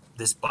this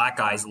black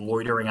guy's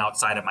loitering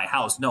outside of my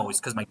house? No, it's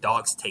because my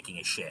dog's taking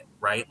a shit,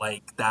 right?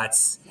 like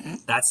that's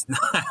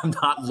not, I'm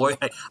not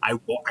loitering. I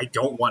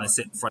don't want to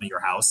sit in front of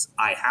your house.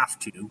 I have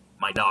to.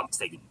 My dog's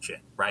taking a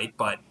shit, right?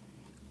 But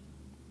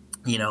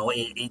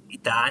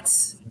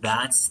that's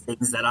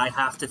things that I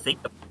have to think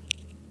about.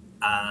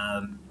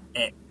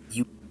 And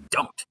you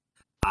don't.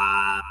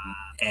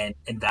 And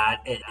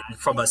that, and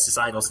from a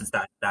societal sense,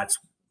 that's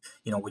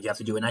what you have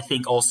to do. And I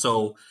think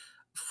also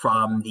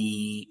from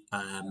the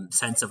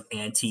sense of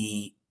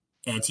anti-racist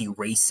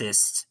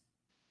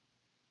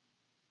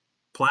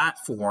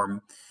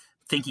platform,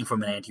 thinking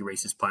from an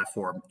anti-racist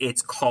platform,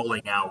 it's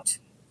calling out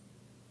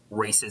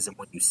racism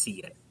when you see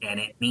it. And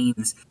it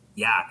means,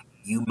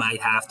 you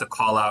might have to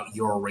call out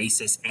your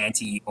racist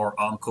auntie or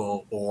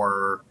uncle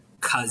or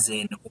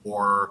cousin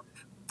or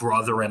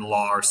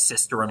brother-in-law or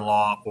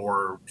sister-in-law,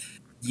 or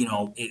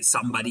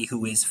somebody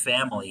who is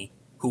family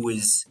who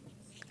is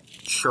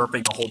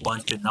chirping a whole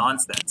bunch of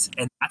nonsense.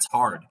 And that's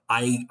hard.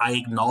 I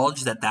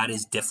acknowledge that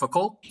is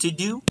difficult to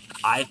do.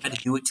 I've had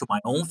to do it to my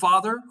own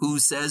father, who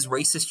says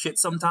racist shit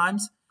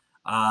sometimes.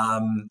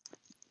 But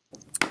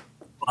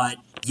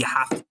you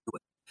have to do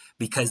it,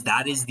 because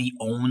that is the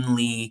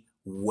only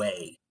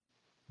way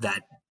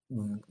that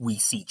we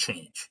see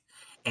change.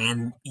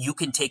 And you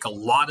can take a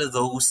lot of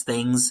those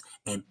things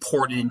and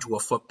port it into a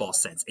football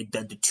sense.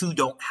 The two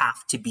don't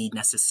have to be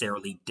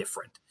necessarily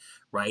different,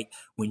 right?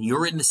 When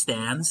you're in the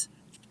stands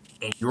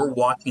and you're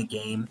watching a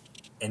game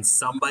and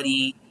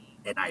somebody,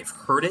 and I've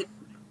heard it,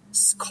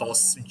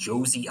 calls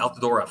Josie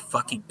Altidore a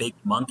fucking big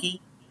monkey,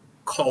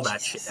 call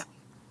that shit out.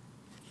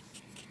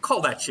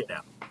 Call that shit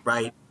out,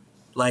 right?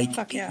 Like,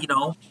 Fuck yeah.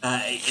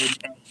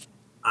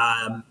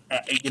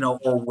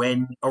 or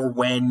when,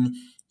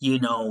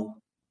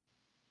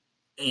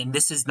 and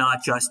this is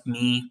not just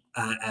me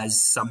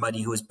as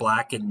somebody who is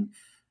black, and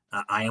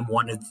I am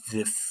one of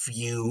the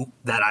few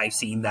that I've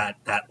seen that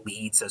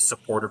leads a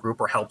supporter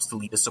group or helps to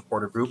lead a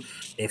supporter group.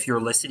 If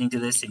you're listening to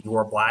this and you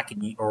are black,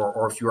 and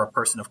or if you're a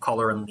person of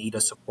color and lead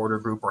a supporter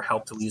group or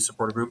help to lead a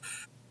supporter group,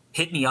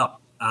 hit me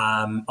up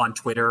on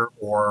Twitter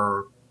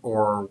or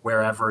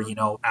wherever,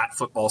 at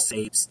Football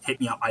Saves.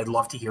 Hit me up. I'd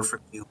love to hear from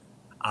you.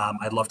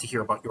 I'd love to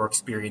hear about your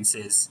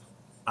experiences,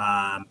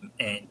 and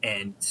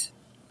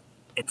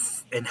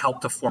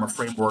help to form a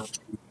framework to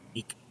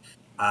make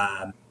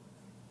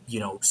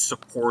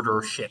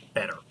supportership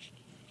better.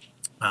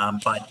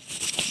 But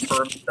in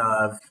terms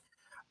of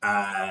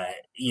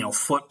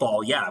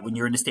football, when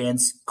you're in the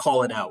stands,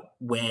 call it out.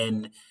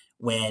 When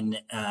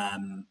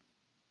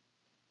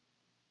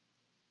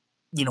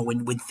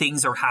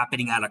things are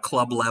happening at a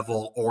club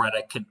level or at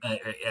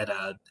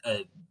a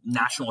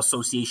national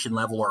association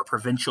level or a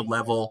provincial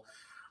level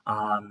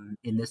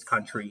in this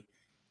country,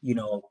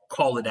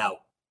 call it out.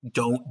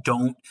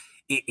 Don't.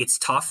 It's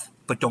tough,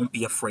 but don't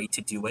be afraid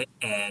to do it,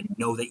 and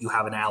know that you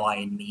have an ally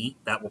in me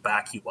that will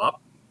back you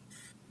up.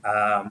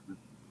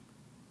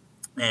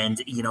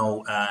 And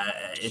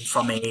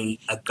from a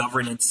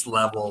governance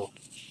level,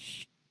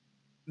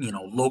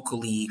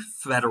 locally,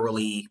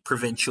 federally,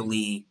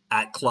 provincially,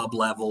 at club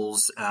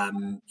levels,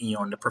 in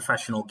the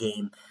professional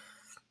game,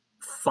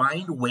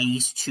 find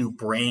ways to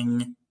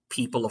bring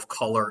people of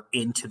color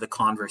into the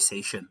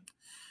conversation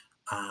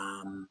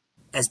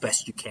as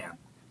best you can,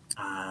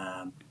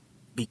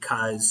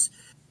 because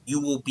you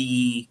will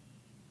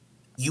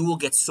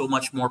get so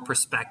much more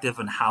perspective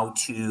on how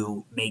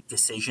to make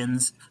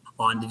decisions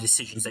on the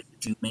decisions that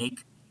you do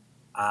make,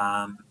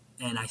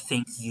 and I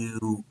think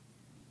you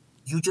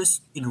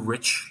just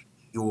enrich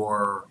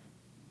your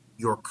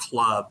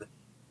club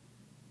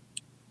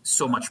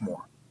so much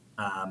more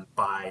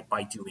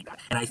by doing that.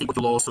 And I think what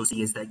you'll also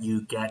see is that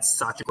you get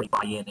such a great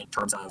buy-in in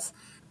terms of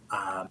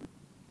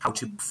how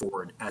to move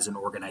forward as an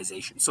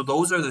organization. So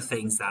those are the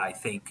things that I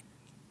think,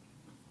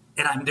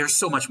 and there's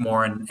so much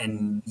more,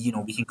 and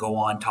we can go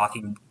on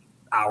talking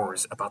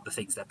hours about the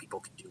things that people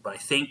can do. But I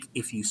think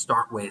if you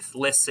start with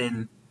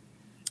listen,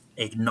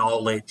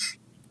 acknowledge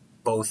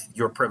both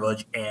your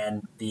privilege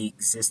and the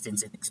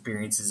existence and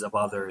experiences of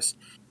others,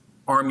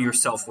 arm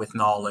yourself with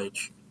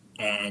knowledge,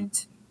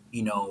 and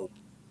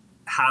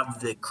have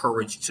the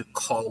courage to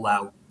call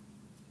out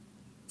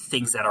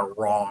things that are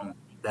wrong,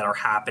 that are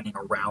happening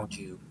around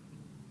you,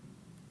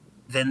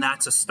 then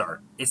that's a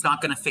start. It's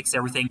not going to fix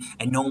everything,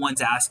 and no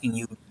one's asking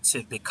you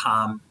to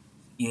become,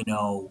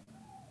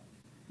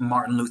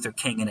 Martin Luther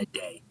King in a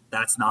day.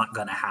 That's not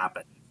going to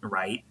happen,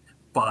 right?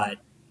 But,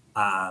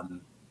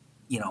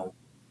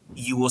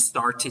 you will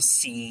start to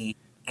see,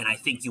 and I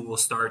think you will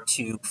start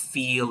to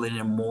feel in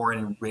a more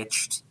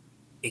enriched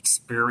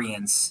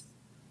experience,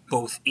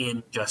 both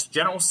in just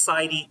general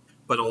society,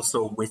 but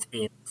also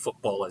within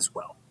football as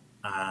well.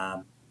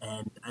 That's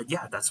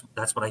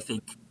what I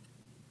think.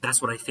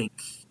 That's what I think.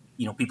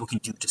 People can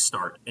do to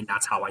start, and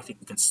that's how I think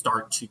we can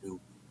start to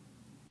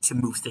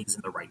move things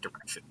in the right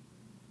direction.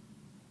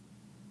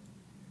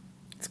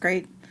 It's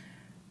great.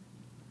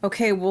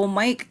 Okay, well,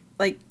 Mike,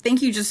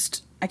 thank you.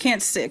 I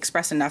can't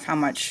express enough how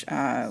much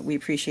we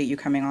appreciate you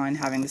coming on,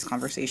 having this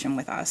conversation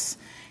with us,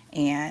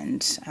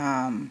 and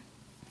a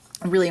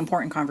really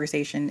important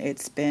conversation.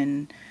 It's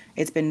been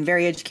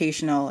very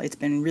educational. It's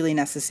been really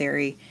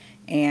necessary,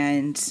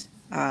 and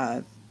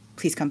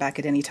please come back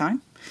at any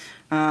time,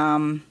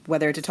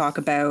 whether to talk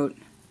about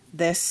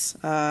this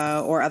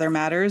or other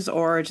matters,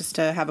 or just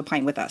to have a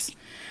pint with us.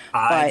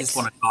 I just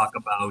want to talk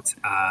about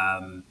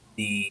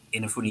the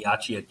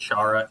Inafuniachi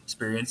Achara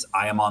experience.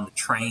 I am on the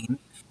train.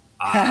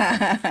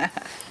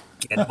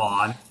 Get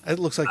on. It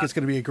looks like it's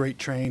going to be a great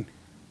train.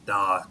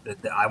 I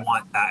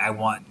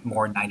want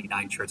more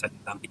 99 shirts. I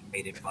think I'm being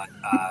rated, but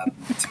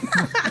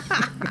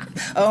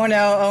oh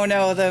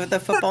no, the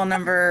football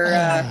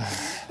number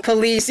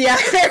police. Yeah,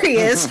 there he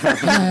is.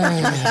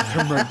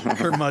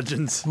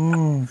 Curmudgeons.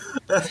 I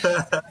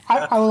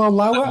will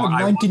allow it at 99. I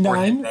want more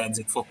headbands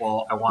in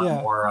football. I want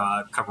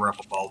more cover up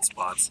of bald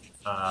spots.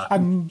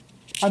 I'm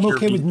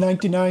okay with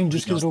 99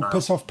 just because it'll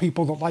piss off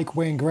people that like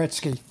Wayne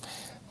Gretzky.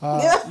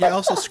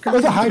 Also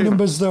screw the high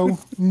numbers though.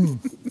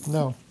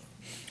 No.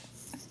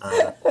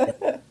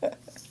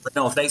 But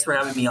no, thanks for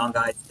having me on,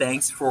 guys.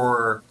 Thanks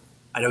for,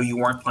 I know you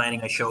weren't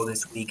planning a show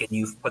this week and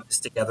you've put this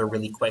together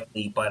really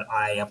quickly, but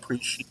I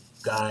appreciate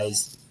you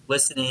guys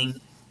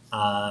listening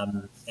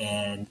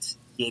and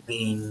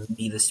giving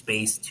me the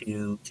space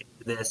to do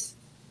this.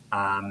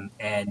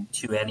 And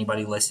to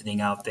anybody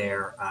listening out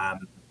there,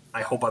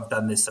 I hope I've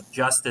done this some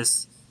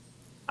justice.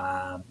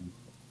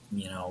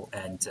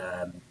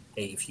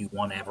 Hey, if you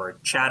want to ever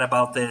chat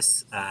about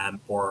this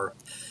or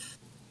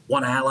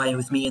want to ally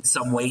with me in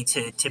some way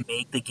to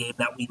make the game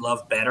that we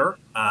love better,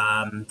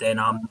 then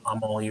I'm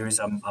all ears.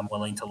 I'm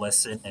willing to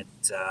listen, and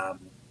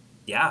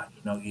you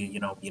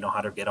know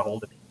how to get a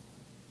hold of me.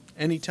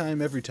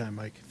 Anytime, every time,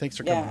 Mike. Thanks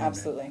for coming on. Yeah,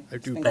 absolutely. Man. I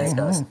do. Thanks,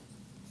 guys.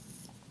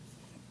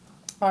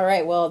 All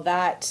right. Well,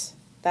 that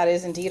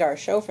is indeed our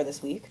show for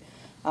this week.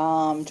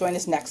 Join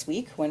us next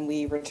week when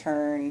we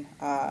return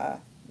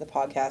the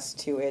podcast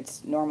to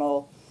its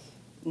normal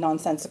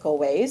nonsensical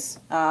ways.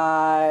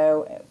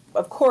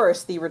 Of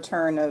course, the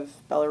return of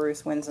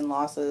Belarus wins and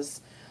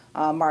losses.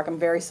 Mark, I'm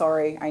very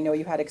sorry. I know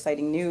you had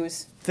exciting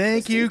news.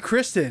 Thank you,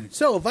 Kristen.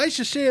 So,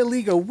 Weissensee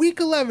Liga Week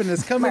 11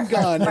 has come and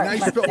gone.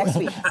 Next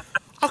week.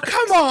 Oh,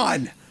 come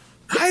on!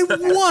 I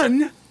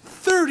won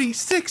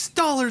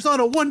 $36 on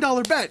a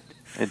 $1 bet.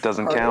 It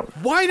doesn't count.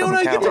 Why don't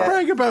I get to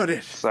brag about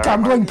it? Sorry,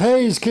 Gambling Mark.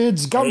 pays,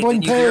 kids.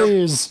 Gambling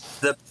pays.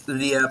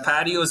 The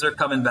patios are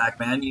coming back,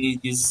 man. You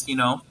just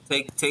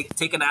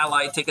take an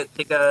ally, take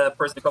a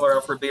person of color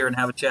out for a beer and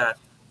have a chat.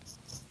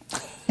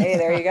 Hey,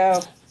 there you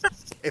go.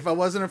 If I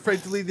wasn't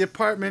afraid to leave the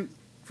apartment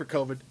for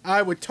COVID,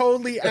 I would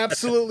totally,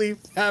 absolutely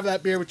have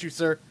that beer with you,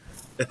 sir.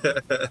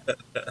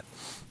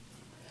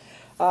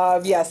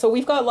 So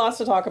we've got lots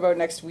to talk about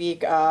next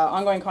week.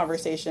 Ongoing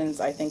conversations,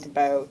 I think,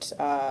 about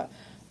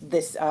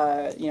this,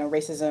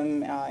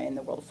 racism in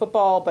the world of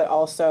football, but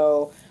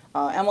also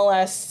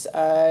MLS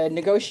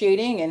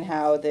negotiating and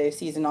how the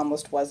season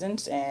almost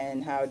wasn't,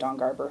 and how Don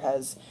Garber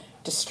has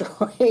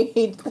destroyed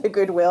the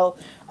goodwill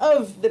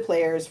of the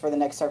players for the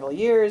next several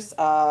years.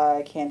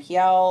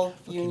 CanPL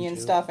union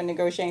stuff and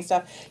negotiating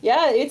stuff.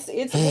 Yeah, it's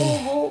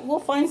we'll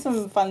find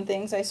some fun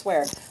things, I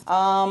swear.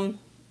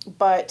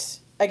 But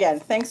again,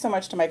 thanks so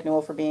much to Mike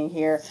Newell for being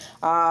here.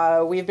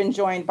 We've been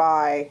joined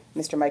by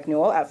Mr. Mike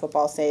Newell at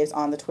Football Saves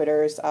on the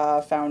Twitters,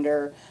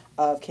 founder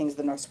of Kings of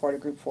the North Supporter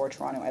Group for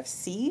Toronto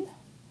FC.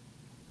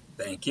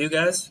 Thank you,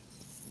 guys.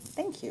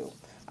 Thank you.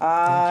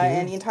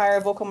 And the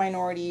entire Vocal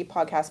Minority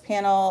podcast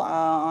panel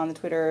on the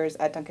Twitters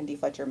at Duncan D.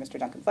 Fletcher, Mr.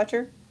 Duncan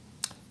Fletcher.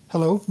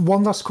 Hello.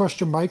 One last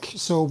question, Mike,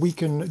 so we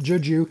can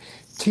judge you.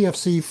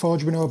 TFC,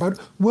 Forge, we know about.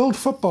 World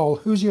football,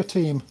 who's your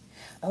team?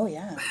 Oh,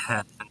 yeah.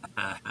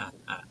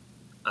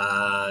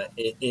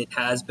 It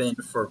has been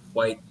for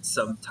quite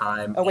some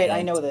time. Oh, wait,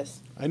 I know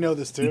this. I know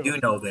this too. You do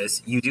know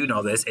this. You do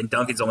know this. And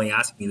Duncan's only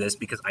asking me this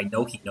because I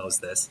know he knows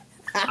this.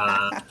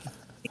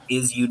 It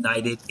is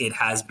United. It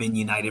has been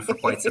United for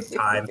quite some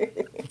time.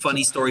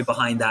 Funny story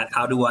behind that.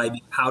 How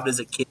does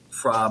a kid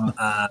from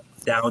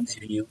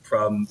Downsview,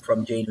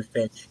 from Jane and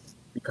Finch,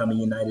 become a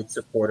United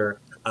supporter?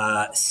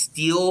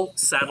 Steal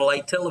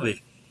satellite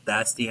television.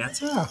 That's the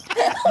answer. Yeah.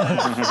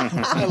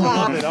 I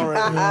love it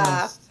already.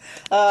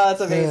 Oh,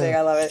 that's amazing.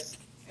 I love it.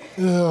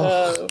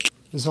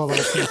 There's all I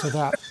say to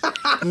that.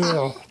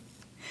 Ugh.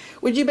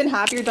 Would you have been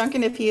happier,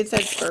 Duncan, if he had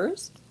said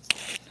Spurs?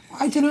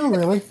 I don't know,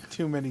 really.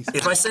 Too many.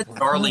 If I said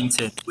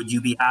Darlington, would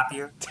you be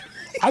happier?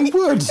 I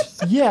would,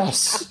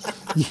 yes.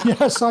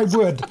 Yes, I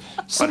would.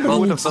 Somebody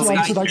would needs have to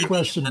answer that Then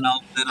question.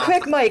 I'll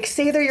Quick, Mike,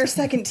 say they're your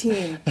second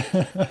team.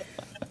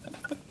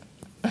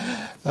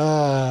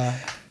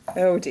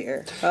 Oh,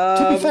 dear.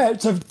 To be fair,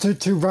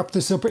 to wrap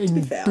this up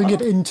and fair. bring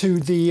it into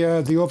the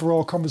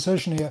overall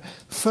conversation here,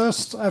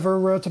 first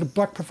ever to the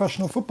black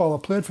professional footballer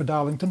played for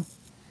Darlington.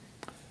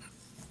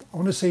 I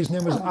want to say his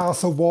name was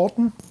Arthur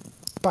Wharton,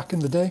 back in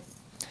the day.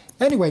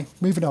 Anyway,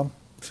 moving on.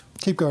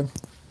 Keep going.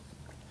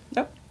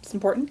 Nope, it's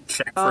important.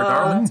 check for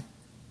Darlington.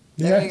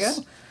 There Yes.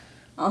 you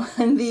go.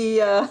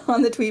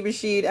 On the tweet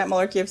machine at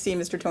Malarkey FC,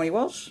 Mr. Tony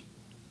Walsh.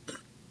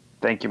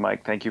 Thank you,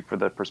 Mike. Thank you for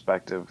the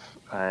perspective,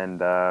 and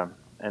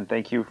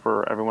thank you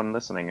for everyone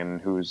listening and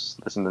who's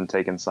listened and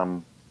taken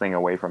something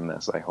away from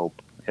this. I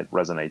hope it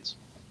resonates.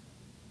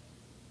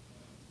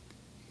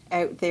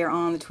 Out there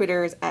on the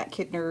Twitters at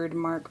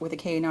KitNerdMark with a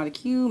K, not a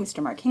Q,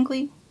 Mr. Mark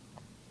Hinkley.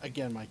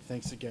 Again, Mike,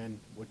 thanks again.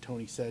 What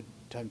Tony said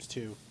times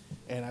two.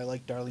 And I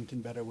like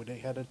Darlington better when they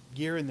had a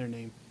year in their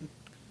name.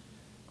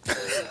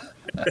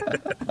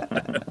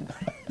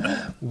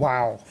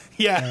 Wow.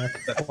 Yeah.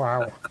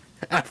 Wow.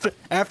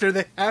 after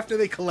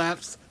they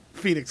collapse,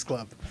 Phoenix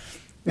Club.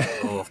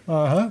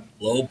 Oh,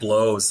 low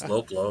blows.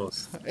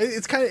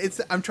 It's kind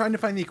of I'm trying to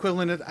find the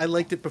equivalent of I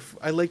liked it before.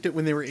 I liked it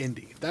when they were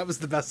indie. That was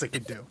the best I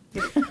could do.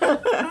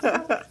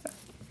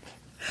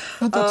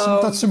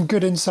 That's some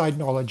good inside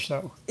knowledge,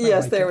 though.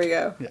 Yes, there we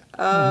go.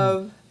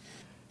 Yeah.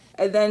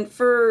 And then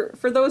for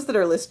those that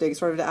are listening,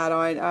 sort of to add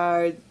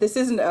on, this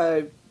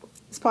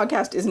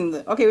podcast isn't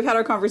okay. We've had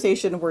our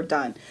conversation. We're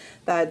done.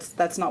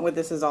 That's not what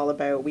this is all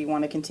about. We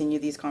want to continue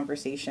these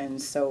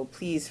conversations. So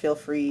please feel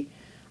free.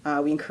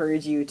 We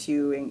encourage you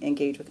to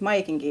engage with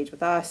Mike, engage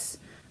with us.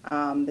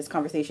 This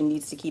conversation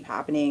needs to keep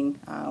happening.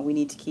 We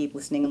need to keep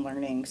listening and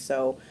learning.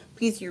 So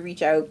please, you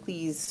reach out.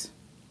 Please,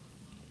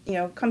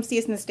 come see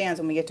us in the stands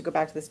when we get to go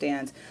back to the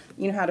stands.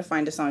 You know how to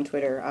find us on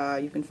Twitter.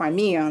 You can find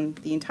me on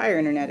the entire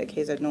internet at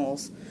KZ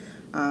Knowles.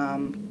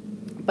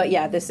 But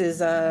yeah, this is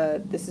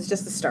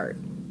just the start,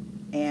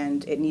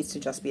 and it needs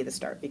to just be the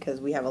start because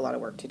we have a lot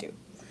of work to do.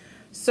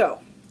 So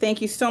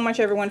thank you so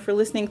much, everyone, for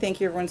listening. Thank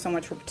you, everyone, so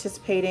much for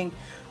participating.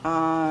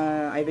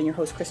 I've been your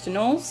host, Kristen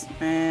Knowles,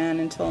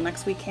 and until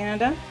next week,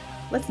 Canada,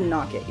 let's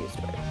not get used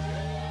to it.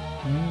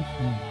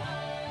 Mm-hmm.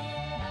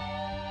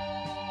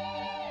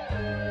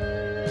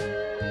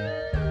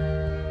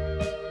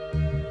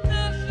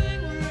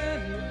 Nothing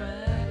really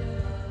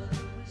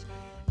matters.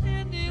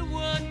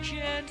 Anyone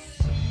can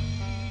see.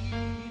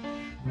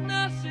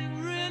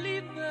 Nothing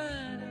really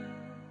matters.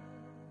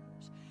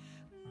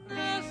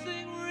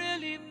 Nothing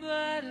really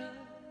matters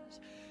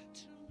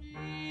to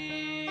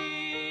me.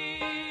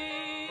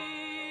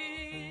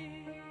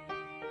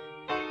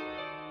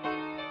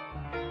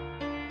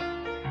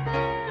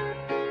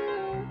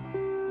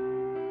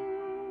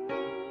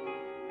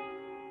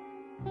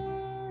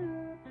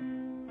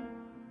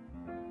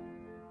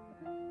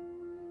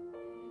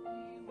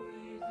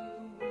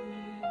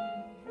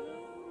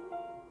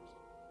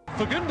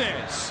 For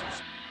goodness.